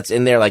stuff that's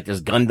in there, like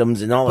there's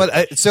Gundams and all of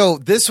that. But so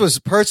this was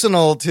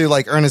personal to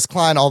like Ernest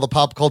Cline, all the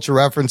pop culture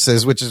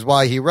references, which is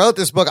why he wrote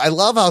this book. I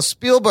love how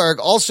Spielberg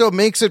also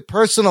makes it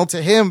personal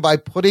to him by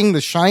putting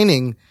The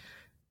Shining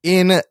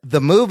in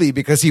the movie,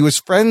 because he was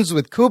friends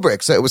with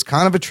Kubrick. So it was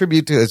kind of a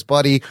tribute to his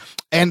buddy.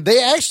 And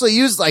they actually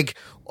used like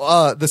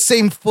the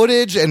same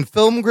footage and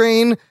film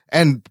grain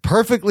and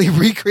perfectly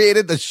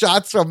recreated the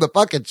shots from the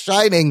fucking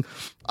Shining.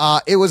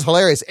 It was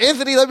hilarious.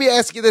 Anthony, let me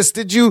ask you this.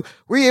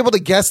 Were you able to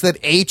guess that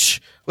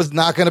H was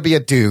not going to be a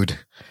dude?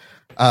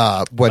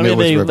 When it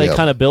was revealed? They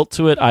kind of built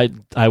to it.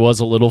 I was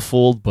a little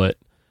fooled, but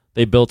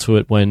they built to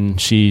it when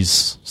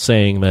she's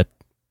saying that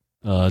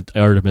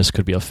Artemis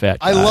could be a fat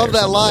guy. I love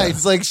that line.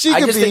 It's like she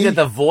could I just think that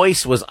the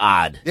voice was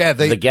odd. Yeah,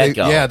 the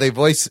get-go.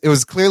 It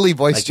was clearly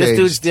voice like,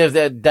 changed. This dude's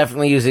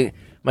definitely using,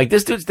 like,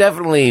 this dude's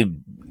definitely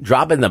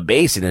dropping the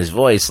bass in his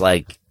voice,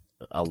 like,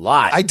 a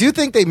lot. I do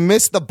think they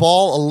missed the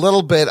ball a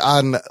little bit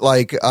on,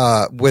 like,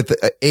 with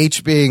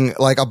H being,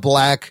 like, a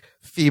black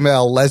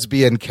female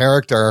lesbian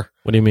character.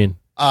 What do you mean?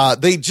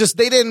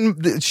 She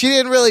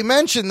didn't really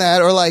mention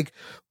that, or, like,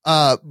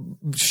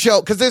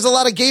 show, because there's a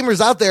lot of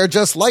gamers out there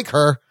just like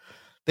her.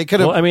 They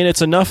could have. Well, I mean,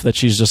 it's enough that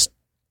she's just.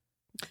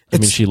 I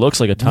mean, she looks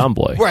like a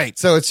tomboy, right?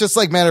 So it's just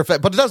like matter of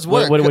fact, but it does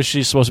work. What was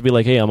she supposed to be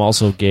like? Hey, I'm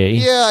also gay.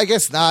 Yeah, I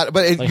guess not.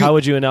 But how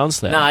would you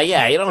announce that? Nah,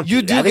 yeah, you don't.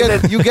 You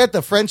get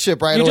the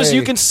friendship right away.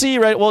 You can see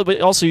right. Well, but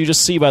also you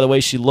just see by the way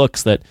she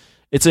looks that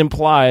it's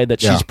implied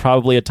that she's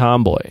probably a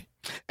tomboy.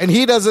 And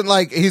he doesn't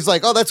like. He's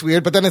like, oh, that's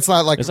weird. But then it's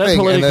not like. Is that a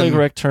politically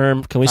correct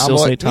term? Can we still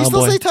say tomboy? Can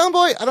we still say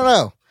tomboy? I don't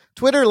know.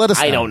 Twitter, let us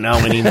know. I don't know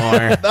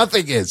anymore.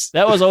 Nothing is.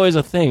 That was always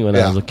a thing when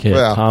I was a kid.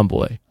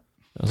 Tomboy.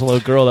 I was a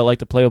little girl that liked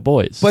to play with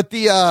boys. But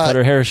cut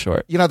her hair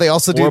short. You know, they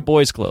also do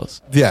boys'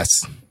 clothes. Yes,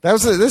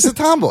 this is a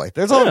tomboy.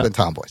 There's always been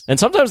tomboys, and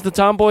sometimes the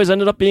tomboys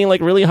ended up being like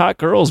really hot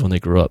girls when they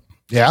grew up.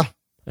 Yeah,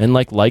 and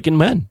like liking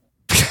men.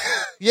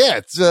 Yeah,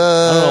 it's.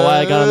 I don't know why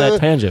I got on that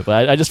tangent,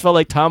 but I just felt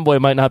like tomboy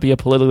might not be a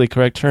politically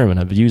correct term, and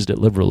I've used it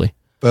liberally.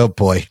 Oh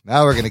boy,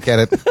 now we're gonna get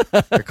it.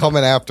 They're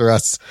coming after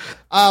us.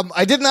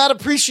 I did not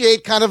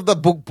appreciate kind of the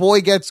boy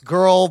gets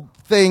girl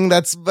thing.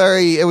 That's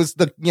it was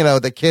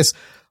the kiss.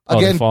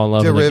 Again, they fall in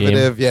love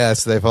derivative. In the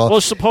yes, they fall. Well,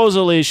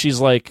 supposedly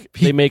she's like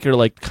they make her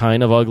like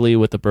kind of ugly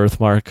with the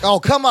birthmark. Oh,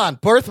 come on,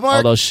 birthmark.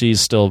 Although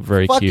she's still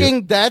very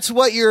cute. That's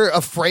what you're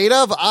afraid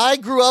of. I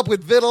grew up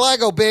with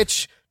vitiligo,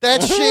 bitch.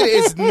 That shit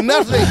is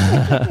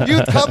nothing.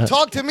 You come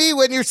talk to me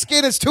when your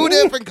skin is two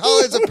different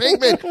colors of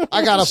pigment.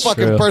 I got a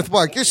fucking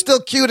birthmark. You're still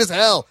cute as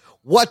hell.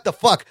 What the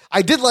fuck?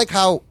 I did like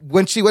how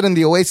when she went in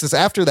the Oasis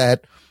after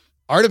that,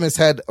 Artemis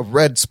had a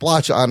red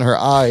splotch on her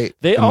eye.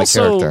 They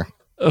also. The character.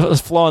 a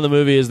flaw in the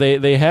movie is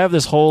they have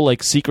this whole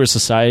like secret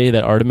society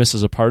that Artemis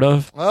is a part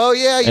of. Oh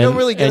yeah, you don't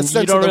really get a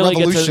sense of the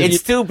revolution.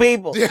 It's two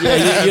people.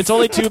 It's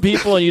only two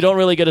people, and you don't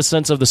really get a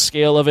sense of the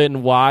scale of it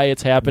and why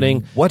it's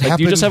happening. What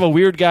happened? You just have a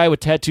weird guy with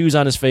tattoos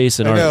on his face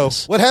and I know.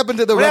 Artemis. What happened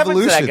to the What happened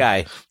revolution? to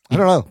that guy? I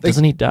don't know.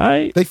 Doesn't he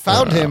die? They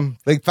found him.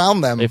 They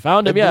found them. They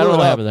found him. They Yeah, I blew don't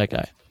know it what up. happened to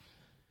that guy.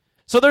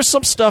 So there's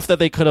some stuff that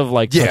they could have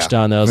like Yeah. touched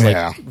on that was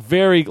Yeah. like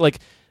very like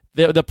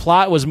the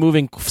plot was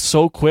moving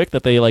so quick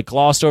that they like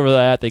glossed over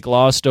that. They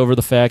glossed over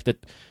the fact that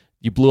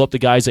you blew up the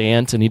guy's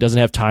aunt and he doesn't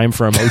have time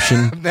for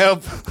emotion.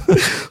 Nope.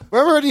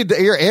 Remember when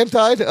your aunt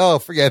died? Oh,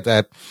 forget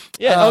that.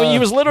 Yeah, he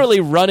was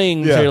literally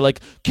running yeah. to like,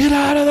 get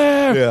out of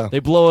there. Yeah. They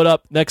blow it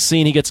up. Next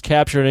scene, he gets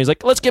captured and he's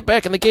like, let's get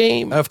back in the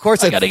game. And of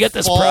course, I it got to get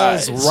this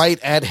falls prize. right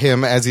at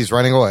him as he's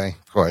running away.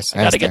 Of course.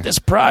 I got to get this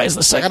prize.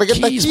 The second gotta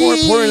get the key's more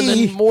key. important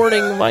than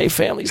mourning my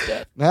family's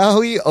death.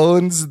 Now he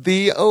owns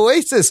the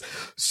Oasis.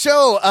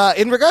 So,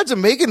 in regards to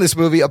making this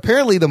movie,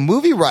 apparently the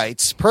movie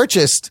rights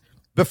purchased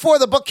before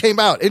the book came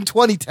out in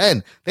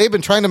 2010. They've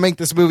been trying to make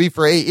this movie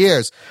for 8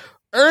 years.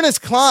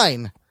 Ernest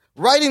Cline,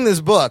 writing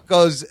this book,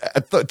 goes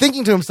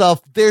thinking to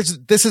himself, this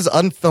is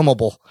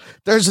unfilmable.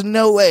 There's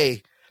no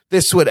way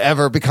this would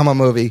ever become a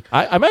movie.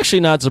 I'm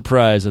actually not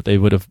surprised that they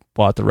would have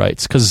bought the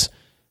rights because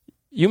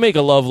you make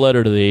a love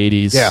letter to the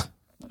 80s. Yeah.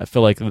 I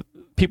feel like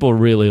people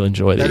really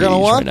enjoy the 80s. They're going to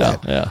want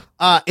right that.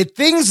 now. Yeah.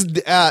 Things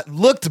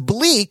looked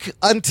bleak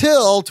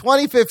until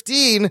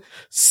 2015.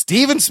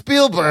 Steven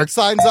Spielberg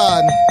signs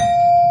on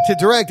to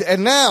direct.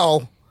 And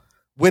now,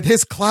 with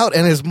his clout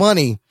and his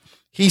money,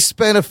 he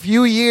spent a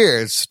few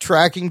years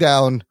tracking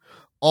down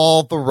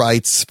all the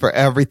rights for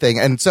everything.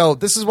 And so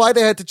this is why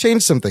they had to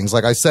change some things.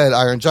 Like I said,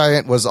 Iron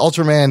Giant was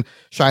Ultraman.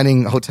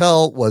 Shining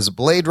Hotel was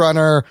Blade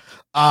Runner.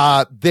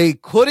 They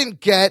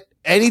couldn't get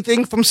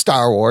anything from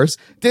Star Wars.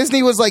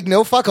 Disney was like,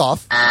 no, fuck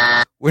off.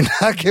 We're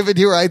not giving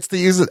you rights to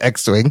use an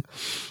X-Wing.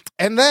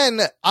 And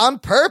then on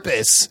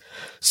purpose,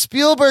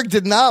 Spielberg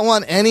did not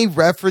want any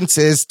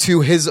references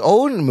to his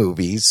own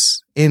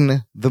movies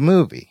in the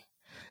movie.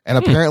 And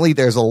apparently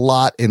there's a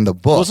lot in the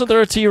book. Wasn't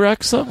there a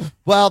T-Rex though?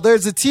 Well,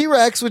 there's a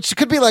T-Rex, which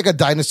could be like a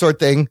dinosaur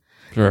thing.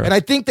 Sure. And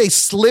I think they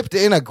slipped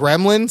in a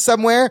gremlin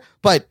somewhere,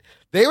 but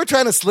they were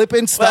trying to slip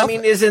in stuff. Well, I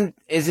mean,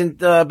 isn't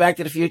Back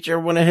to the Future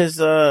one of his?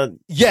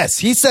 Yes,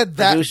 he said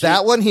producers?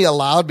 that one he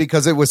allowed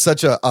because it was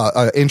such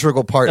a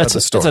integral part of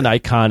the story. It's an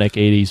iconic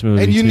 80s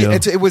movie.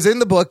 And too. it was in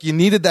the book. You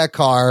needed that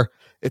car.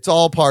 It's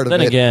all part of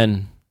Then it.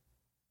 again,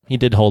 he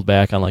did hold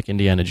back on like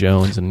Indiana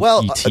Jones and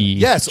E.T.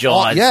 Yes,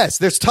 yes.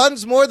 There's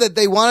tons more that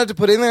they wanted to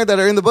put in there that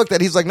are in the book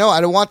that he's like, no,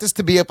 I don't want this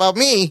to be about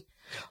me.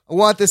 I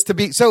want this to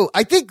be. So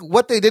I think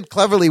what they did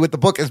cleverly with the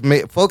book is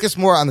focus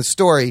more on the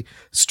story,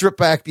 strip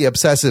back the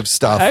obsessive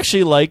stuff. I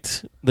actually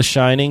liked The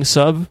Shining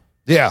sub.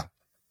 Yeah.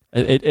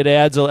 It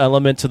adds an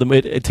element to the.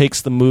 It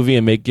takes the movie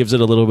and gives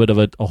it a little bit of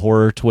a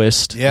horror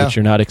twist, Yeah. which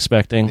you're not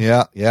expecting.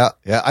 Yeah.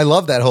 I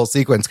love that whole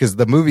sequence because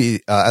the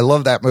movie, I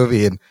love that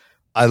movie and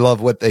I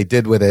love what they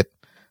did with it.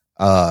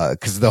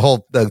 Because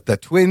the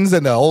twins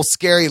and the whole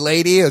scary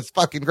lady is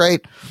fucking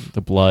great.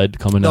 The blood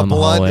coming down the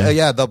blood,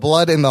 hallway. the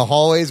blood in the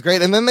hallway is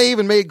great. And then they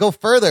even made it go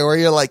further where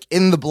you're like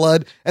in the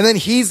blood, and then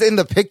he's in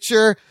the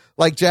picture,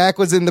 like Jack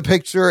was in the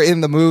picture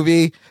in the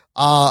movie.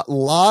 A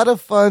lot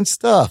of fun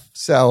stuff.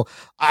 So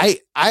I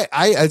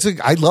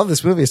love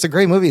this movie. It's a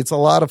great movie. It's a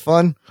lot of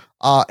fun.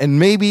 And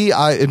maybe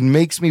it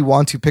makes me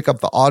want to pick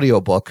up the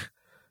audiobook.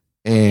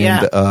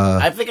 And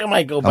I think I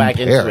might go back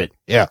into it.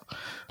 Yeah,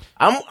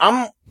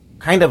 I'm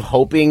kind of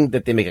hoping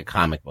that they make a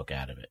comic book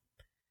out of it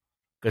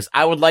because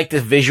I would like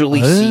to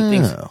visually see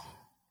things.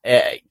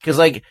 Because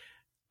like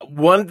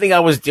one thing I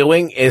was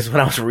doing is when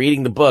I was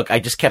reading the book, I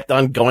just kept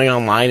on going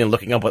online and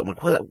looking up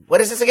what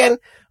is this again?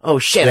 Oh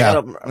shit! Yeah.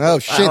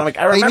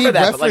 I remember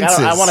that, but like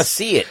I want to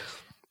see it.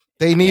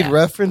 They need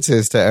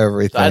references to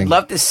everything. So I'd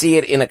love to see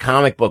it in a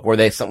comic book where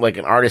like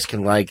an artist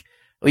can like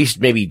at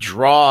least maybe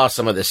draw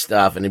some of this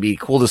stuff, and it'd be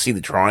cool to see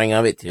the drawing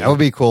of it too. That would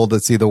be cool to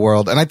see the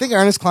world. And I think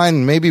Ernest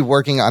Cline may be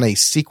working on a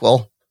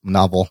sequel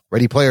novel,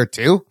 Ready Player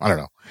 2. I don't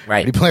know.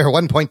 Right. Ready Player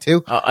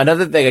 1.2.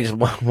 Another thing,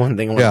 one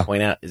thing I want to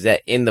point out is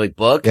that in the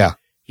book,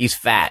 he's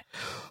fat.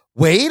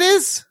 Wade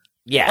is?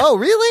 Yeah. Oh,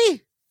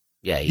 really?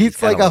 Yeah.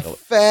 He's like a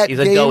fat he's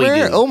a gamer?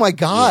 doughy dude. Oh my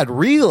God,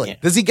 really? Yeah.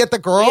 Does he get the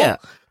girl? Yeah.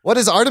 What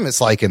is Artemis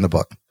like in the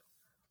book?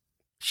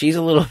 She's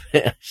a little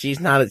bit, she's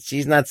not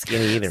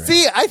skinny either. Right?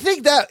 See, I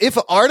think that if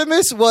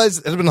Artemis was,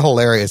 it'd have been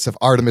hilarious if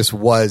Artemis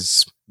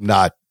was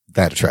not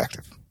that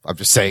attractive. I'm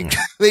just saying.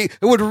 It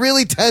would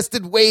really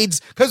tested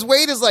Wade's, because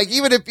Wade is like,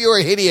 even if you were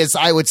hideous,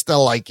 I would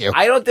still like you.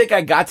 I don't think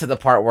I got to the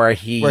part where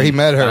he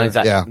met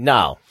her. Yeah.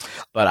 No,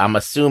 but I'm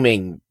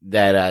assuming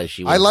that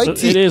she was. I like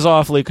it is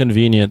awfully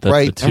convenient that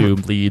the two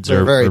leads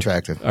are very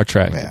attractive.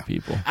 Attractive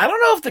people. I don't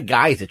know if the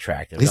guy's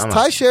attractive. He's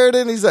Ty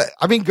Sheridan.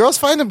 Girls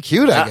find him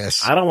cute, I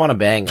guess. I don't want to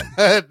bang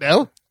him.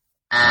 No.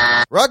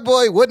 Rug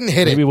Boy wouldn't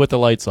hit it. Maybe with the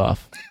lights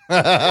off.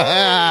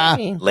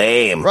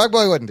 Lame. Rug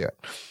Boy wouldn't do it.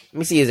 Let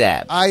me see his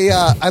abs.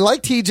 I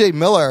like TJ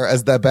Miller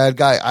as that bad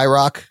guy,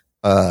 IROC.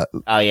 Oh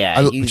yeah,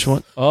 which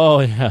one? Oh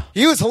yeah,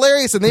 he was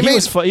hilarious, and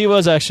he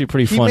was actually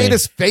pretty funny. He made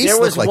his face there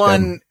look was like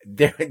one.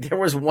 them. There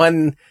was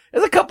one.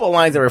 There's a couple of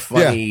lines that were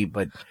funny,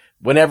 but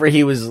whenever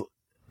he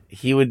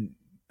would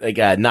like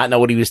not know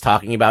what he was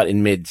talking about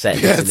in mid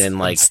sentence, and then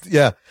like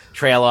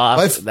trail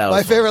off.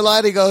 My favorite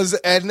line, he goes,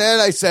 and then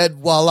I said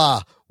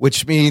voila,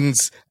 which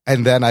means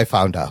and then I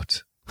found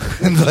out,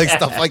 and like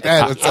stuff like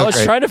that. I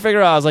was trying to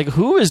figure out. I was like,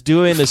 who is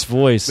doing this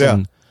voice? Yeah.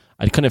 And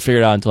I couldn't figure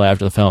it out until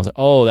after the film. I was like,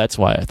 oh, that's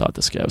why I thought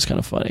this guy was kind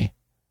of funny.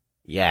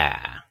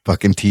 Yeah.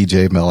 Fucking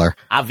TJ Miller.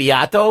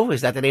 Aviato?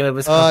 Is that the name of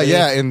his company?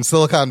 Yeah, in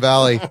Silicon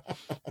Valley.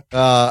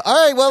 All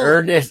right, well.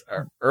 Erlich.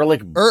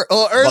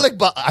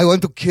 I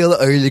want to kill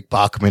Erlich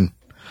Bachman.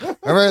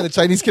 Remember, the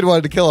Chinese kid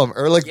wanted to kill him.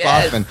 Erlich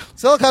Bachman.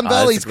 Silicon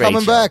Valley's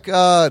coming back,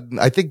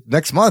 I think,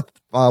 next month.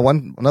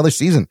 Another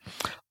season.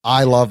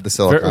 I love the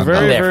Silicon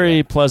Valley.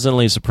 Very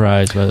pleasantly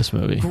surprised by this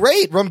movie.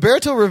 Great.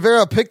 Roberto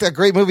Rivera picked a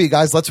great movie,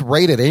 guys. Let's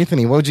rate it.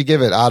 Anthony, what would you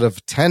give it out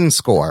of 10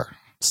 score?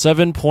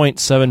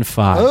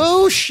 7.75.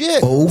 Oh,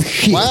 shit.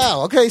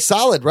 Wow. Okay,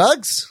 solid.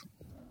 Rugs?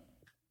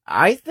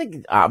 I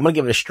think I'm going to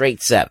give it a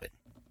straight 7.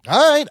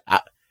 All right.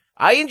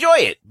 I enjoy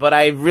it, but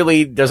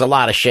there's a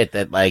lot of shit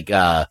that like,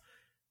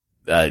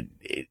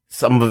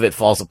 some of it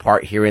falls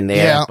apart here and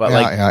there.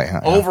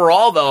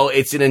 Overall, though,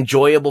 it's an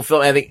enjoyable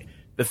film. I think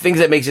the things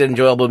that makes it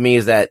enjoyable to me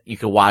is that you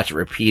can watch it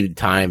repeated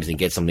times and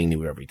get something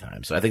new every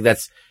time. So I think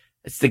it's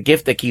the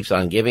gift that keeps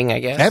on giving, I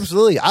guess.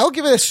 Absolutely. I'll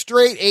give it a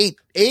straight 8.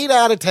 8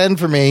 out of 10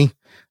 for me.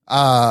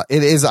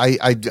 It is,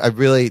 I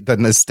really, the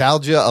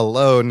nostalgia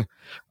alone,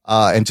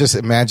 and just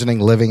imagining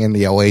living in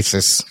the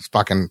Oasis,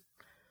 fucking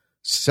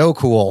so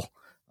cool.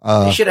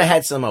 They should have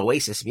had some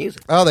Oasis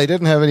music. Oh, they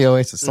didn't have any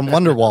Oasis. Some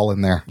Wonderwall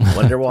in there.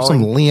 Wonderwall.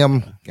 Some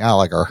Liam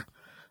Gallagher.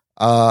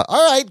 All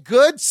right.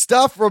 Good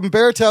stuff,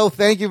 Roberto.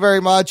 Thank you very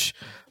much.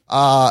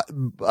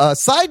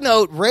 Side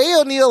note, Ray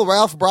O'Neal,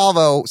 Ralph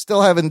Bravo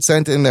still haven't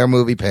sent in their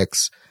movie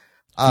picks.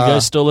 You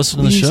guys still listen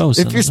to the show?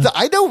 If you're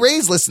I know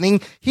Ray's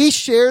listening. He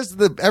shares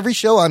every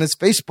show on his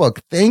Facebook.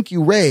 Thank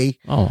you, Ray.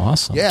 Oh,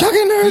 awesome. Yeah,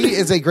 he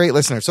is a great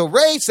listener. So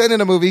Ray, send in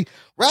a movie.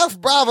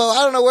 Ralph Bravo,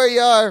 I don't know where you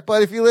are,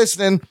 but if you're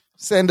listening,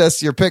 send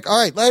us your pick. All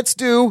right, let's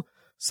do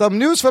some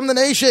news from the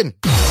nation.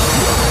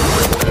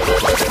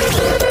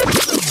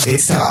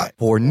 It's time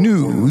for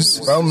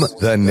news from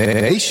the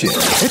nation.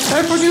 It's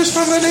time for news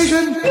from the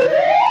nation.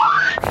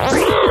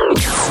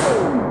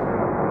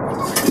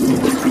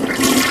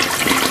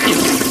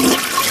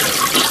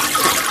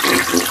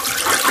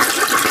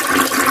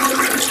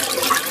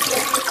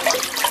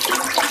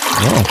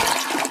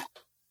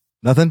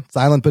 Nothing?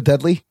 Silent but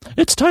deadly?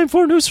 It's time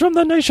for news from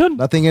the nation.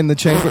 Nothing in the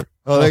chamber?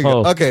 Oh, there you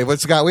go. Okay, we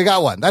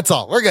got one. That's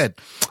all. We're good.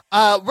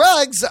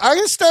 Rugs, I'm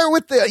going to start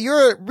with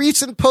your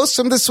recent posts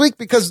from this week,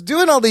 because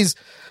doing all these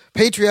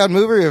Patreon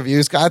movie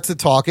reviews got to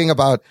talking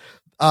about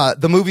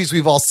the movies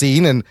we've all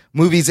seen and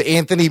movies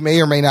Anthony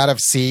may or may not have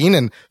seen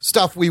and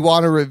stuff we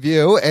want to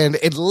review. And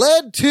it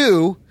led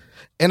to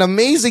an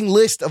amazing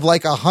list of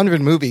like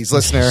 100 movies,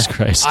 listener. Jesus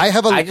Christ.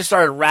 I just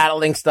started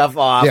rattling stuff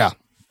off. Yeah.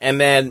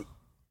 And then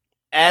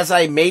as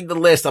I made the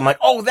list, I'm like,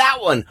 oh, that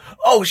one.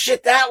 Oh,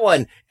 shit, that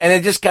one. And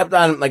it just kept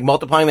on like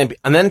multiplying them.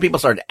 And then people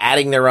started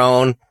adding their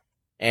own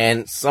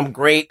and some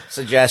great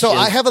suggestions. So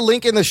I have a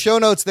link in the show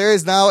notes. There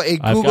is now a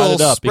Google I've got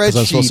it up spreadsheet. because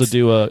I'm supposed to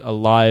do a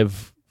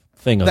live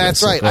thing of That's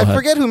this, right. so I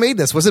forget who made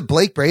this. Was it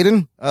Blake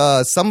Braden?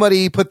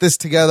 Somebody put this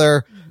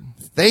together.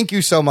 Thank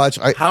you so much.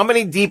 How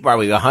many deep are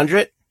we?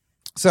 100?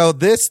 So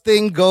this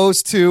thing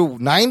goes to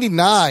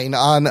 99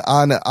 on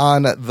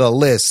the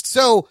list.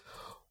 So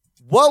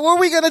what were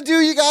we going to do,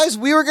 you guys?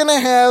 We were going to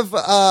have...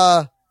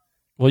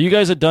 well, you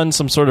guys had done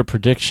some sort of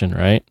prediction,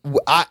 right?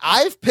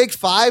 I've picked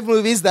 5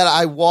 movies that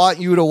I want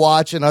you to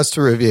watch and us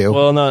to review.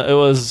 Well, no, it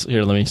was...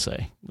 Here, let me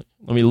say.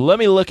 Let me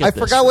look at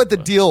this. I forgot what the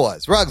deal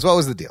was. Ruggs, what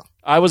was the deal?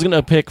 I was going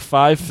to pick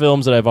 5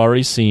 films that I've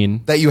already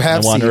seen. That you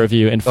have seen. I want to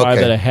review, and 5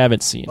 that I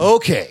haven't seen.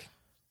 Okay.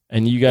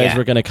 And you guys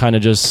were going to kind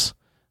of just...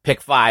 Pick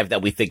 5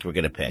 that we think we're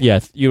going to pick. Yeah,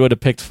 you would have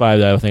picked 5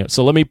 that I would think.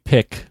 So let me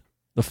pick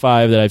the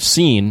 5 that I've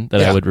seen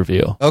that I would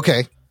review.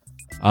 Okay.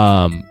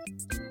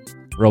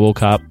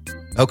 RoboCop.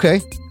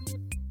 Okay.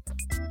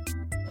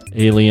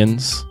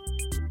 Aliens.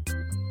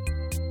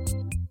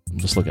 I'm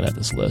just looking at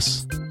this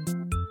list.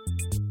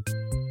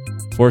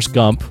 Forrest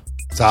Gump.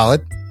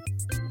 Solid.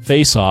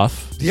 Face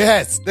Off.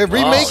 Yes, they're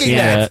remaking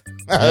that.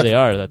 Yeah, they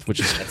are. Which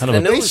is kind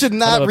of they should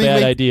not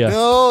remake. Bad idea.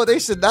 No, they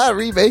should not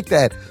remake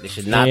that. They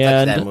should not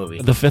touch that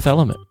movie. The Fifth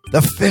Element.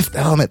 The Fifth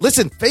Element.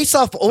 Listen, Face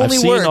Off only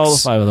I've seen works all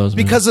 5 of those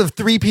because of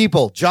 3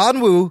 people: John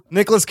Woo,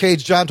 Nicolas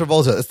Cage, John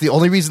Travolta. That's the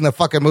only reason the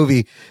fucking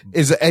movie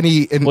is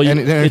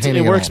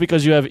entertaining. It works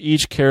because you have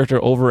each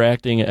character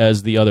overacting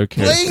as the other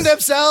character, playing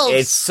themselves.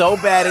 It's so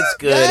bad, it's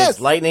good. Yes. It's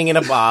lightning in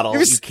a bottle.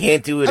 You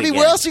can't do it. I mean,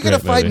 where else are you going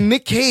to find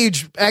Nick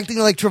Cage acting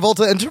like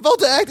Travolta and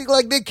Travolta acting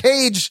like Nick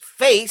Cage?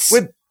 Face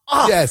with.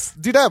 Yes,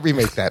 do not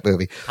remake that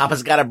movie.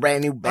 Papa's got a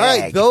brand new bag.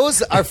 All right,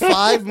 those are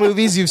 5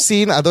 movies you've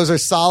seen. Those are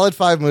solid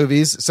 5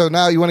 movies. So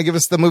now you want to give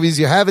us the movies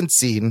you haven't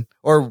seen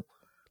or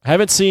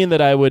haven't seen that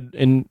I would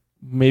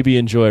maybe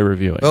enjoy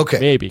reviewing. Okay,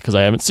 maybe because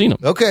I haven't seen them.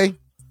 Okay.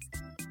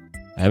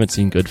 I haven't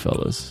seen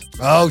Goodfellas.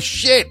 Oh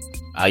shit!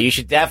 You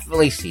should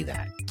definitely see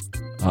that.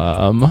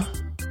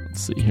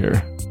 Let's see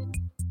here.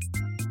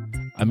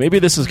 Maybe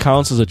this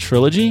counts as a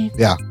trilogy.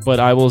 Yeah,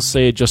 but I will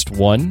say just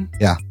one.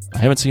 Yeah, I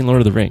haven't seen Lord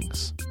of the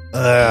Rings.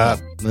 Well,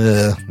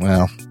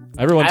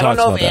 everyone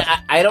talks about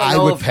that. I don't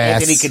know if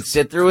pass. Anthony could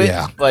sit through it,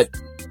 Yeah. but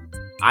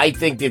I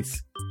think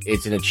it's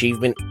an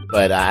achievement.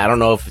 But I don't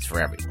know if it's for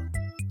everyone.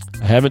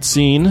 I haven't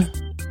seen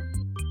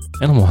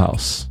Animal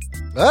House.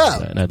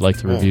 Oh. And I'd like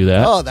to review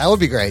that. Oh, that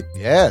would be great.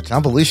 Yeah,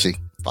 John Belushi.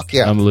 Fuck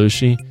yeah. John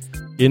Belushi.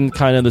 In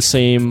kind of the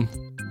same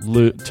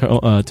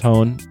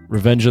tone,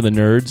 Revenge of the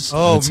Nerds.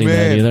 Oh, haven't seen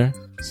man. that either.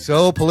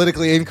 So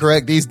politically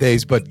incorrect these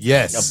days, but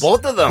yes. Yeah,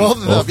 both of them. Both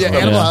of them. Both Yeah, of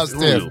them, Animal yeah. House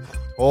too.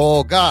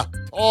 Oh, God.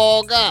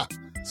 Oh, God.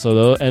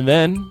 So, and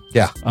then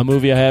a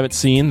movie I haven't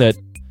seen that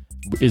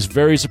is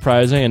very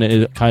surprising and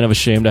is kind of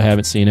ashamed I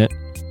haven't seen it.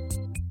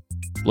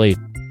 Blade.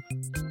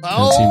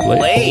 Oh, seen Blade.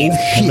 Blade?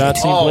 I've not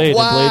seen Oh, Blade.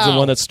 wow. And Blade's the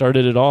one that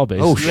started it all,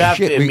 basically. You have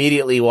to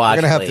immediately watch.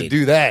 We're going to have to Blade.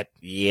 do that.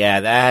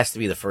 Yeah, that has to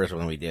be the first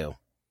one we do.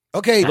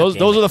 Okay. Those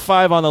are the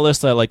 5 on the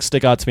list that like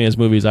stick out to me as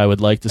movies I would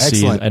like to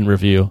see and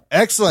review.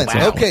 Excellent.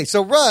 Wow. Okay,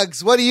 so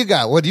Ruggs, what do you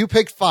got? What do you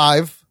pick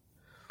 5?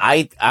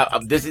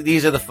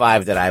 These are the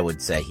 5 that I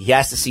would say. He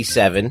has to see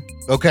 7.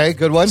 Okay,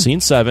 good one. Seen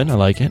 7. I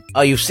like it.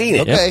 Oh, you've seen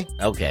it? Okay.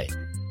 Okay.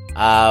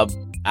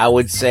 I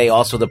would say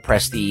also The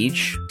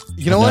Prestige.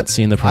 You know I've what? not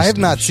seen The I have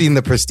not Prestige. seen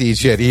The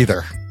Prestige yet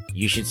either.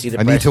 You should see The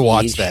I Prestige. need to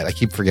watch that. I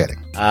keep forgetting.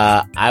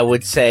 I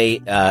would say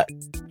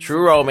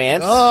True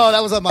Romance. Oh,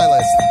 that was on my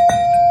list.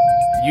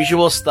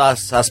 Usual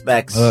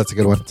Suspects. Oh, that's a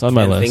good one. It's on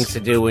my and list. Things to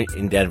Do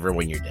in Denver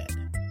When You're Dead.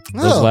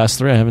 Those Oh. last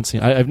 3 I haven't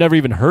seen. I've never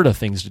even heard of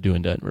Things to Do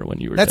in Denver When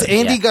You Were That's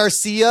Dead. Andy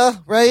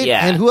Garcia, right?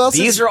 Yeah. And who else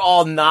These is... are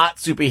all not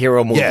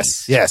superhero movies.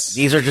 Yes, yes.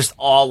 These are just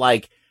all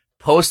like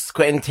post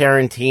Quentin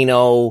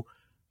Tarantino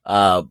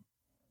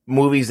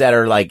movies that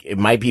are like, it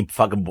might be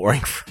fucking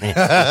boring for me.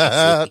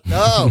 No.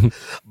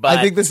 But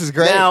I think this is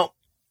great. Now,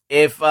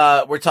 if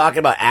we're talking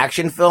about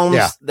action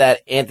films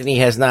that Anthony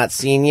has not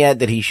seen yet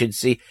that he should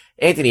see,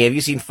 Anthony, have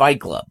you seen Fight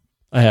Club?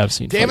 I have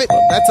seen. Damn Fight it.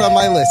 Club. That's on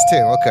my list too.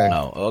 Okay.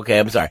 Oh, okay.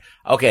 I'm sorry.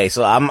 Okay,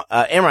 so I'm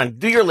Imran,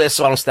 do your list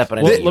so I don't step on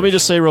it. Well, let me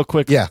just say real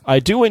quick. Yeah. I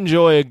do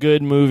enjoy a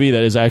good movie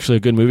that is actually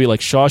a good movie.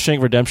 Like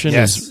Shawshank Redemption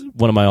is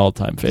one of my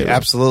all-time favorites.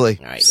 Absolutely.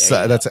 All right,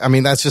 So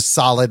that's just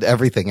solid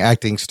everything.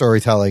 Acting,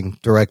 storytelling,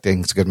 directing.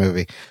 It's a good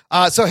movie.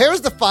 So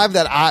here's the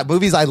 5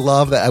 movies I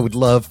love that I would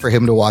love for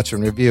him to watch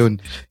and review.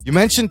 And you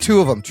mentioned 2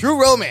 of them. True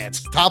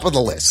Romance, top of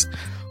the list.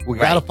 We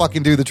gotta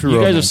fucking do the True You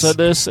Romance. guys have said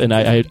this, and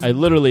I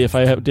literally, if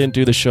I didn't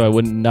do the show, I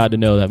wouldn't not to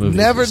know that movie.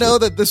 Never know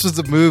that this was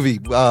a movie.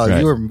 Right.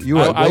 You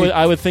were.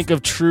 I would think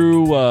of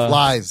True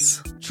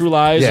Lies. True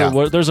Lies. Yeah.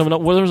 Or there was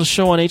a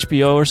show on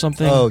HBO or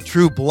something. Oh,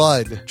 True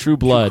Blood. True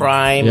Blood.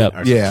 Crime. Yep.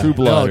 Or Yeah. True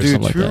Blood. No, or dude.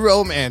 something True like that.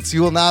 Romance.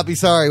 You will not be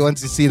sorry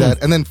once you see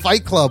that. And then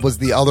Fight Club was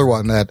the other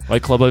one that.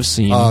 Fight Club I've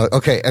seen.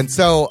 Okay, and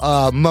so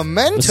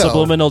Memento. The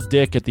subliminal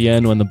dick at the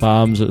end when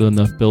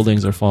the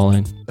buildings are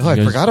falling. Oh, I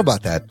forgot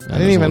about that. I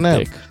didn't even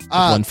know.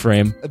 One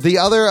frame. The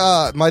other,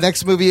 my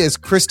next movie is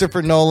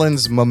Christopher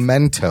Nolan's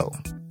Memento.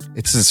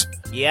 It's his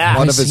Yeah.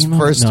 one Have of I his seen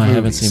first No, I movies.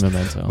 haven't seen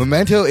Memento.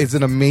 Memento is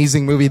an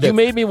amazing movie. You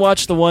made me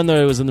watch the one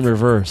that was in the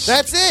reverse.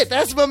 That's it.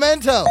 That's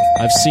Memento.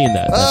 I've seen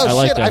that. Oh I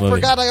like shit! that I movie.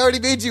 forgot. I already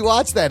made you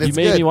watch that. It's You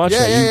made good. me watch yeah,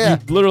 that. Yeah, yeah.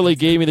 You literally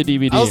gave me the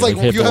DVD. I was like,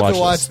 you you have to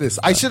watch this.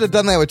 I should have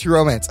done that with True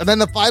Romance. And then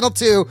the final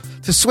 2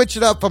 to switch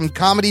it up from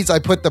comedies. I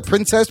put The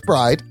Princess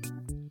Bride.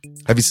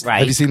 Have you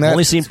seen that? I've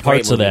only seen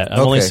parts of that. I've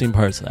only seen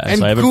parts of that, And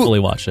so I haven't fully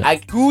watched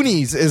it.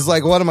 Goonies is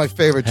like one of my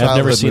favorite I've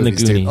childhood never seen movies,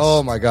 the dude. Goonies.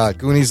 Oh my god,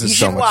 Goonies is You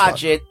so should much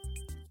watch fun. it.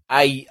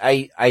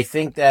 I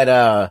think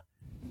that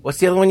what's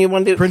the other one you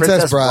want to do?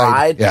 Princess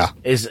Bride. Yeah.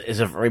 is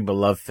a very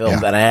beloved film Yeah.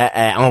 that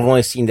I've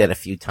only seen that a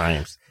few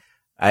times.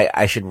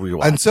 I should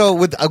rewatch. And so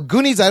with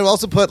Goonies, I would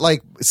also put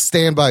like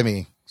Stand By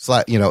Me.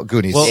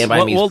 Goonies. Well, Stand By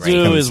what Me is we'll great.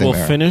 do Coming is same we'll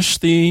era. finish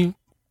the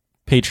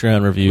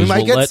Patreon reviews. We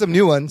might We'll get some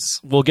new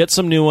ones. We'll get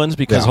some new ones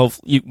because Yeah.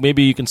 hopefully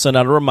maybe you can send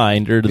out a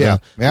reminder to Yeah. the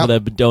people that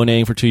have been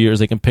donating for 2 years.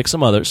 They can pick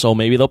some others, so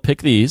maybe they'll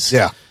pick these.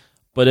 Yeah.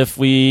 But if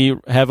we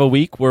have a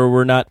week where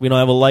we don't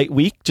have a light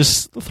week,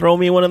 just throw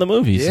me one of the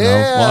movies and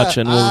I'll watch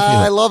and we'll review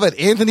I it. love it.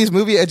 Anthony's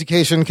movie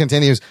education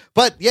continues.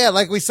 But yeah,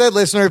 like we said,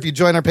 listener, if you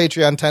join our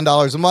Patreon,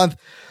 $10 a month,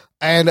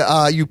 and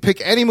you pick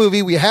any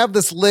movie, we have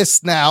this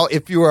list now.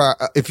 If you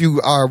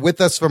are with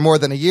us for more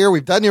than a year,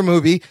 we've done your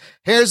movie.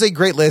 Here's a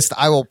great list.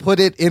 I will put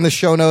it in the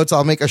show notes.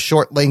 I'll make a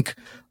short link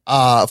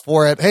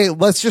for it. Hey,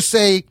 let's just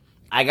say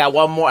I got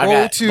one more. I Go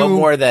got to- one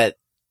more that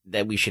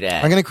we should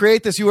add. I'm going to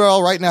create this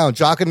URL right now,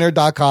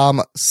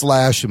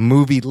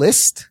 jockandnerd.com/movie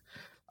list.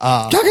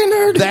 Jock and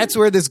Nerd. That's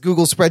where this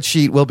Google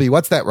spreadsheet will be.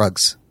 What's that,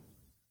 Ruggs?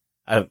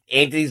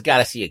 Anthony's got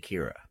to see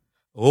Akira.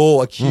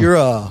 Oh,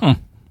 Akira.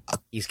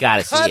 He's got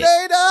to see it.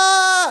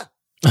 Haneda!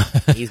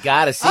 He's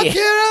got to see it.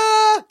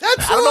 Akira!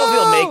 That's I don't know if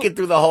he'll make it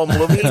through the whole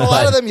movie. It's a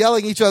lot of them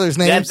yelling each other's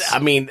names.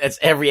 That's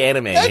every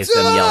anime. That's It's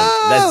them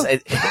yelling.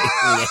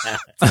 yeah.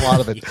 a lot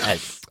of it.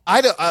 Yes.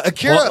 I don't,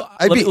 Akira.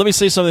 Well, let me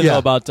say something though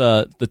about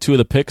the 2 of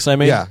the picks I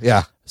made.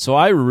 Yeah. So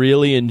I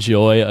really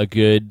enjoy a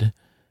good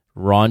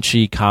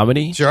raunchy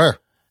comedy. Sure.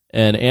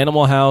 and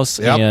Animal House,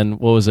 Yep. and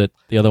what was it?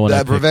 The other one. I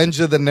picked? Revenge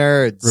of the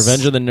Nerds.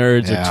 Revenge of the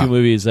Nerds Yeah. are two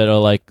movies that are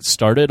like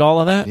started all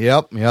of that.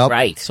 Yep.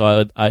 Right.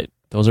 So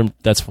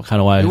that's kind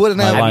of why. You wouldn't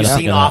my have- Have you lineup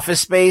seen got-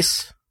 Office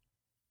Space?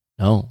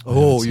 No.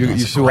 Oh, you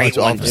should watch great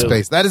one, Office too.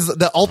 Space. That is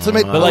the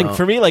ultimate. But like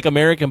for me, like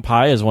American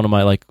Pie is one of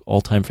my like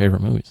all-time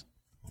favorite movies.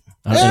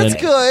 That's And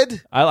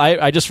good.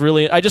 I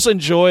just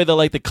enjoy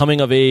the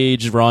coming of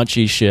age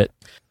raunchy shit.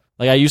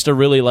 Like I used to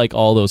really like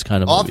all those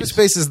kind of Office movies.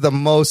 Space is the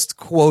most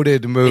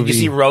quoted movie. Did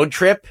you see Road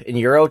Trip and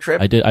Euro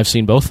Trip? I've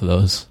seen both of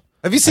those.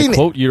 Have you seen? I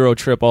quote Euro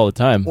Trip all the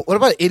time. What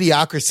about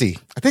Idiocracy?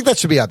 I think that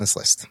should be on this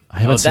list. I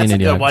haven't seen that's a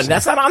any. good one.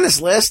 That's not on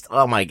this list.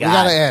 Oh my god! We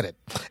gotta add it.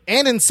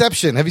 And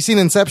Inception. Have you seen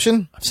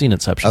Inception? I've seen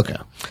Inception. Okay.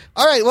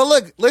 All right. Well,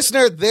 look,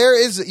 listener, there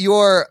is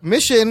your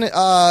mission.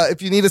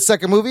 If you need a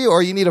second movie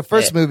or you need a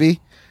first movie,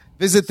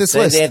 visit this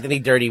Send list. Anthony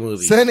dirty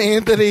movies. Send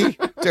Anthony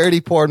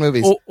dirty porn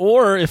movies.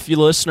 Or if your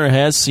listener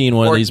has seen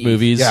one of these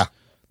movies, Yeah.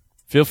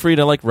 feel free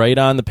to like write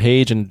on the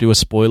page and do a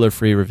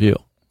spoiler-free review.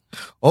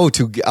 Oh,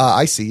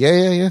 I see.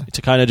 Yeah.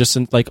 To kind of just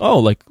like,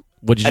 what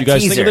did you guys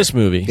think teaser. of this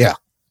movie? Yeah.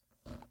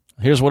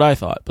 Here's what I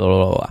thought. Blah,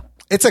 blah, blah, blah.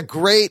 It's a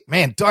great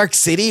man. Dark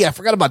City. I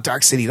forgot about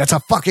Dark City. That's a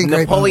fucking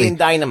great Napoleon movie.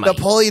 Dynamite.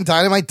 Napoleon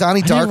Dynamite.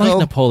 Donnie I didn't Darko. like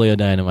Napoleon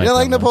Dynamite. You don't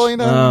like that much. Napoleon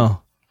Dynamite?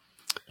 No.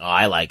 Oh,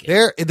 I like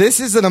it. This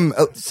is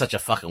It's such a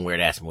fucking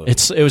weird ass movie.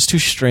 It was too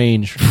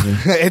strange for me.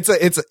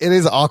 it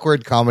is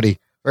awkward comedy.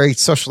 Very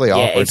socially yeah,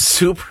 awkward. it's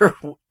super.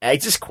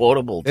 It's just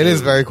quotable. It dude. is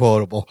very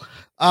quotable.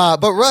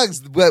 But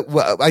Ruggs,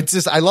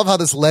 I love how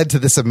this led to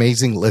this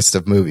amazing list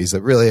of movies.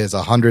 It really is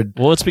 100.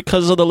 Well, it's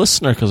because of the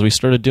listener, because we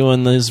started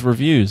doing these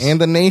reviews.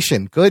 And the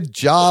nation. Good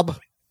job.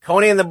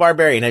 Conan the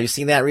Barbarian. Have you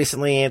seen that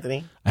recently,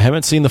 Anthony? I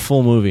haven't seen the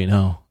full movie,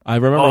 no. I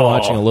remember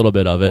watching a little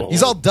bit of it.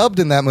 He's all dubbed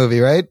in that movie,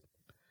 right?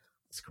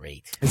 It's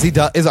great.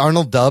 Is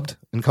Arnold dubbed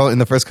in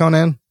the first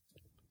Conan?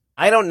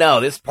 I don't know.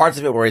 There's parts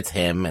of it where it's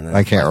him, and then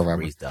I can't parts where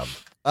remember. He's dubbed.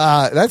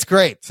 That's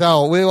great.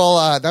 So we will,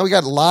 now we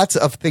got lots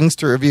of things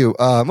to review.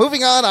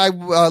 Moving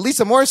on,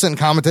 Lisa Morrison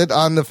commented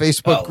on the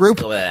Facebook group,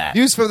 go with that.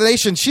 Views for the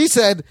Nation. She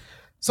said,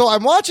 so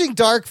I'm watching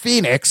Dark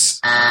Phoenix,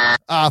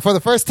 for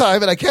the first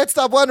time, and I can't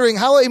stop wondering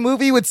how a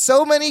movie with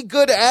so many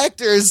good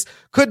actors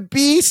could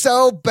be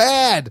so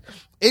bad.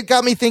 It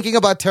got me thinking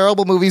about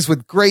terrible movies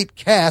with great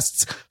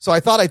casts. So I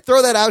thought I'd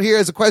throw that out here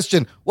as a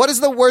question. What is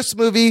the worst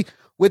movie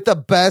with the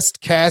best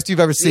cast you've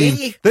ever seen?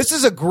 Me? This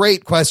is a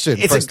great question,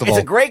 first of all.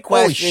 It's a great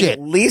Holy question. shit.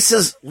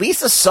 Lisa's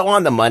so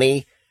on the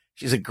money.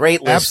 She's a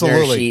great listener.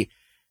 Absolutely.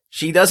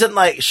 She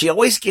doesn't she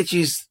always gets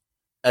you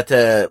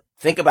to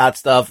think about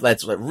stuff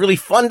that's really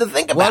fun to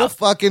think What a about.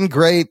 fucking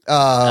great,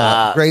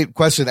 great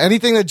question.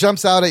 Anything that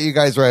jumps out at you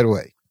guys right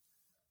away?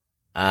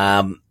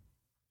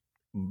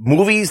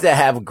 Movies that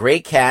have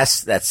great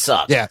casts that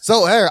suck. Yeah.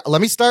 So here, let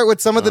me start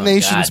with some of the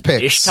nation's God.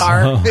 picks.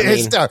 Ishtar. I mean,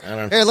 Ishtar. I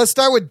don't- Here, let's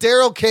start with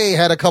Daryl K.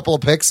 Had a couple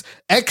of picks.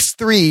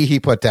 X3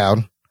 he put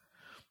down.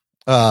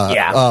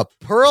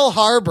 Pearl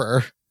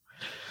Harbor.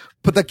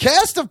 But the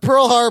cast of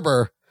Pearl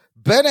Harbor: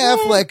 Ben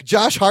Affleck,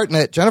 Josh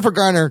Hartnett, Jennifer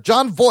Garner,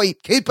 John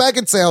Voight, Kate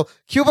Beckinsale,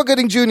 Cuba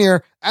Gooding Jr.,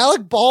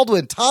 Alec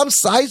Baldwin, Tom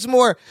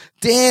Sizemore,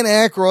 Dan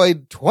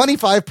Aykroyd.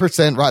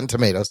 25% Rotten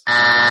Tomatoes.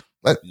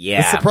 Yeah.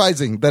 It's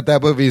surprising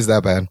that movie is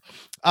that bad.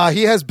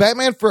 He has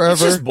Batman Forever.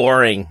 It's just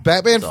boring.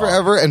 Batman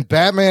Forever and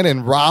Batman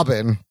and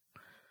Robin.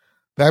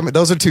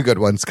 Those are two good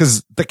ones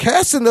because the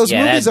cast in those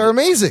movies are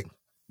amazing.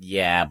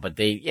 Yeah, but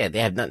they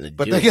have nothing to do.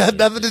 But they got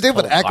nothing to do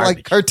but act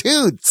like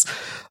cartoons.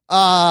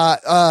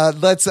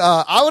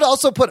 I would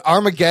also put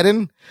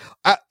Armageddon.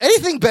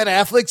 Anything Ben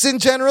Affleck's in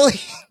generally,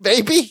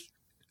 maybe,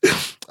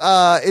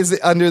 is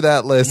under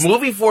that list.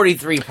 Movie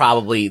 43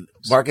 probably.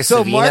 Marcus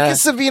Savina.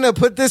 Marcus Savina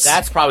put this.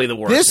 That's probably the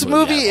worst. This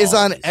movie is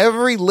on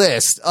every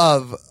list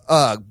of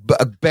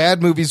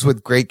bad movies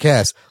with great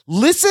cast.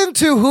 Listen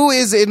to who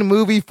is in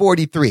movie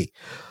 43.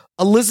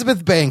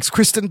 Elizabeth Banks,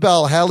 Kristen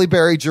Bell, Halle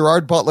Berry,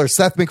 Gerard Butler,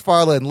 Seth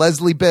MacFarlane,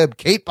 Leslie Bibb,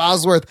 Kate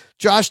Bosworth,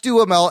 Josh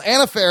Duhamel,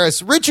 Anna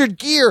Faris, Richard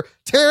Gere,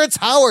 Terrence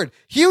Howard,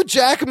 Hugh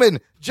Jackman,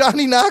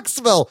 Johnny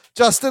Knoxville,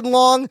 Justin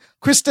Long,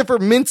 Christopher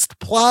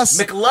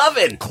Mintz-Plasse,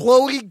 McLovin,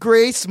 Chloe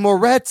Grace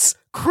Moretz,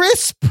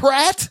 Chris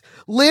Pratt,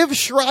 Liv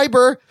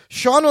Schreiber,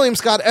 Sean William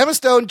Scott, Emma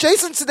Stone,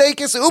 Jason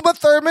Sudeikis, Uma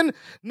Thurman,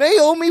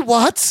 Naomi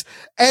Watts,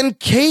 and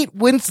Kate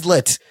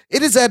Winslet.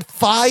 It is at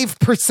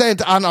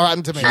 5% on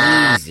Rotten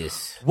Tomatoes.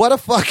 Jesus. What a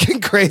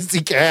fucking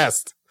crazy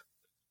cast.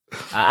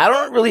 I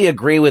don't really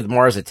agree with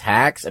Mars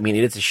Attacks. I mean,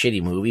 it's a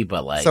shitty movie,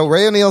 but like. So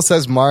Ray O'Neill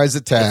says Mars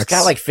Attacks. It's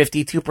got like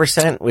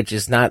 52%, which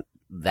is not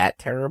that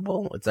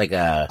terrible. It's like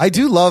a. I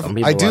do love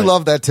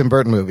that Tim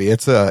Burton movie.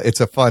 It's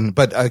a fun,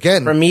 but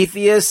again,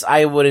 Prometheus,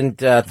 I wouldn't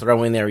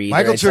throw in there either.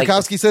 Michael It's like-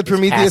 Tchaikovsky said it's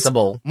Prometheus.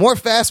 passable. More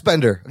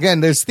Fassbender. Again,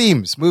 there's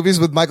themes. Movies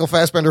with Michael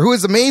Fassbender, who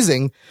is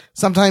amazing.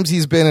 Sometimes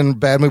he's been in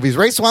bad movies.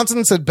 Ray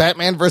Swanson said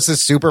Batman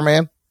versus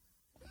Superman.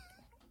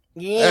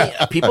 Yeah,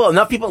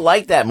 enough people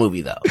like that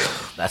movie though.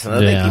 That's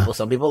another thing.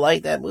 Some people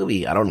like that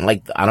movie. I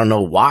don't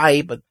know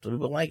why, but some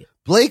people like it.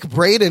 Blake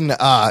Braden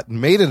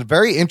made a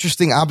very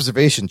interesting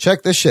observation.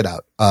 Check this shit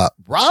out.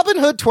 Robin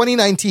Hood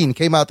 2019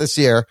 came out this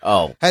year.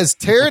 Oh. Has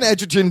Taron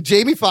Egerton,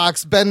 Jamie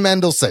Foxx, Ben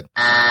Mendelsohn.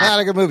 Not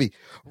a good movie.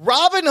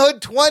 Robin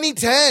Hood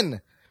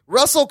 2010.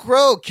 Russell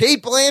Crowe,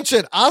 Kate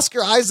Blanchett,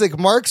 Oscar Isaac,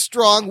 Mark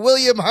Strong,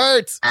 William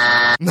Hurt.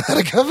 Not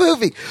a good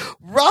movie.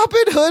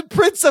 Robin Hood,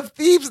 Prince of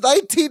Thieves,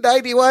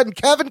 1991.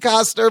 Kevin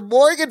Costner,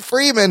 Morgan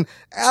Freeman,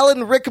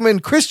 Alan Rickman,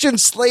 Christian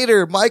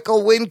Slater,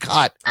 Michael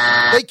Wincott.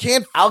 They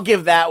can't. I'll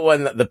give that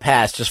one the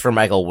pass just for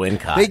Michael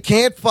Wincott. They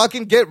can't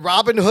fucking get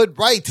Robin Hood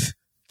right.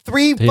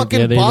 They they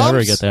bombs.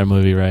 never get that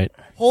movie right.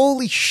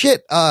 Holy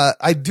shit.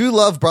 I do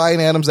love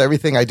Bryan Adams.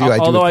 Everything I do, I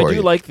do. Although it for I do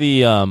you. like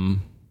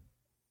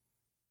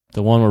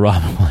the one with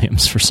Robin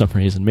Williams for some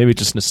reason. Maybe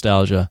just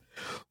nostalgia.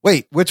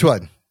 Wait, which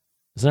one?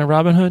 Isn't that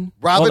Robin Hood?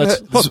 Robin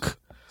Hood. Hook.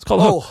 It's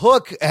called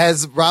Hook. Hook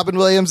has Robin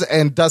Williams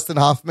and Dustin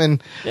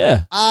Hoffman.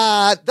 Yeah.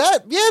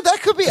 That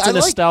could be. It's a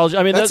nostalgia.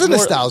 I mean, that's a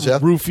nostalgia.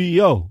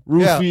 Rufio.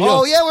 Yeah.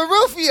 Oh yeah, with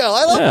Rufio.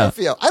 I love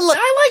Rufio.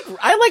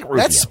 I like Rufio.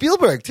 That's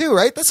Spielberg too,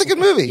 right? That's a good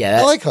movie.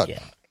 Yeah, I like Hook.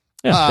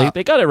 Yeah,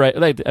 they got it right.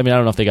 I don't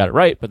know if they got it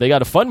right, but they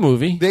got a fun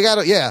movie. They got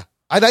it. Yeah.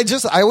 And I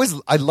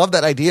love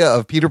that idea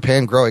of Peter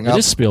Pan growing up. It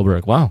is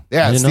Spielberg. Wow.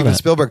 Yeah, Steven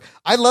Spielberg.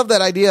 I love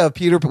that idea of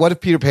What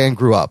if Peter Pan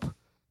grew up,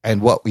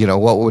 and what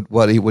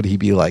would he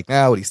be like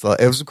now? Would he still?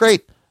 It was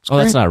great.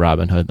 That's not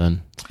Robin Hood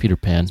then. It's Peter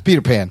Pan. It's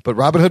Peter Pan, but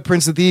Robin Hood,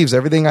 Prince of Thieves,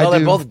 everything I do.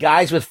 They're both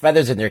guys with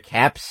feathers in their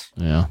caps.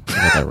 Yeah, I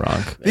got that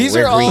wrong. These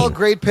are all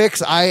great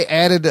picks. I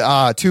added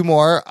 2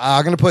 more.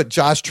 I'm going to put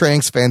Josh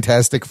Trank's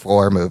Fantastic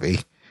Four movie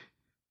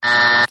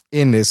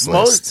in this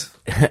list.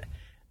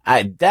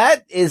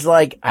 That is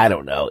like, I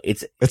don't know.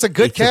 It's a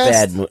good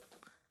cast.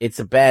 It's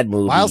a bad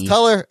movie. Miles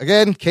Teller,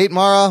 again, Kate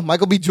Mara,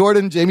 Michael B.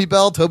 Jordan, Jamie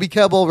Bell, Toby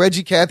Kebbell,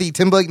 Reggie Cathy,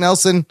 Tim Blake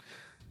Nelson.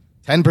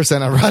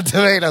 10% on Rotten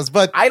Tomatoes,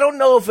 but I don't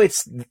know if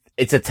it's a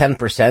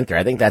 10%er.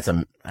 I think that's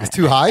it's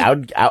too high. I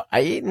don't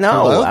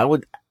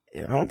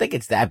think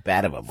it's that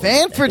bad of a movie.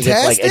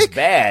 Fantastic. It's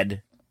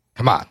bad.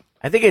 Come on.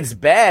 I think it's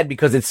bad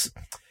because it's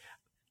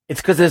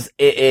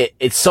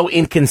so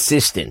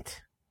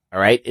inconsistent. All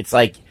right. It's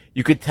like,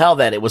 you could tell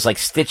that it was like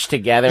stitched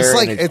together.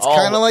 It's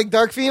kind of like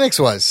Dark Phoenix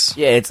was.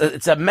 Yeah,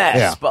 it's a mess.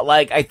 Yeah. But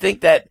like, I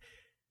think that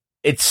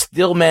it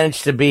still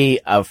managed to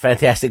be a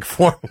Fantastic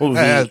Four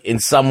movie in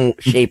some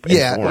shape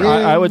and form.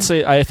 I would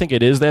say I think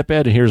it is that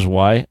bad, and here's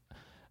why.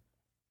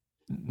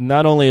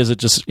 Not only is it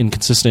just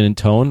inconsistent in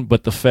tone,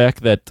 but the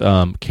fact that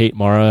Kate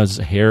Mara's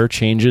hair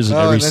changes in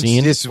every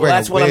scene.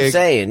 That's what I'm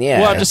saying,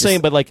 yeah. Well, I'm just saying,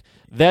 but like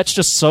that's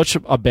just such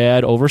a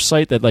bad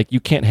oversight that like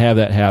you can't have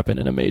that happen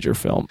in a major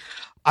film.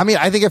 I mean,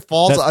 I think it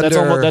falls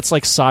under... That's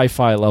like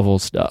sci-fi level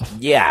stuff.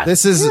 Yeah.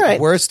 This is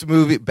worst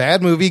movie,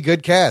 bad movie,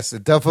 good cast.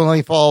 It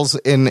definitely falls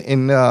in this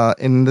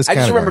category. I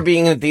just remember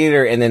being in the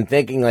theater and then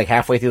thinking like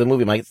halfway through the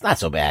movie, I'm like, it's not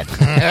so bad.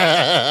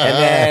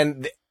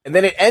 and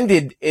then it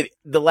ended,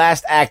 the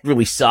last act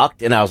really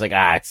sucked, and I was like,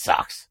 it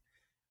sucks.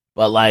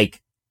 But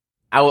like,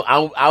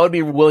 I would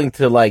be willing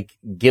to like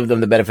give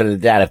them the benefit of the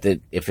doubt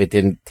if it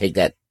didn't take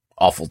that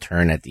awful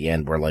turn at the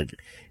end where like,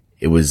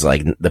 it was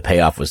like, the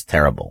payoff was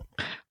terrible.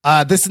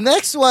 This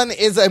next one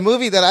is a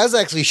movie that I was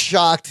actually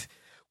shocked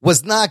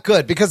was not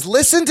good, because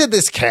listen to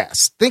this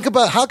cast. Think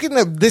about how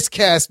can this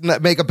cast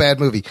make a bad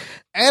movie?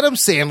 Adam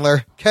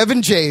Sandler,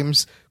 Kevin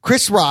James,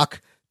 Chris Rock,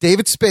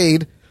 David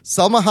Spade,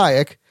 Salma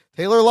Hayek,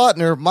 Taylor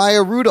Lautner,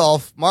 Maya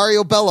Rudolph,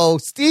 Mario Bello,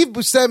 Steve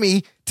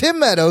Buscemi, Tim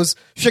Meadows,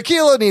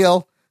 Shaquille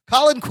O'Neal,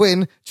 Colin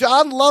Quinn,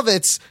 John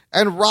Lovitz,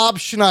 and Rob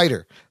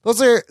Schneider.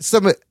 Those are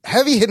some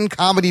heavy hitting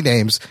comedy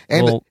names,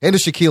 and a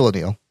Shaquille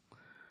O'Neal.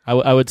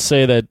 I would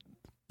say that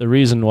the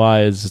reason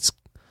why is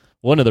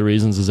one of the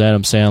reasons is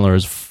Adam Sandler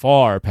is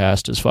far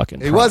past his fucking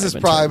prime. He was his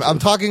prime. I'm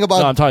talking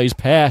about... No, I'm talking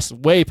he's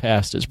way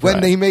past his prime.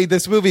 When they made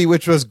this movie,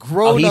 which was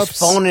Grown Ups... he's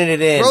phoning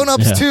it in. Grown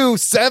Ups 2,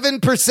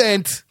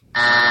 7%.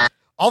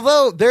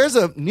 Although, there's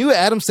a new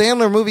Adam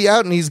Sandler movie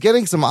out, and he's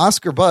getting some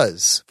Oscar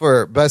buzz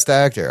for Best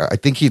Actor. I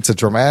think it's a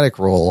dramatic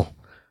role.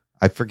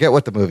 I forget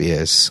what the movie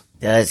is.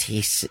 Does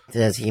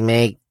he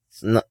make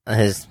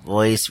his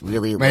voice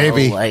really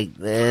low like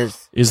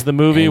this? Is the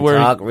movie where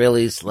talk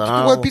really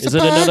slow? Is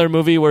it another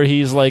movie where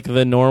he's like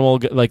the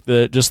normal, like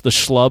the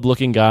schlub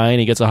looking guy,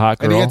 and he gets a hot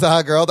girl? And he gets a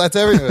hot girl. That's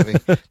every movie.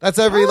 That's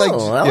every I like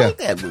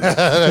that movie.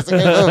 That's a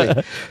good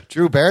movie.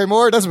 Drew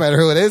Barrymore. Doesn't matter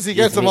who it is. He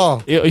gets them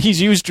all.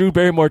 He's used Drew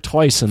Barrymore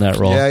twice in that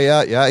role.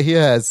 Yeah. He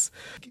has.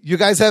 You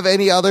guys have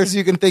any others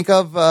you can think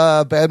of?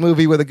 Bad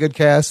movie with a good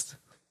cast.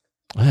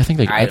 I think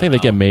they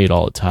get made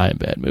all the time.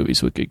 Bad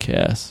movies with good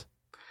casts.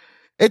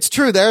 It's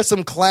true. There are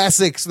some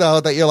classics, though,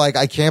 that you're like,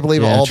 I can't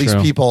believe all these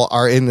people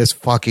are in this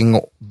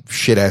fucking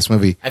shit-ass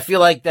movie. I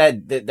feel like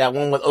that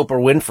one with Oprah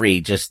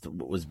Winfrey just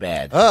was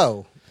bad.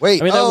 Oh,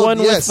 wait. I mean, that one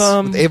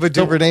with Ava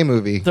DuVernay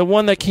movie. The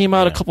one that came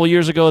out a couple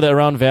years ago that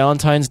around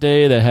Valentine's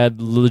Day that had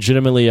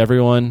legitimately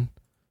everyone. Do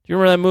you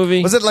remember that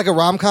movie? Was it like a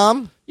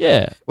rom-com?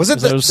 Yeah. There's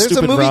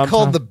a movie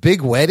called The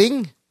Big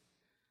Wedding?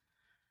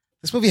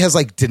 This movie has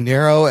like De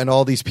Niro and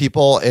all these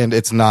people, and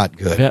it's not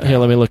good. Here,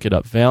 let me look it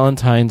up.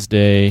 Valentine's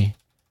Day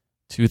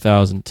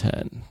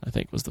 2010, I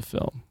think, was the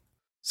film.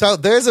 So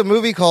there's a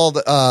movie called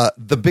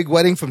The Big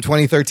Wedding from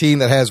 2013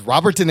 that has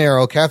Robert De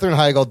Niro, Katherine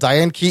Heigl,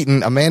 Diane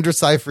Keaton, Amanda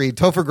Seyfried,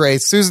 Topher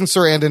Grace, Susan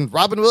Sarandon,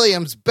 Robin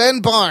Williams,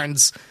 Ben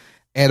Barnes,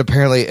 and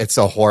apparently it's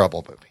a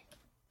horrible movie.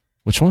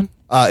 Which one?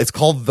 It's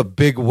called The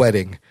Big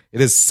Wedding. It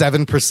is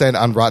 7%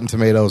 on Rotten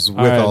Tomatoes with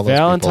all those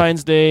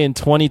Valentine's Day in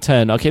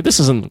 2010. Okay, this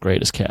isn't the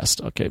greatest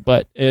cast. Okay,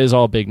 but it is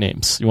all big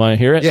names. You want to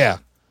hear it? Yeah.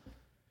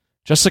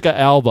 Jessica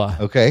Alba.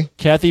 Okay.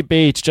 Kathy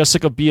Bates,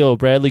 Jessica Biel,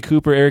 Bradley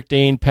Cooper, Eric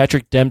Dane,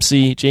 Patrick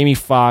Dempsey, Jamie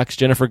Foxx,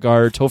 Jennifer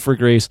Garner, Topher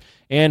Grace,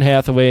 Anne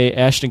Hathaway,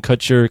 Ashton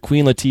Kutcher,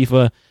 Queen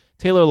Latifah,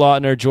 Taylor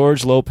Lautner,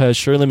 George Lopez,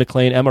 Shirley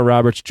MacLaine, Emma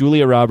Roberts,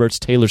 Julia Roberts,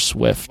 Taylor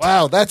Swift.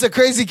 Wow, that's a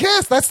crazy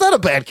cast. That's not a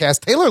bad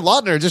cast. Taylor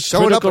Lautner just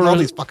showing up in all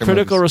these fucking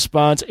critical movies.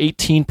 response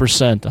 18%.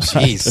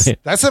 Jeez,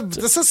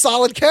 that's a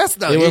solid cast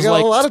though. It You was got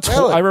like a lot of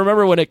talent. I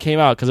remember when it came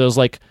out because it was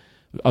like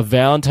a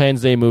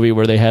Valentine's Day movie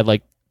where they had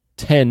like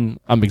 10.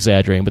 I'm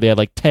exaggerating, but they had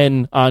like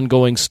 10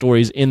 ongoing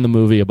stories in the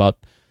movie about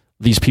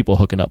these people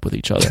hooking up with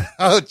each other.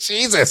 Oh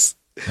Jesus!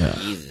 Yeah.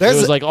 It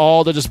was like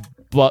all to just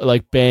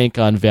like bank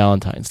on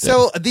Valentine's Day.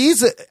 So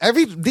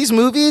these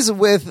movies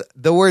with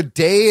the word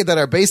day that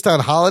are based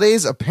on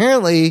holidays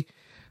apparently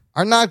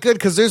are not good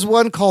because there's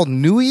one called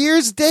New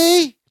Year's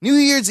Day, New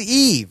Year's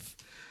Eve.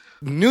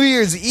 New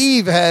Year's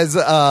Eve has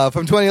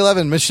from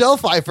 2011 Michelle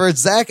Pfeiffer,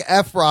 Zac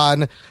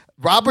Efron,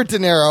 Robert De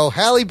Niro,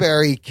 Halle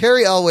Berry,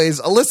 Carrie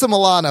Elways, Alyssa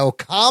Milano,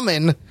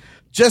 Common,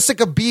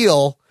 Jessica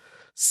Biel,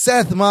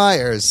 Seth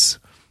Meyers,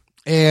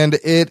 and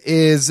it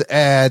is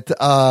at dope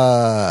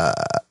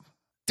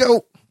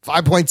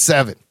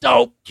 5.7.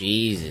 Dope.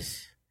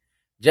 Jesus.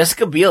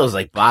 Jessica Biel is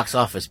like box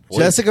office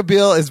poison. Jessica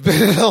Biel has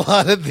been in a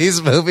lot of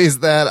these movies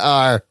that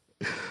are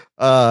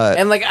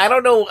and like I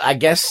don't know, I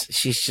guess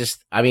she's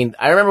just I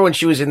remember when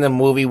she was in the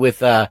movie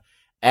with Adam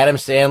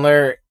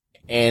Sandler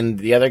and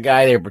the other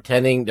guy, they're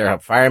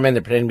firemen,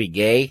 they're pretending to be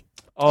gay.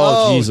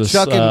 Oh Jesus.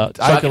 Chuck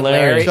and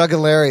Larry. Chuck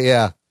and Larry,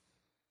 yeah.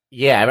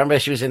 Yeah, I remember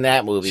she was in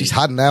that movie. She's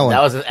hot in that one.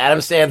 That was an Adam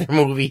Sandler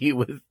movie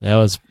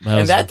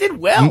that did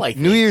well. I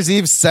think. New Year's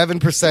Eve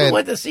 7%. I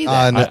went to see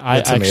that.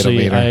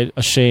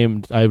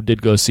 I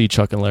did go see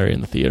Chuck and Larry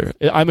in the theater.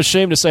 I'm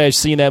ashamed to say I've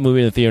seen that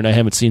movie in the theater and I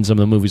haven't seen some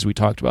of the movies we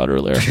talked about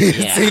earlier.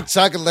 See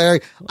Chuck and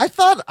Larry.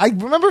 I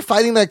remember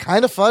finding that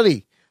kind of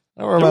funny.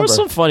 I don't remember. There were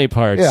some funny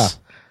parts. Yeah.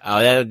 Oh,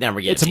 that would never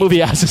get. It's a movie.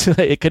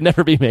 It could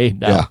never be made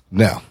now. Yeah.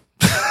 No.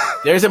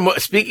 There's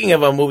speaking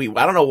of a movie,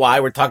 I don't know why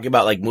we're talking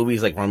about like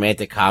movies like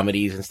romantic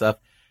comedies and stuff.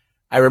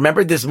 I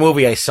remembered this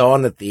movie I saw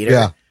in the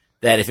theater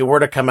that if it were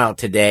to come out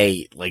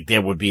today, like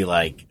there would be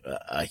like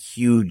a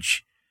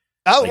huge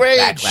outrage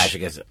backlash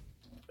against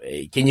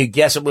it. Can you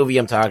guess what movie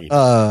I'm talking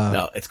about?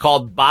 No, it's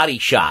called Body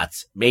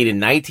Shots, made in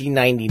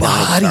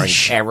 1999, starring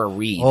Tara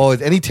Reid. Oh,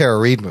 any Tara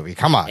Reid movie.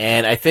 Come on.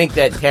 And I think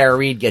that Tara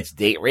Reid gets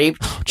date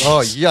raped.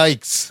 Oh,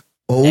 yikes.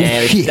 Oh,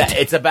 and shit.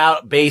 It's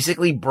about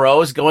basically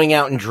bros going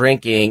out and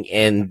drinking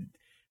and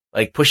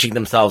like pushing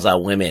themselves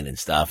on women and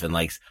stuff and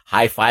like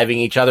high-fiving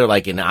each other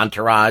like in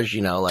Entourage,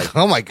 like.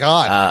 Oh my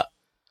God.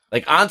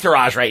 Like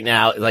Entourage right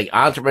now, like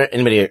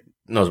anybody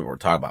knows what we're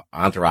talking about.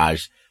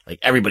 Entourage, like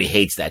everybody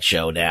hates that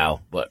show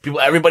now, but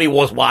everybody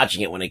was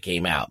watching it when it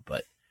came out,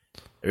 but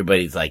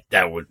everybody's like,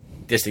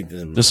 this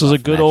was a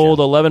good old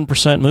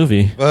 11%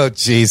 movie. Oh,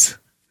 jeez.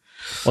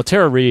 Well,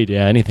 Tara Reid,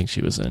 yeah, anything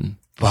she was in.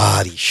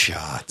 Body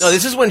Shots. No,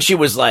 this is when she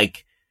was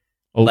like,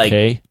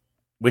 okay.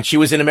 When she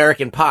was in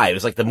American Pie. It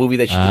was like the movie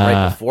that she did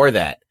right before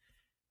that.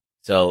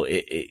 So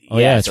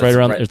it's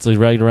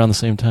right around the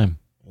same time.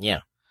 Yeah.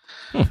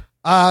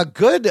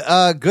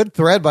 Good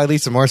thread by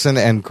Lisa Morrison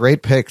and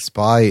great picks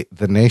by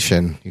The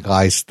Nation. You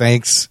guys,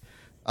 thanks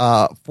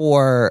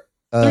for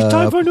there's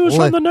time for news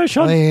from The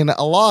Nation. Playing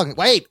along.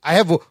 Wait,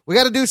 we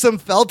got to do some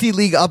Felty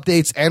League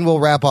updates and we'll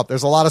wrap up.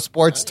 There's a lot of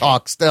sports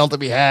talk still to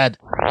be had.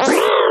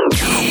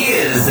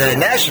 Here's the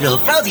National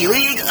Felty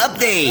League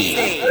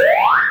update.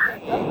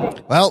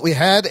 Well, we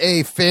had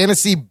a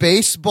fantasy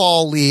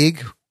baseball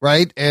league,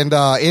 right? And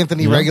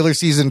Anthony, regular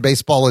season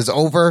baseball is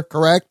over,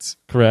 correct?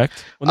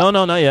 Correct. Well,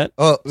 no, not yet.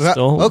 Oh,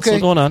 still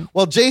going on.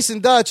 Well, Jason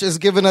Dutch has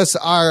given us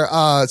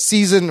our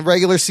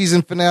regular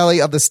season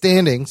finale of the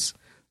standings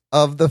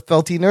of the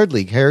Felty Nerd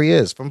League. Here he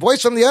is from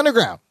Voice from the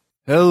Underground.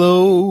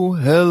 Hello.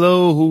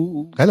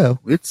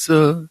 It's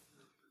a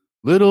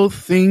little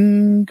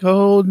thing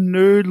called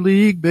Nerd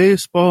League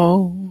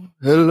Baseball.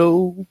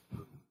 Hello.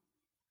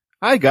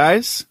 Hi,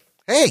 guys.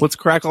 Hey. What's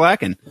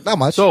crack-a-lackin'? Not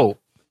much. So,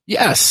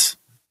 yes,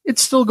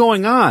 it's still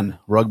going on,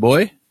 Rug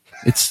Boy.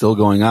 It's still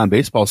going on.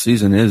 Baseball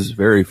season is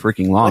very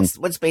freaking long.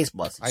 What's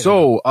baseball season?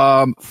 So,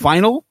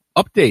 final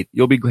update.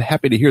 You'll be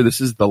happy to hear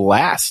this is the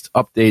last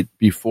update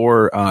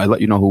before I let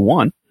you know who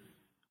won.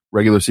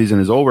 Regular season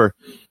is over.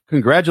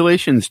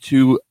 Congratulations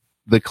to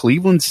the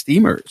Cleveland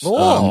Steamers.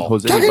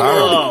 Jose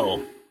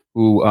Ibarra,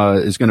 who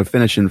is going to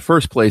finish in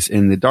first place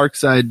in the Dark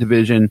Side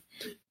division,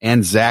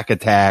 and Zack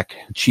Attack,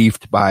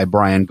 chiefed by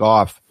Brian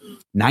Goff.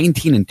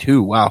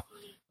 19-2. Wow.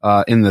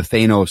 In the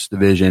Thanos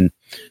division.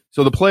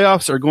 So the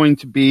playoffs are going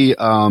to be,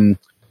 in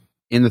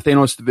the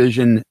Thanos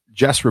division,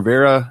 Jess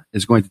Rivera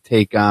is going to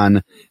take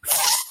on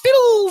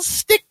Phil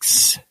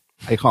Fiddlesticks.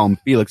 I call him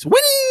Felix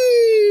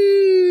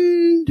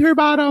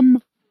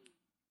Winterbottom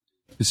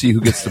to see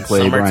who gets to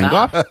play Brian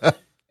Goff.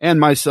 And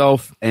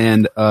myself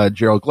and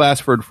Gerald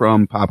Glassford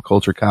from Pop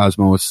Culture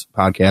Cosmos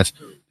podcast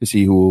to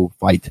see who will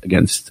fight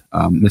against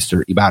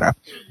Mr. Ibarra.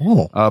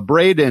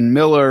 Braden,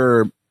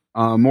 Miller,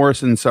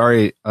 Morrison,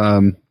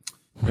 Imran,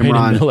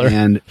 Miller.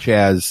 and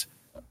Chaz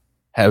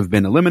have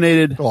been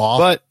eliminated.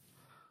 But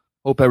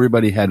hope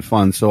everybody had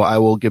fun. So I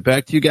will get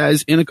back to you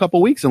guys in a couple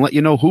weeks and let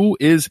you know who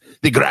is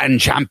the grand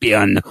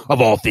champion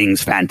of all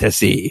things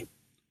fantasy.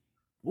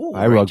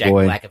 Bye, Rug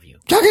Boy.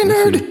 Talking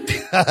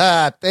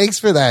nerd. Thanks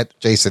for that,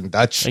 Jason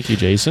Dutch. Thank you,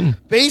 Jason.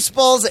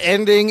 Baseball's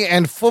ending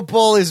and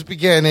football is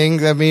beginning.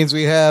 That means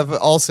we have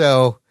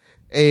also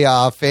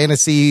a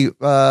fantasy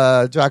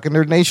Jock and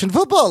Nerd Nation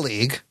football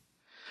league.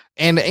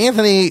 And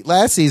Anthony,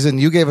 last season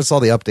you gave us all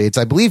the updates.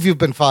 I believe you've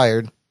been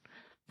fired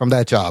from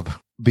that job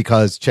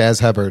because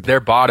Chaz Hubbard, Their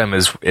bottom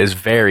is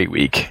very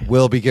weak.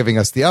 will be giving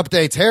us the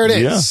updates. Here it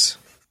is.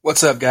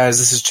 What's up, guys?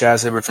 This is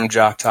Chaz Hibbert from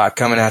Jock Talk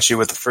coming at you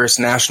with the first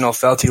National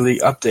Felty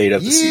League update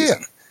of the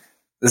season.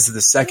 This is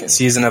the second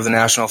season of the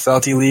National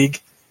Felty League,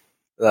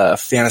 the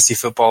fantasy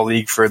football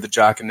league for the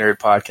Jock and Nerd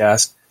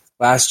podcast.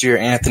 Last year,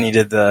 Anthony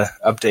did the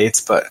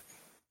updates, but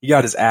he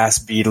got his ass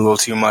beat a little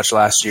too much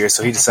last year,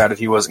 so he decided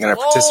he wasn't going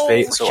to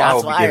participate. So I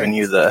will be giving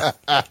you the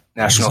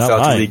National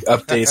Felty League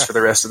updates for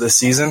the rest of this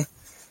season.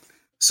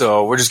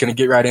 So we're just going to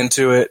get right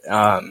into it.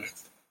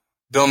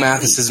 Bill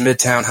Mathis's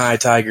Midtown High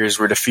Tigers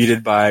were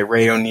defeated by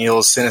Ray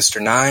O'Neill's Sinister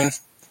Nine.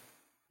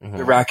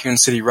 The Raccoon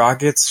City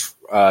Rockets,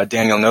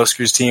 Daniel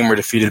Nosker's team, were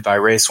defeated by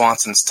Ray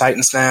Swanson's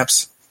Titan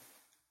Snaps.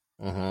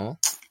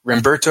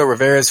 Ramberto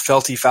Rivera's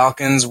Felty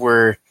Falcons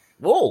were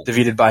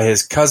defeated by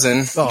his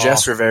cousin,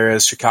 Jess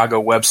Rivera's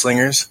Chicago Web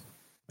Slingers.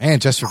 Man,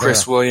 Jess Rivera.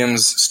 Chris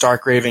Williams'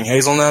 Stark Raving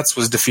Hazelnuts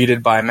was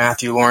defeated by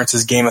Matthew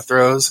Lawrence's Game of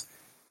Throws.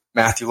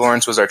 Matthew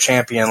Lawrence was our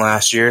champion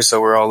last year, so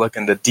we're all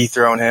looking to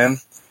dethrone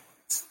him.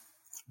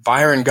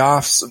 Byron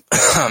Goff's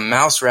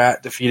Mouse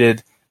Rat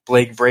defeated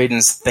Blake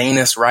Braden's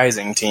Thanos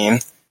Rising team.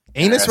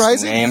 Anus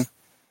Rising? Name.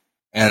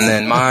 And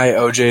then my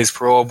OJ's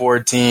Parole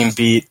Board team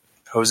beat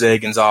Jose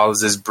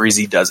Gonzalez's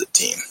Breezy Does It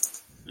team.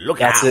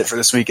 That's it for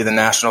this week of the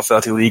National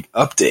Felty League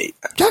update.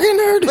 Talking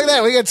nerd. Look at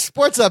that. We got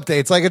sports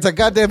updates like it's a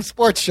goddamn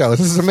sports show.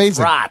 This is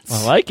amazing. I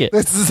like it.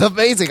 This is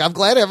amazing. I'm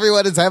glad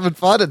everyone is having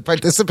fun and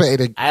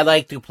participating. I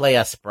like to play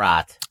a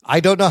Sprott. I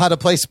don't know how to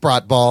play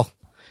Sprott ball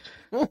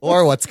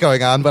or what's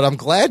going on, but I'm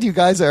glad you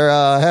guys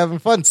are having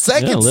fun.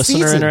 Second listener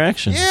season.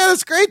 interaction. Yeah,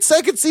 that's great.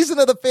 Second season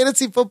of the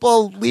Fantasy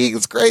Football League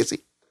is crazy.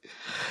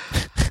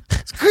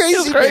 It's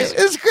crazy, man.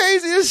 It's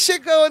crazy. There's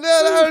shit going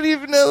on. I don't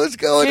even know what's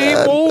going on.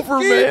 Game over,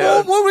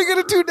 man. What are we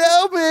going to do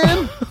now,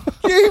 man?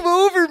 Game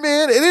over,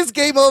 man. It is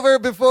game over.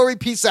 Before we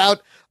peace out,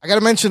 I got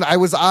to mention I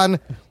was on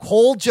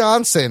Cole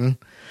Johnson.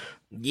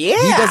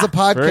 Yeah. He does a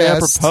podcast. Very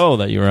apropos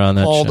that you were on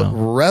that called show.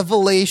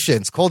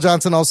 Revelations. Cole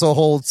Johnson also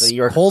holds So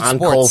you're Cole on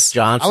Sports. Cole's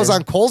Johnson? I was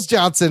on Cole's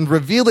Johnson,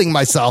 revealing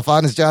myself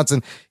on his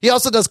Johnson. He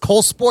also does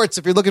Cole Sports.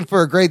 If you're looking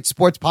for a great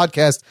sports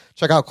podcast,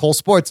 check out Cole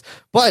Sports.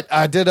 But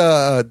I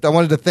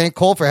wanted to thank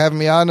Cole for having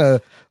me on a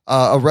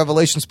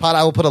Revelations pod.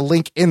 I will put a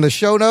link in the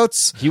show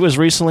notes. He was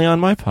recently on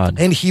my pod.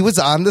 And he was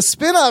on the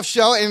spinoff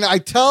show. And I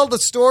tell the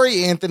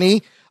story,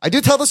 Anthony. I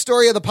do tell the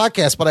story of the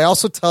podcast, but I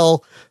also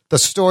tell the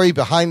story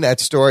behind that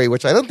story,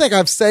 which I don't think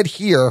I've said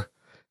here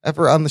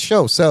ever on the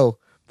show. So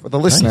for the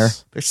listener,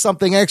 there's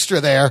something extra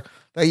there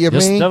that you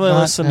Just may definitely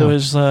not listen know. to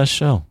his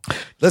show.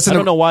 Listen I to-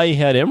 don't know why he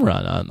had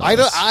Imran on. Though.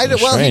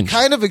 Well, he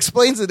kind of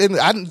explains it.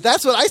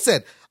 That's what I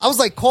said. I was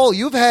like, Cole,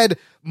 you've had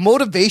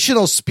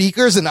motivational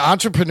speakers and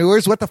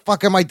entrepreneurs. What the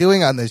fuck am I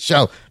doing on this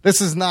show?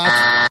 This is not,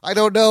 I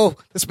don't know.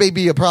 This may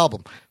be a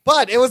problem,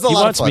 but it was a He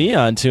lot of wants fun. me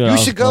on too. You and I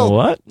should was, go.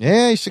 What?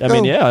 Yeah, you should I go.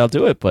 mean, yeah, I'll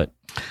do it, but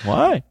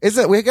why?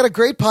 We got a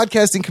great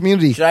podcasting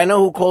community. Should I know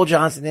who Cole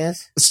Johnson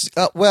is?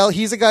 Well,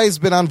 he's a guy who's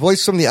been on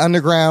Voice from the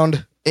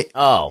Underground. He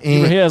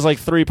has like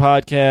 3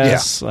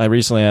 podcasts. I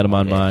recently had him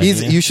on mine.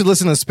 You should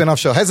listen to the spinoff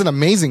show. Has an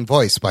amazing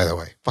voice, by the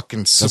way.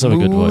 Fucking Does have a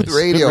smooth good voice.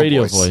 radio, Good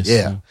radio voice. voice.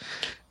 Yeah.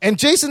 And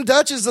Jason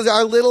Dutch is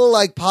our little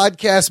like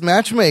podcast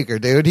matchmaker,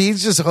 dude.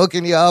 He's just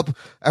hooking you up,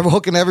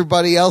 hooking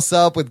everybody else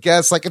up with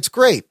guests. Like, it's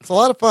great. It's a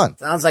lot of fun.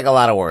 Sounds like a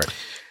lot of work.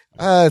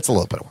 It's a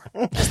little bit of work.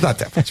 It's not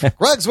that much.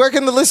 Ruggs, where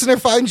can the listener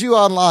find you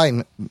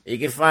online? You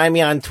can find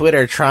me on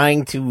Twitter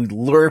trying to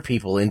lure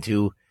people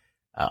into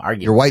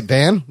arguments. Your white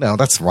van? No,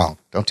 that's wrong.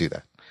 Don't do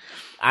that.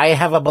 I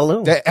have a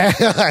balloon.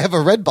 I have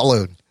a red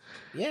balloon.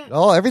 Yeah.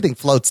 Oh, everything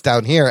floats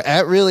down here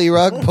at Really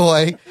Rug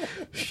Boy.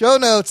 Show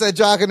notes at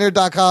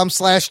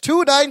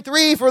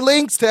jockandnerd.com/293 for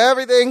links to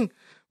everything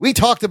we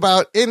talked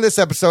about in this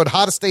episode.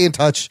 How to stay in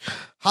touch,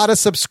 how to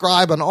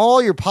subscribe on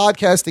all your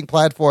podcasting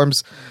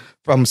platforms,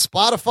 from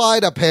Spotify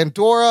to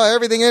Pandora,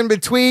 everything in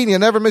between. You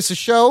never miss a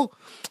show.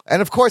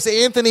 And of course,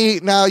 Anthony,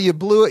 now you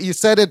blew it. You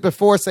said it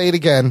before. Say it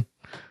again.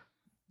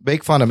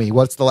 Make fun of me.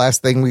 What's the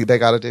last thing they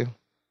got to do?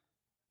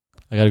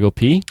 I got to go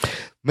pee.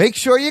 make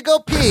sure you go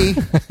pee,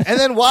 and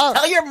then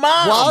Tell your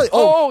mom.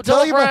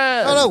 Tell your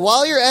mom. No,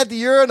 while you're at the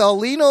urinal,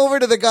 lean over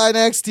to the guy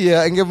next to you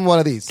and give him one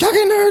of these.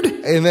 Talking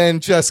nerd. And then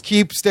just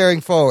keep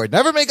staring forward.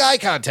 Never make eye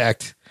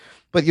contact.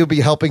 But you'll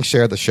be helping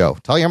share the show.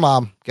 Tell your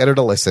mom. Get her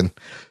to listen.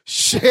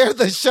 Share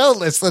the show,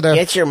 listener.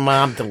 Get your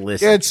mom to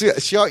listen.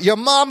 Your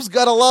mom's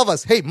got to love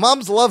us. Hey,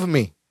 moms love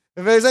me.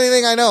 If there's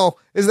anything I know,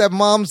 is that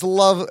moms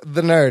love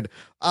the nerd.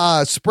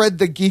 Spread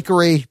the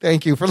geekery.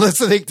 Thank you for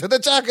listening to the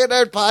Jock and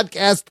Nerd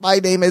podcast. My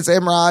name is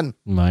Imran.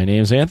 My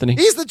name's Anthony.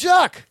 He's the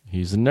Jock.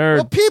 He's the nerd.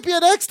 We'll peep you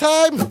next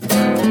time.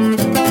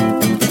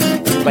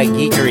 By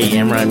geekery,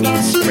 Imran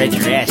means spread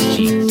your ass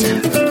cheeks.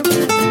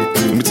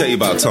 Let me tell you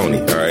about Tony,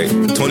 all right?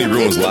 Tony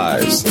ruins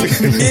lives. My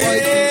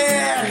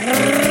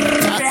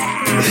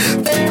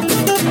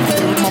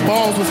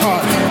balls was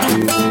hot.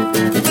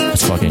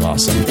 That's fucking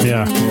awesome.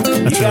 Yeah.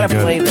 That's You gotta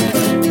really play this.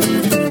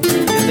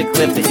 This is the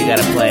clip that you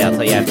gotta play. I'll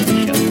tell you after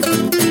the show.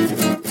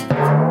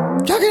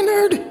 Talking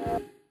nerd.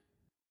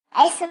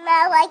 I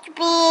smell like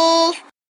beef.